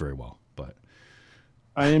didn't work very well. But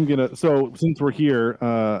I am gonna. So since we're here,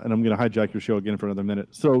 and I'm gonna hijack your show again for another minute.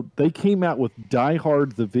 So they came out with Die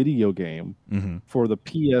Hard the video game for the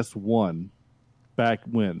PS1 back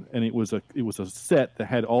when, and it was a set that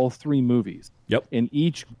had all 3 movies. Yep. And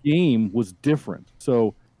each game was different.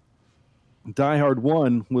 So Die Hard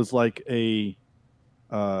 1 was like a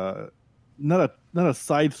not a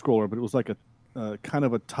side scroller, but it was like a kind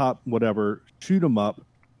of a top whatever shoot 'em up.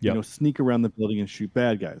 Yep. Sneak around the building and shoot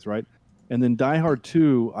bad guys, right? And then Die Hard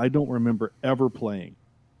 2, I don't remember ever playing.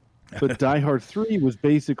 But Die Hard 3 was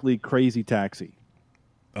basically Crazy Taxi.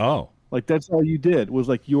 Oh. Like, that's all you did, was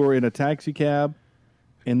like you were in a taxi cab,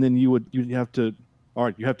 and then you have to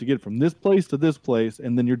get from this place to this place,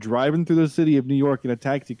 and then you're driving through the city of New York in a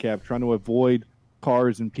taxi cab trying to avoid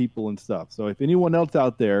cars and people and stuff. So if anyone else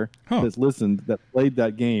out there that's listened that played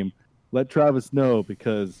that game, let Travis know,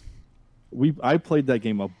 because I played that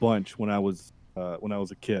game a bunch when I was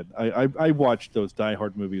a kid. I watched those Die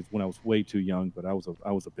Hard movies when I was way too young, but I was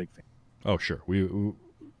a big fan. Oh, sure.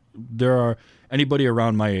 There are anybody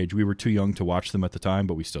around my age. We were too young to watch them at the time,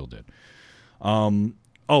 but we still did.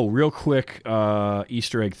 Real quick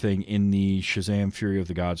Easter egg thing in the Shazam! Fury of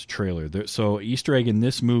the Gods trailer. So Easter egg in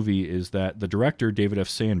this movie is that the director, David F.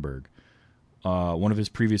 Sandberg, one of his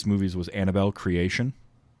previous movies was Annabelle Creation,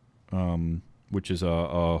 which is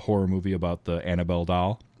a horror movie about the Annabelle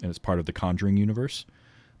doll, and it's part of the Conjuring universe.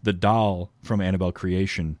 The doll from Annabelle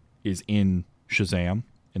Creation is in Shazam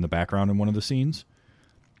in the background in one of the scenes.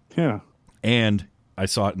 Yeah. And I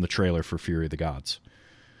saw it in the trailer for Fury of the Gods.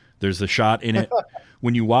 There's a shot in it.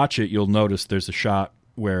 When you watch it, you'll notice there's a shot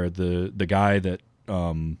where the guy that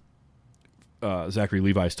Zachary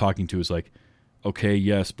Levi is talking to is like, okay,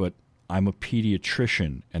 yes, but I'm a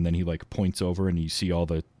pediatrician. And then he like points over and you see all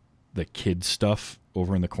the kid stuff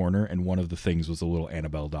over in the corner, and one of the things was a little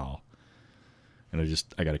Annabelle doll. And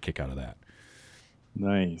I got a kick out of that.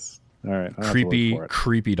 Nice. All right.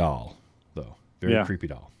 Creepy doll, though. Very creepy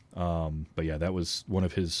doll. But yeah, that was one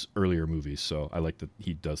of his earlier movies, so I like that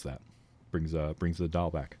he does that. Brings the doll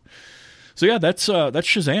back. So yeah, that's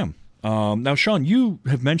Shazam. Now, Sean, you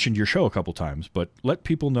have mentioned your show a couple times, but let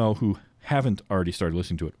people know who haven't already started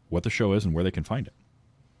listening to it what the show is and where they can find it.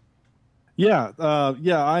 Yeah,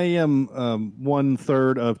 I am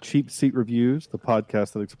 1/3 of Cheap Seat Reviews, the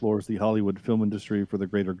podcast that explores the Hollywood film industry for the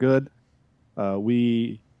greater good.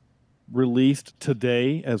 We released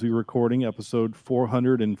today, as we're recording, episode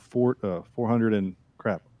 404. 400 and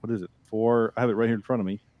crap. What is it? I have it right here in front of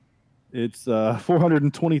me. It's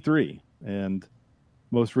 423, and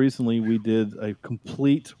most recently we did a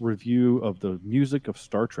complete review of the music of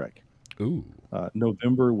Star Trek. Ooh.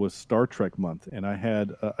 November was Star Trek month, and I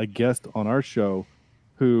had a guest on our show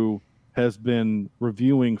who has been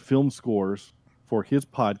reviewing film scores for his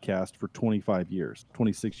podcast for 26 years. Wow.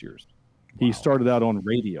 He started out on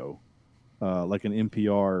radio, like an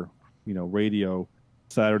NPR, radio,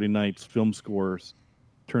 Saturday nights film scores,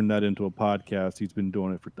 turned that into a podcast. He's been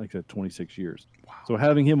doing it for, like I said, 26 years. Wow. So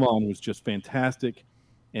having him on was just fantastic.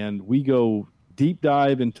 And we go deep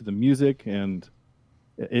dive into the music. And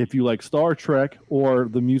if you like Star Trek or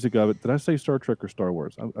the music of it, did I say Star Trek or Star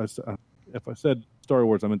Wars? If I said Star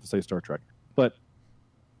Wars, I meant to say Star Trek. But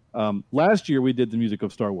last year we did the music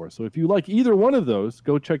of Star Wars. So if you like either one of those,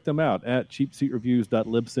 go check them out at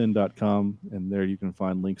cheapseatreviews.libsyn.com, and there you can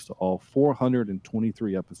find links to all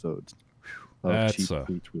 423 episodes. That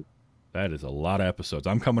is a lot of episodes.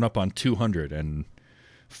 I'm coming up on 200, and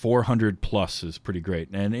 400 plus is pretty great.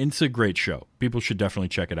 And it's a great show. People should definitely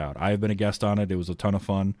check it out. I have been a guest on it. It was a ton of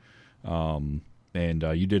fun. And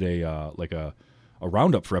you did a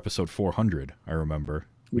roundup for episode 400. I remember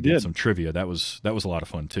we did some trivia. That was a lot of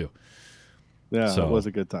fun too. Yeah, it was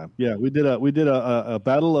a good time. Yeah, we did a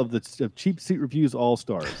battle of the Cheap Seat Reviews All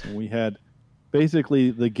Stars, and we had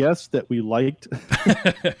basically the guests that we liked.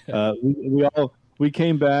 We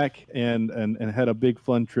came back and had a big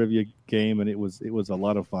fun trivia game, and it was a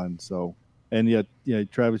lot of fun. So. And yet,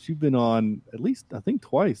 Travis, you've been on at least, I think,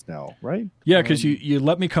 twice now, right? Yeah, because you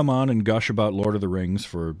let me come on and gush about Lord of the Rings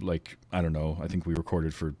for, like, I don't know, I think we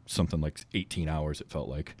recorded for something like 18 hours, it felt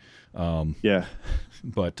like. Yeah.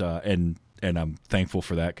 But, and I'm thankful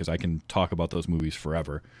for that because I can talk about those movies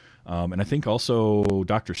forever. And I think also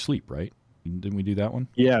Dr. Sleep, right? Didn't we do that one?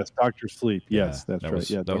 Yes, Dr. Sleep. Yes, that's right.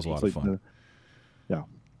 Yeah, that was a lot of fun. Yeah.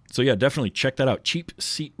 So, yeah, definitely check that out.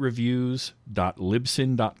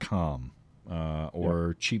 cheapseatreviews.libsyn.com.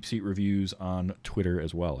 Or Cheap Seat Reviews on Twitter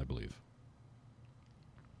as well, I believe.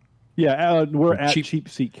 Yeah, we're at Cheap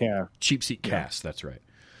Seat Cast. Cheap Seat Cast, that's right.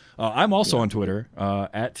 I'm also on Twitter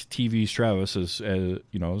at TV's Travis. As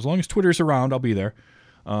long as Twitter's around, I'll be there.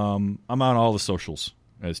 I'm on all the socials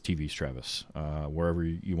as TV's Travis, wherever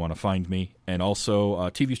you want to find me, and also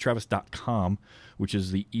tvstravis.com, which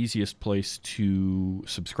is the easiest place to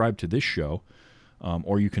subscribe to this show,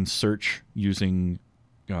 or you can search using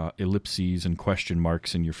ellipses and question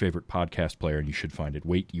marks in your favorite podcast player, and you should find it.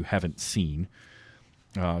 Wait, you haven't seen.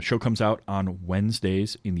 Show comes out on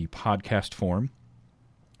Wednesdays in the podcast form.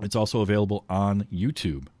 It's also available on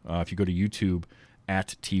YouTube. If you go to YouTube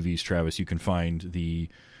at TV's Travis, you can find the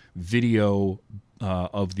video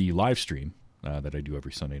of the live stream that I do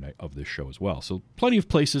every Sunday night of this show as well. So plenty of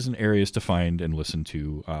places and areas to find and listen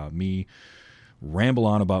to me ramble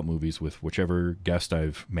on about movies with whichever guest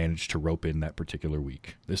I've managed to rope in that particular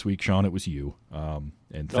week. This week, Sean, it was you. And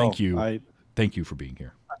thank you. Thank you for being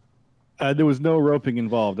here. There was no roping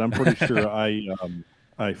involved. I'm pretty sure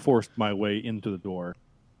I forced my way into the door.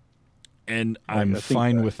 And I'm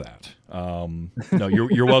fine with that. No,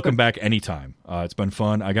 you're welcome back anytime. It's been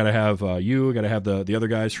fun. I got to have you. I got to have the other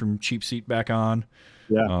guys from Cheap Seat back on.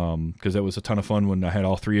 Yeah. Because that was a ton of fun when I had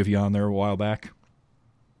all three of you on there a while back.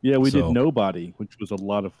 Yeah, we did Nobody, which was a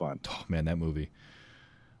lot of fun. Oh man, that movie!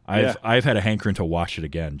 I've had a hankering to watch it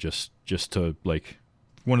again, just to like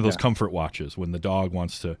one of those comfort watches when the dog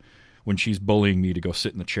wants to, when she's bullying me to go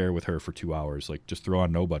sit in the chair with her for 2 hours, like just throw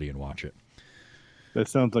on Nobody and watch it. That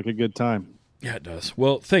sounds like a good time. Yeah, it does.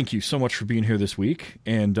 Well, thank you so much for being here this week,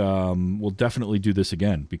 and we'll definitely do this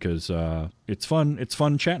again because it's fun. It's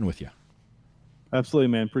fun chatting with you. Absolutely,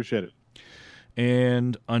 man. Appreciate it.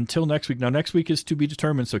 And until next week. Now, next week is to be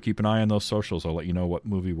determined, so keep an eye on those socials. I'll let you know what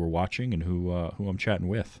movie we're watching and who I'm chatting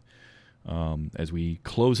with as we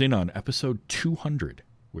close in on episode 200,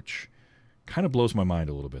 which kind of blows my mind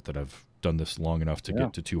a little bit that I've done this long enough to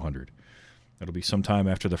get to 200. It'll be sometime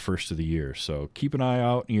after the first of the year, so keep an eye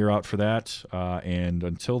out and ear out for that. And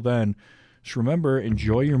until then, just remember,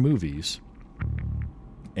 enjoy your movies.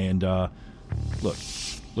 And look,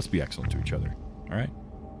 let's be excellent to each other, all right?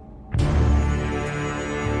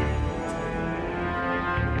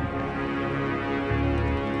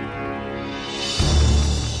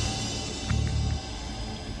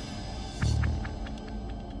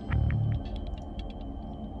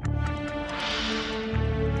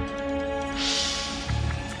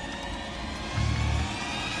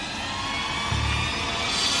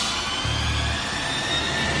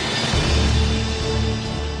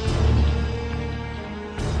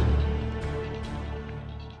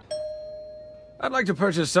 I'd like to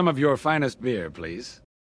purchase some of your finest beer, please.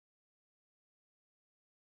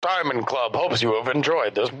 Diamond Club hopes you have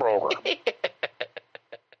enjoyed this program.